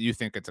Minnesota, but you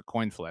think it's a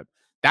coin flip.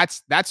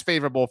 That's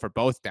favorable for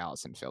both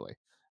Dallas and Philly.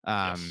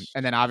 Yes.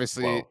 And then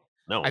obviously,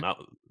 not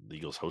the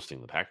Eagles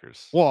hosting the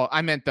Packers. Well,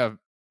 I meant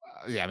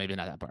maybe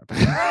not that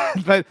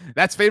part, but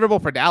that's favorable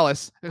for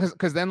Dallas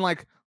because then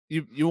like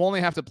you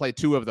only have to play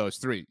 2 of those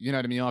 3. You know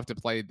what I mean? You'll have to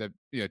play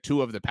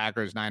 2 of the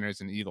Packers,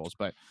 Niners, and Eagles,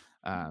 but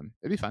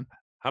it'd be fun.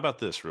 How about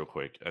this real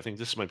quick? I think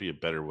this might be a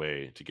better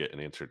way to get an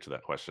answer to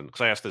that question.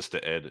 Because I asked this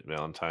to Ed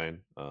Valentine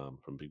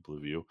from Big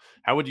Blue View.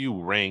 How would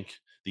you rank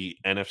the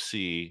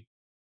NFC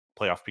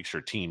playoff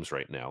picture teams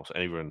right now? So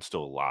everyone's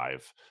still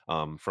alive,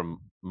 from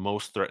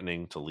most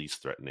threatening to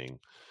least threatening.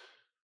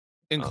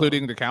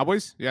 including the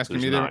Cowboys. You asking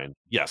There's me there? 9.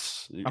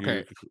 Yes.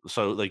 Okay,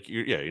 So like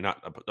you're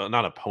not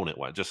opponent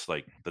wise, just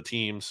like the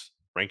teams,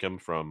 rank them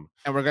from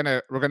and we're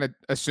gonna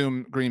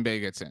assume Green Bay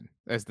gets in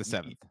as the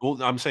 7th.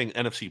 well, I'm saying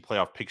NFC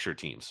playoff picture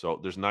teams. So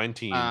there's 9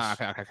 teams.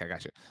 Okay,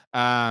 got you.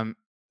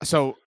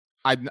 So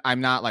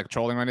I'm not like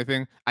trolling or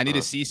anything. I need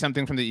to see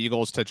something from the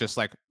Eagles to just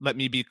like let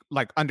me be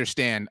like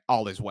understand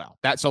all is well.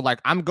 That so like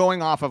I'm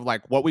going off of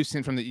like what we've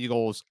seen from the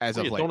Eagles as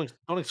of late.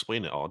 Don't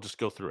explain it all. Just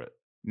go through it.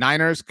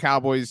 Niners,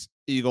 Cowboys,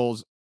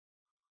 Eagles,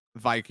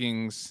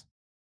 Vikings,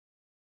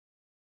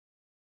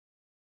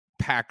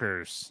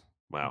 Packers,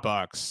 Wow.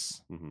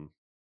 Bucks, Mhm.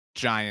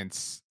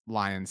 Giants,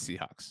 Lions,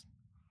 Seahawks.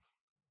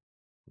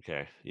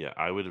 Okay. Yeah,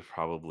 I would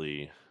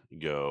probably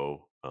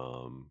go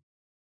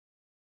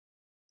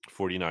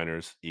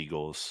 49ers,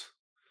 Eagles.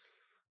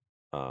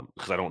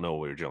 Because I don't know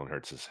where Jalen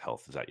Hurts'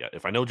 health is at yet.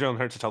 If I know Jalen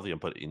Hurts is healthy, I'm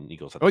putting in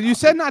Eagles at the Well, you top.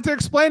 said not to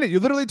explain it. You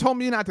literally told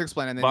me not to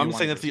explain it. And then But you I'm saying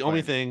wanted that's to the only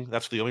explain. thing.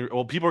 That's the only.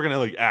 Well, people are gonna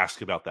like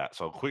ask about that.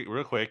 So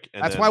real quick.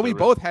 And That's then why we the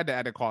both had to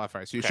add a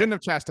qualifier. So you Okay. shouldn't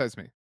have chastised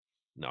me.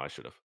 No, I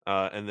should have.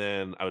 And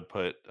then I would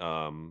put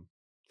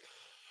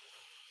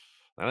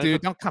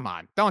Dude, don't come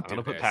on. Don't I'm do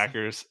gonna put this.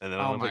 Packers, and then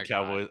I'm Oh gonna my put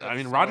Cowboys. God, I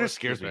mean, that's Rodgers so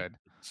scares me. stupid.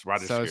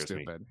 Rodgers So scares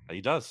me. stupid.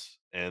 He does.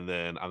 And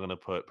then I'm gonna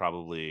put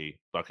probably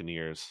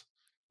Buccaneers.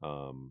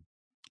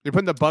 You're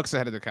putting the Bucks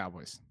ahead of the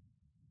Cowboys.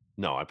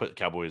 No, I put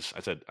Cowboys. I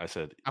said.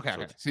 Okay.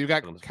 So, So you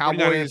got 49ers,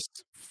 Cowboys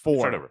Start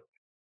 4. over.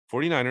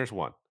 49ers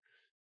 1,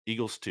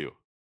 Eagles 2,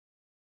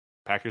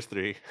 Packers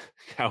 3,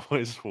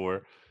 Cowboys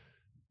 4,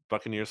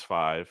 Buccaneers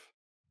 5,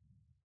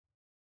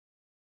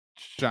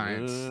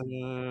 Giants.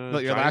 Your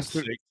Giants last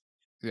 6. three.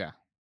 Yeah.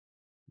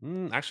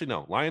 Actually,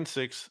 no. Lions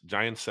 6,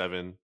 Giants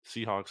 7,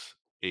 Seahawks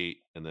 8,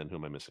 and then who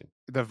am I missing?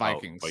 The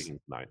Vikings.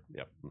 Vikings 9.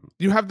 Yep. Mhm.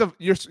 You have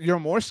you're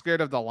more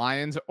scared of the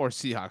Lions or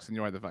Seahawks than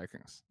you are the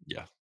Vikings.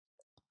 Yeah.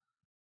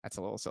 That's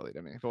a little silly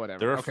to me, but whatever.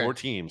 There are Okay. 4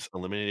 teams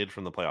eliminated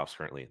from the playoffs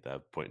currently that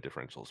have point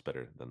differentials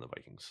better than the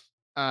Vikings.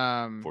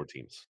 4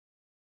 teams.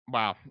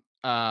 Wow.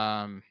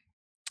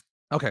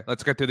 Okay,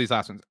 let's get through these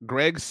last ones.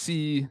 Greg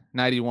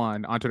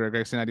C91 on Twitter,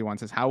 Greg C91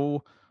 says,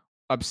 how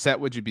upset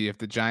would you be if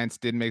the Giants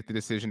did make the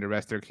decision to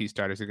rest their key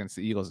starters against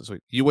the Eagles this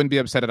week? You wouldn't be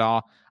upset at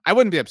all. I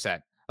wouldn't be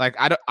upset. Like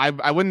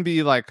I wouldn't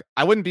be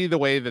the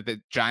way that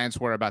the Giants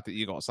were about the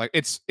Eagles. Like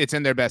it's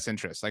in their best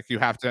interest. Like you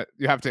have to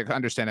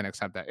understand and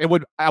accept that.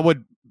 I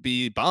would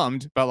be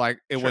bummed, but like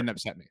it wouldn't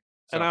upset me.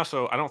 So. And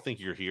also, I don't think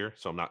you're here,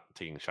 so I'm not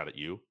taking a shot at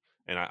you.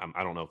 And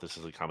I don't know if this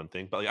is a common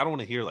thing, but like I don't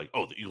want to hear like,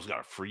 oh, the Eagles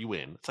got a free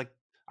win. It's like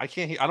I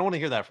don't want to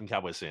hear that from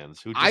Cowboys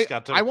fans who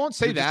just I won't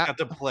say that. Just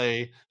got to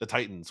play the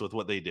Titans with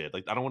what they did.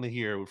 Like I don't want to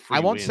hear free I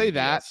won't win say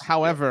that. BS.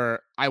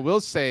 However, I will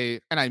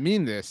say, and I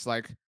mean this,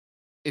 like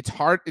it's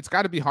hard. It's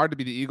got to be hard to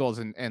be the Eagles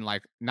and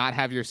like not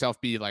have yourself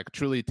be like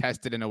truly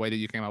tested in a way that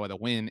you came out with a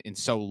win in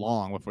so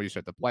long before you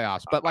start the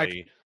playoffs. But like,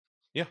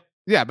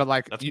 yeah, but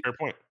like that's a fair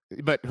point.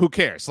 But who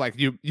cares? Like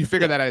you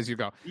figure that out as you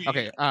go.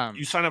 Okay.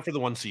 You sign up for the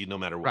 1 seed no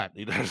matter what. Right.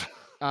 You just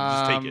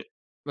take it.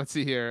 Let's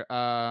see here.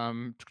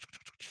 From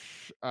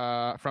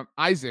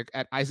Isaac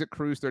at Isaac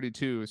Cruz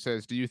 32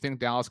 says, "Do you think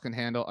Dallas can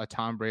handle a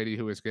Tom Brady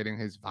who is getting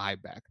his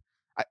vibe back?"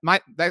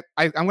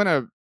 I'm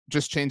gonna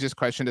just change this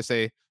question to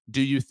say,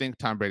 "Do you think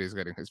Tom Brady is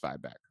getting his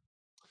vibe back?"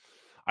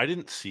 I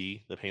didn't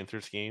see the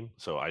Panthers game,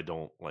 so I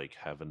don't like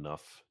have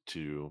enough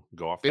to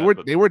go off. They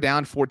were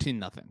down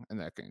 14-0 in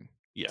that game.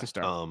 Yeah. To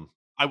start.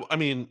 I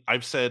mean,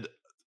 I've said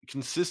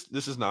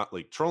this is not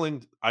like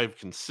trolling. I've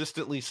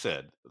consistently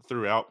said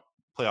throughout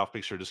playoff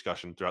picture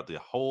discussion throughout the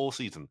whole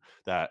season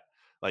that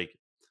like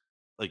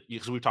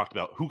because we've talked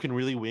about who can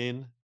really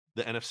win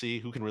the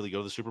NFC, who can really go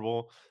to the Super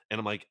Bowl, and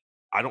I'm like,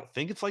 I don't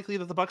think it's likely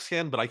that the Bucks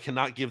can, but I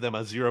cannot give them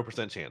a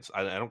 0% chance.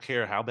 I don't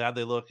care how bad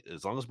they look,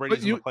 as long as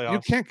Brady's in the playoffs. You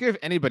can't give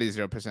anybody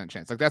 0%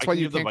 chance. Like that's why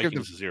you can't give the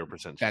Vikings a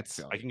 0% chance.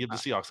 Silly. I can give the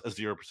Seahawks a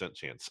 0%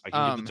 chance. I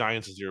can give the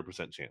Giants a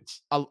 0%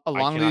 chance.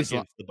 Along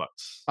the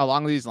Bucks.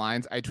 Along these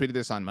lines, I tweeted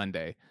this on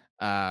Monday.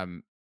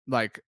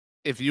 Like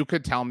if you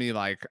could tell me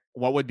like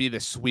what would be the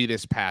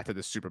sweetest path to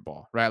the Super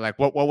Bowl, right? Like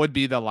what would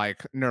be the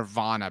like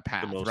Nirvana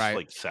path, the most right?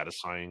 like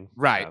satisfying,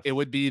 right? path. It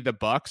would be the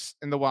Bucks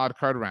in the wild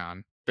card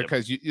round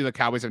because the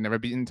Cowboys have never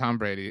beaten Tom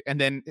Brady, and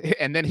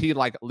then he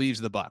like leaves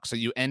the Bucks, so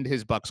you end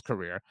his Bucks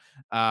career,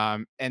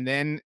 and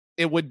then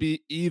it would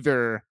be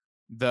either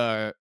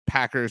the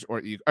Packers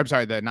or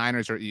the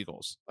Niners or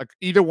Eagles, like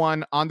either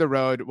one on the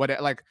road.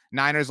 Like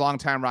Niners,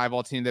 longtime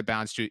rival team that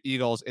bounced you.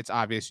 Eagles, it's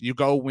obvious. You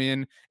go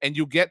win, and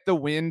you get the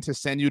win to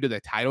send you to the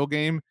title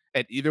game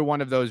at either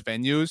one of those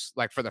venues,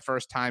 like for the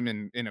first time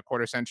in a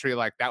quarter century.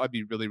 Like that would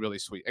be really, really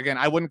sweet. Again,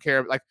 I wouldn't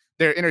care. Like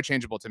they're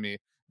interchangeable to me.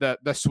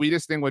 The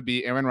sweetest thing would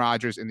be Aaron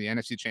Rodgers in the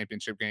NFC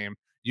Championship game.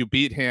 You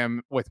beat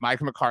him with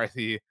Mike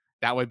McCarthy.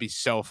 That would be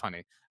so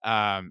funny.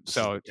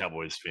 So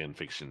Cowboys fan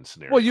fiction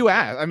scenario. Well, you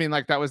asked. I mean,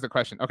 like that was the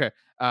question. Okay.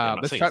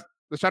 Let's try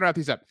to wrap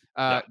these up.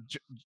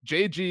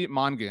 JG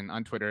Mongan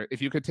on Twitter.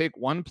 If you could take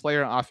one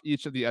player off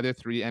each of the other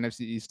 3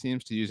 NFC East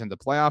teams to use in the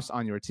playoffs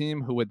on your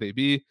team, who would they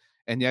be?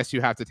 And yes, you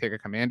have to take a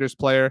Commanders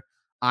player.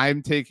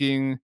 I'm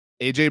taking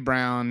AJ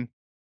Brown,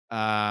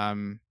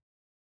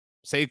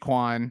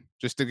 Saquon,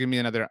 just to give me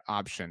another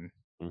option.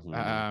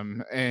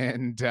 Mhm.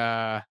 And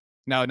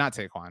no, not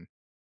Saquon.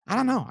 I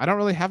don't know. I don't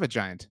really have a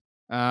giant.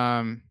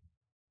 Dexter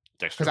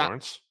Because I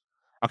Lawrence?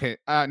 okay.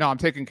 No, I'm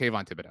taking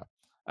Kayvon Thibodeau.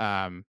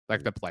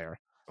 Like Mm, the player.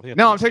 I think that's a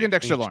No, I'm taking mistake. I think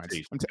Dexter you should Lawrence.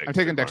 take I'm Dexter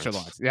taking Dexter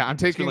Lawrence. Lawrence. Yeah, I'm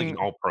He's been like an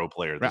taking all-pro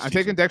player right. this I'm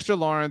taking season. Dexter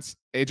Lawrence,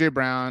 AJ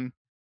Brown,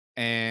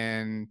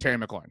 and Terry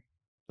McLaurin.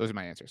 Those are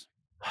my answers.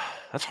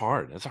 That's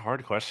hard. That's a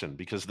hard question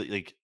because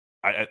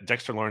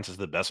Dexter Lawrence is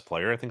the best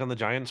player I think on the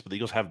Giants, but the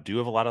Eagles do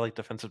have a lot of like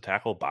defensive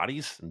tackle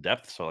bodies and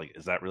depth. So like,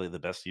 is that really the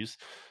best use?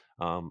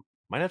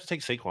 Might have to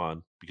take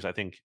Saquon because I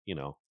think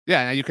Yeah,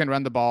 and you can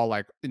run the ball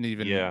like in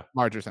even yeah,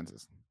 larger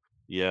senses.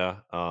 yeah.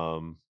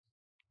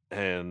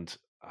 And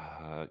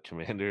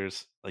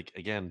Commanders like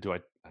again, do I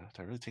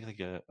really take like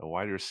a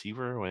wide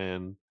receiver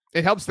when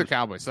It helps the there's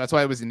Cowboys, so that's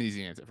why it was an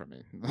easy answer for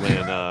me.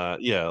 when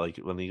yeah, like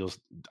when the Eagles,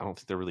 I don't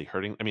think they're really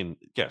hurting. I mean,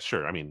 yeah,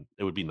 sure. I mean,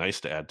 it would be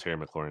nice to add Terry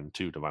McLaurin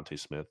to Devontae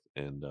Smith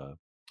and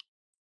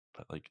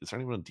but like, is there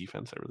anyone on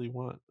defense I really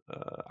want?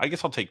 I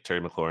guess I'll take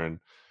Terry McLaurin,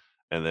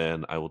 and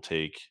then I will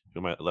take who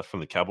am I left from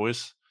the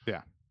Cowboys?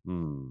 Yeah.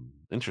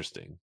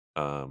 Interesting.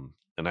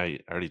 And I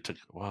already took.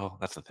 Well,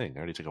 that's the thing. I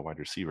already took a wide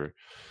receiver.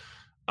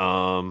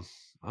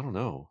 I don't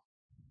know.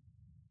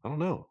 I don't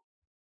know.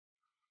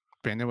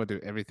 Brandon will do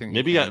everything he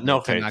Maybe can no.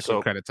 to Okay, not give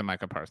so credit to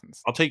Micah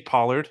Parsons. I'll take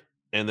Pollard,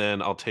 and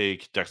then I'll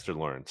take Dexter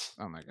Lawrence.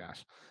 Oh my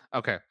gosh.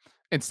 Okay.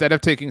 Instead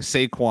of taking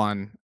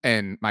Saquon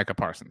and Micah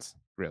Parsons,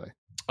 really.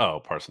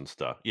 Oh, Parsons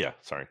stuff. Yeah,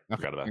 sorry, Okay.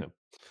 forgot about him.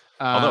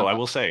 Um, Although I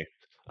will say,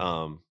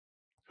 who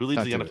leads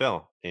don't the do it.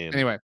 NFL in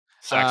Anyway,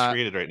 sacks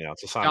created right now?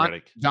 It's Hassan John,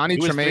 Reddick, Johnny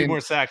who has 3 Tremaine. more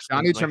sacks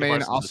Johnny than Micah Tremaine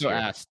Parsons this also year.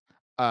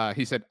 asked.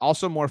 He said,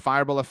 also more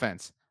fireable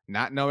offense,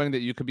 not knowing that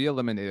you could be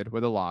eliminated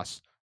with a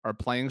loss, or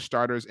playing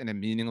starters in a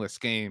meaningless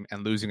game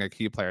and losing a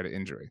key player to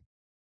injury.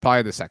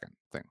 Probably the second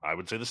thing. I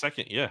would say the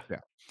second, yeah.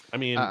 Yeah. I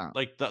mean,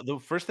 like the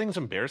first thing's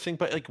embarrassing,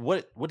 but like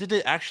what did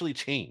it actually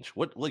change?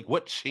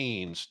 What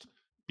changed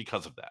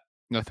because of that?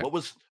 Nothing. What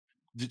was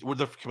were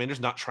the Commanders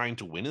not trying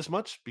to win as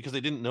much because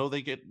they didn't know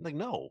they get like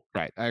no.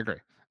 Right, I agree.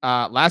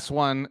 Last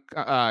one,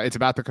 it's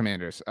about the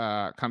Commanders.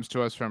 Comes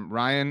to us from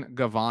Ryan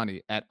Gavani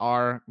at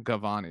R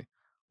Gavani.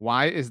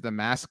 Why is the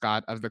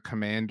mascot of the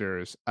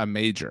Commanders a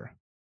major?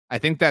 I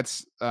think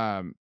that's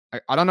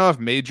I don't know if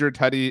Major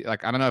Tuddy,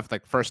 like I don't know if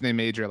like first name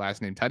Major,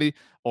 last name Tuddy,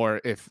 or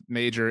if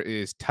Major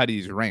is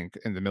Tuddy's rank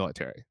in the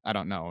military. I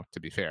don't know, to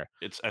be fair.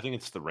 I think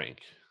it's the rank.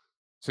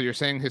 So you're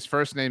saying his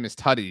first name is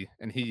Tuddy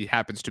and he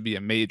happens to be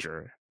a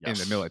major in the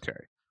Yes.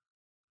 military.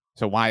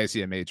 So why is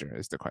he a major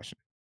is the question.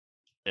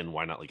 And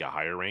why not like a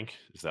higher rank?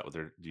 Is that what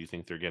do you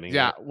think they're getting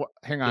Yeah, at?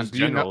 hang on. Because Do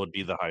you know general would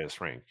be the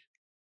highest rank.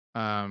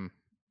 um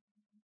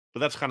But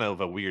that's kind of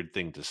a weird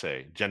thing to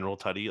say. General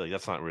Tutty, like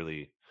that's not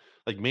really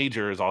like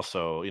major is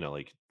also,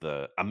 like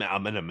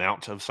an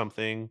amount of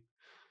something.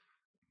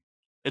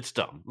 It's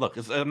dumb. Look,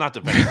 I'm not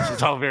defending this.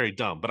 It's all very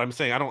dumb. But I'm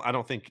saying I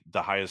don't think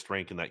the highest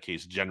rank in that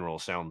case, general,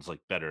 sounds like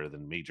better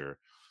than major.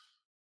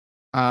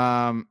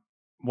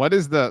 what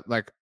is the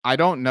like I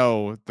don't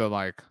know the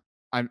like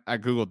I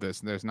googled this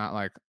and there's not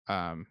like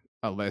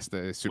a list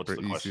that is super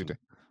What's the easy question? to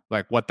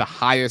like what the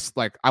highest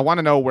like I want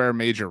to know where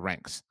major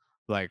ranks.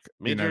 Like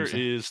you know what Major I'm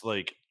saying? is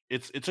like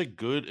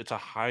it's a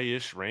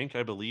high-ish rank,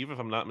 I believe, if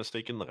I'm not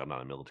mistaken. Look, I'm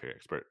not a military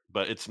expert,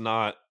 but it's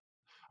not.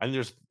 I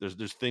think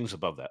there's things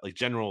above that. Like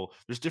general,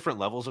 there's different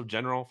levels of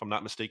general, if I'm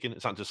not mistaken.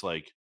 It's not just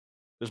like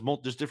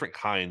there's different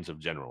kinds of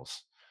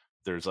generals.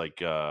 There's like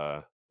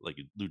a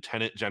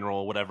lieutenant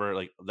general, whatever,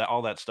 like that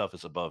all that stuff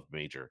is above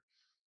major.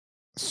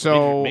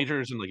 So Major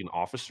isn't like an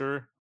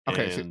officer,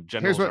 okay, so and here's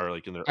generals what are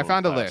like in their I own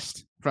found a class.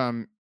 list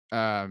from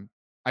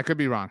I could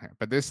be wrong here,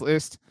 but this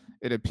list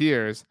it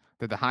appears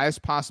that the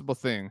highest possible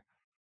thing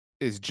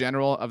is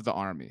general of the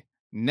army.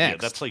 Yeah,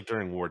 Next, that's like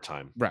during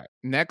wartime. right.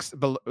 Next,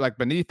 like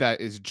beneath that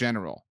is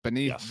general.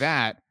 Beneath Yes.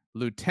 that,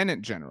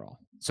 lieutenant general.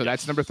 So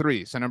that's Yes. number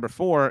 3. So number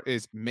 4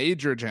 is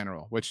major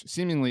general, which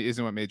seemingly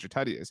isn't what Major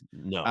Tuddy is.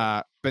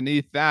 No.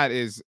 Beneath that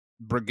is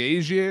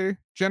brigadier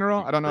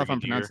general. I don't know if I'm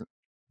Brigadier. pronouncing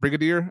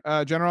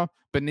brigadier general.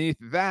 Beneath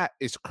that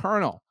is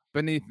colonel.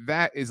 Beneath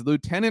that is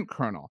lieutenant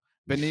colonel.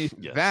 Beneath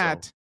Yeah,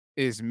 that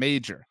is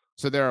major.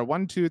 So there are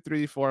 1, 2,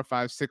 3, 4,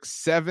 5, 6,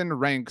 7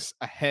 ranks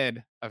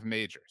ahead of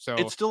major. So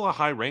it's still a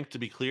high rank, to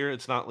be clear.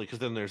 It's not like because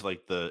then there's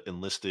like the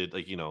enlisted,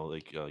 like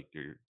like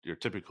your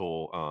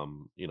typical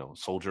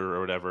soldier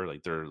or whatever.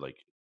 Like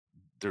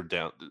they're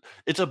down.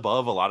 It's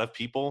above a lot of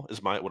people,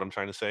 is what I'm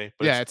trying to say.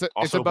 But yeah, it's it's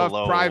also above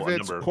below a privates,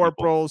 number of people.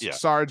 corporals, Yeah,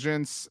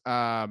 sergeants,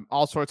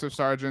 all sorts of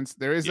sergeants.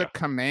 There is a Yeah.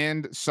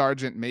 command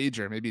sergeant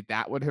major. Maybe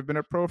that would have been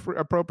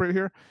appropriate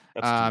here.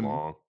 that's too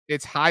long.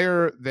 It's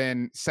higher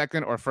than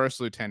second or first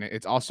lieutenant.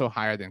 It's also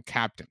higher than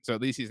captain. So at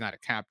least he's not a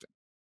captain.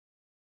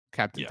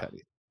 Captain Yeah.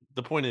 Tuddy.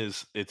 The point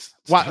is, it's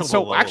Well, still so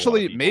below a lot of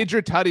actually, people.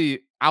 Major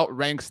Tuddy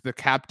outranks the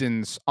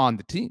captains on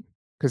the team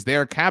because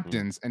they're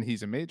captains and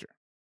he's a major.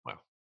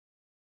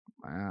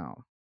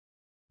 Wow.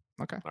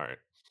 Okay. All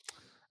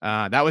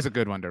right. That was a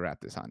good one to wrap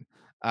this on.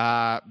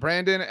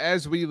 Brandon,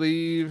 as we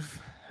leave,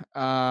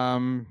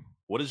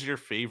 What is your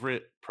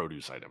favorite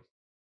produce item?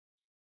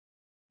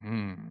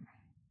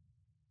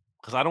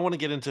 because I don't want to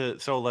get into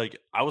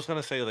I was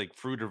gonna say like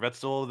fruit or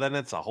vegetable, then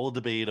it's a whole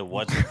debate of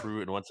what's a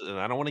fruit and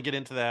I don't want to get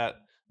into that.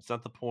 It's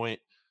not the point.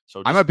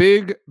 So I'm a just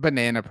big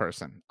banana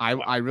person. wow.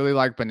 I really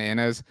like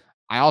bananas.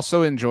 I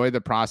also enjoy the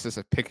process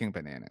of picking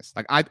bananas.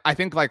 Like I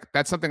think like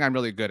that's something I'm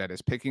really good at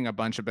is picking a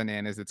bunch of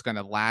bananas that's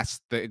gonna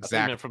last the I thought you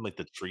exact meant from like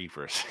the tree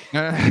first.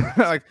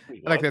 like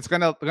What? that's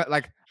gonna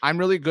like I'm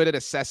really good at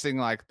assessing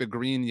like the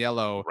green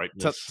yellow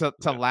Ripeness. to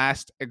Yeah.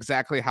 last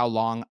exactly how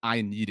long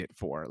I need it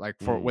for. Like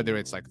for whether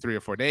it's like Mm. 3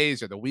 or 4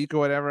 days or the week or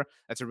whatever.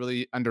 That's a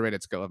really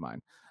underrated skill of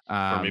mine.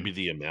 Or maybe Um,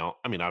 the amount.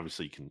 I mean,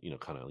 obviously you can,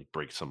 kind of like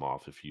break some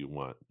off if you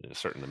want a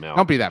certain amount.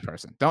 don't be that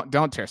person.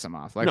 Don't tear some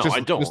off. Like No,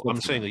 I don't. just look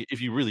I'm for saying them. like,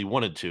 if you really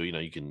wanted to,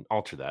 you can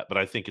alter that. But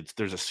I think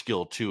there's a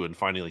skill too in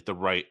finding like the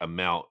right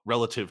amount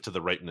relative to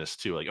the ripeness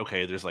too. Like,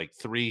 okay, there's like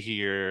 3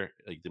 here.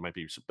 Like there might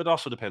be, but it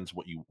also depends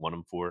what you want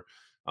them for.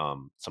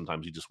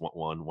 Sometimes you just want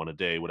one a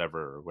day,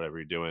 whatever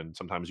you're doing.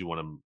 Sometimes you want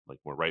them like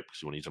more ripe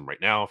because you want to use them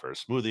right now for a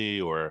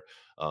smoothie, or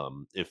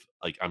if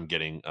like I'm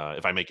getting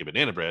if I make a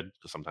banana bread,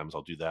 because sometimes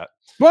I'll do that.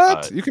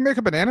 What? Uh, You can make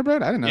a banana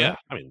bread? I didn't know yeah, that.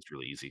 I mean it's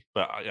really easy,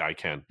 but I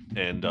can.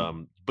 And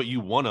but you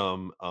want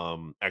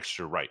them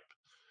extra ripe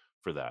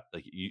for that.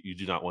 Like you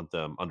do not want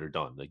them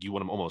underdone. Like you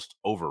want them almost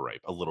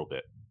overripe a little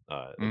bit.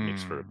 It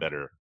makes for a Mm.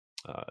 better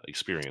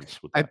experience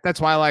with that.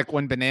 That's why, like,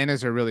 when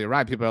bananas are really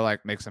ripe, people are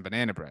like, make some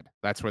banana bread.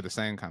 That's where the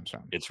saying comes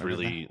from. It's Like,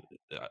 really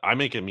I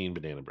make a mean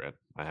banana bread.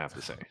 I have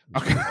to say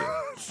it's okay. really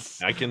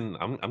good. I can.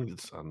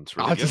 It's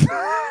really I'll good. just,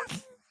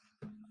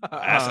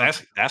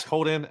 Ask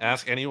Holden.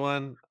 Ask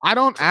anyone. I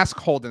don't ask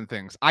Holden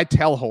things. I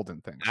tell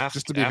Holden things,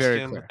 just to be Ask very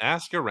him. clear.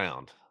 Ask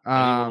around.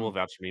 Anyone will Um,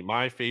 vouch for me.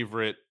 My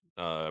favorite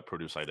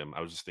produce item.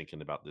 I was just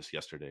thinking about this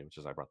yesterday, which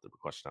is I brought the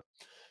question up.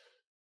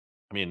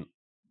 I mean,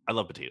 I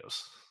love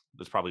potatoes.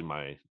 That's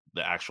probably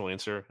the actual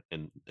answer,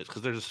 and it's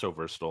because they're just so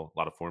versatile, a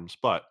lot of forms.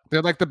 But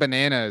they're like the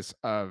bananas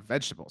of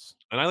vegetables,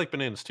 and I like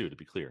bananas too, to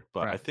be clear.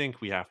 But I right?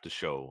 think we have to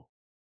show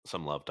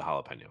some love to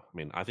jalapeno. I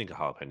mean, I think a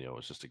jalapeno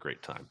is just a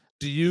great time.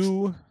 Do It's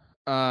you?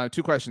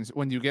 Two questions.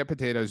 When you get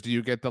potatoes, do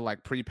you get the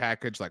like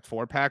prepackaged like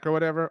 4-pack or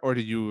whatever, or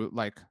do you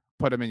like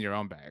put them in your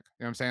own bag? You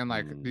know what I'm saying?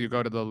 Like, do you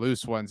go to the mm,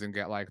 loose ones and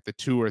get like the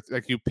two or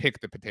like you pick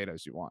the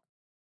potatoes you want?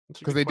 that's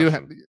a Because good they do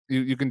have question.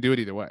 you can do it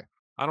either way.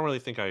 I don't really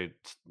think I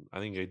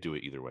think I do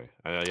it either way.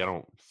 I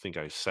don't think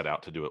I set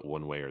out to do it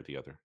one way or the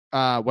other.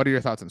 What are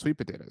your thoughts on sweet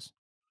potatoes?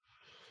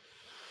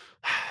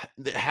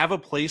 They have a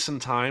place and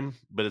time,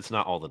 but it's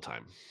not all the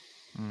time.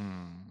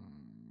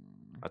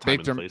 A time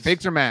and place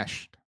Baked or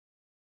mashed?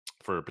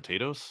 for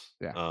potatoes.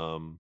 Yeah,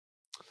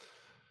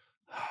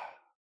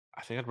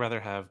 I think I'd rather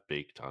have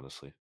baked,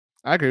 honestly.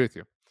 I agree with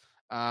you.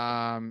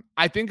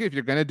 I think if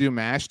you're gonna do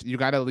mashed, you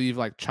got to leave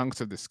like chunks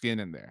of the skin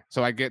in there.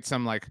 So I get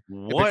some like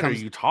What are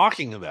you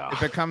talking about? it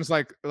becomes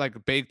like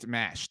baked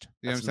mashed.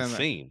 You know That's what I'm saying? Like,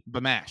 insane.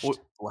 but mashed.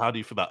 Well, how do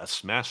you feel about a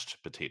smashed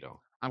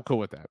potato? I'm cool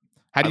with that.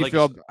 How do you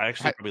feel? I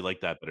actually How, probably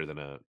like that better than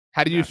a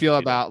how do you mashed feel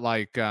potato. about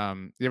like you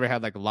ever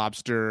had like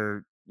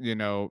lobster,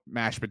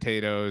 mashed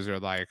potatoes or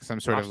like some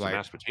sort of Lobster like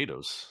mashed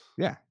potatoes.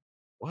 yeah.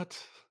 What?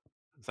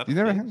 Is that a You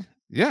never thing? had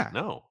yeah.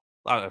 No.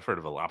 I've heard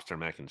of a lobster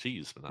mac and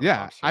cheese, but not a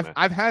Yeah, lobster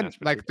I've had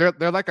mashed like potato.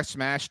 they're like a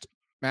smashed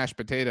mashed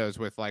potatoes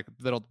with like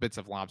little bits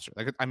of lobster.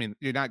 Like I mean,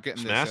 you're not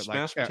getting this at Smashed like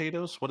mashed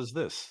potatoes? What is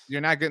this?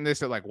 you're not getting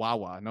this at like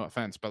Wawa. No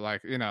offense, but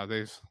like you know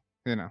there's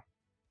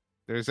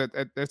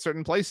at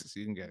certain places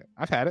you can get it.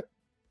 I've had it.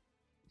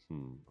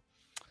 Hmm.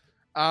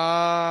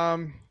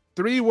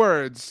 3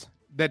 words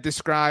that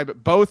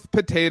describe both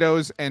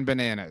potatoes and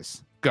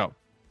bananas. Go.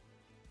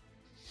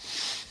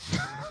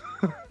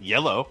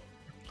 Yellow.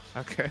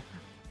 Okay.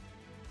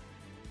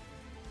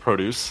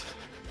 Produce.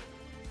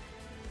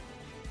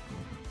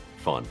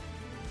 Fun.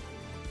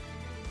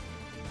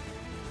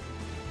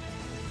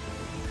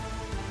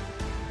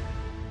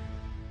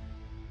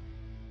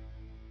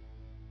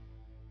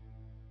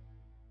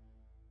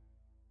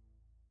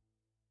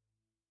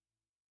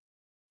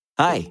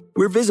 Hi,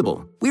 we're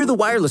Visible. We're the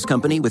wireless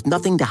company with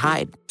nothing to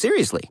hide.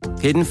 Seriously.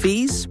 Hidden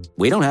fees?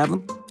 We don't have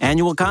them.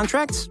 Annual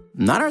contracts?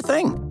 Not our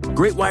thing.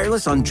 Great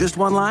wireless on just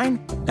one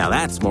line? Now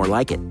that's more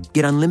like it.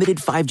 Get unlimited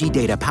 5G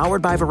data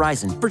powered by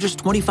Verizon for just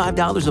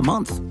 $25 a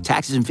month.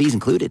 Taxes and fees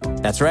included.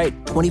 That's right,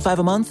 $25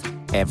 a month,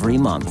 every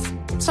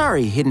month.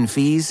 Sorry, hidden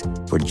fees.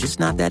 We're just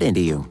not that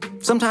into you.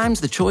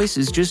 Sometimes the choice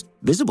is just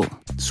Visible.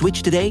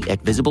 Switch today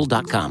at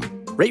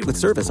Visible.com. Rate with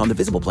service on the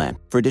Visible plan.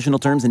 For additional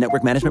terms and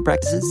network management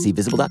practices, see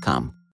Visible.com.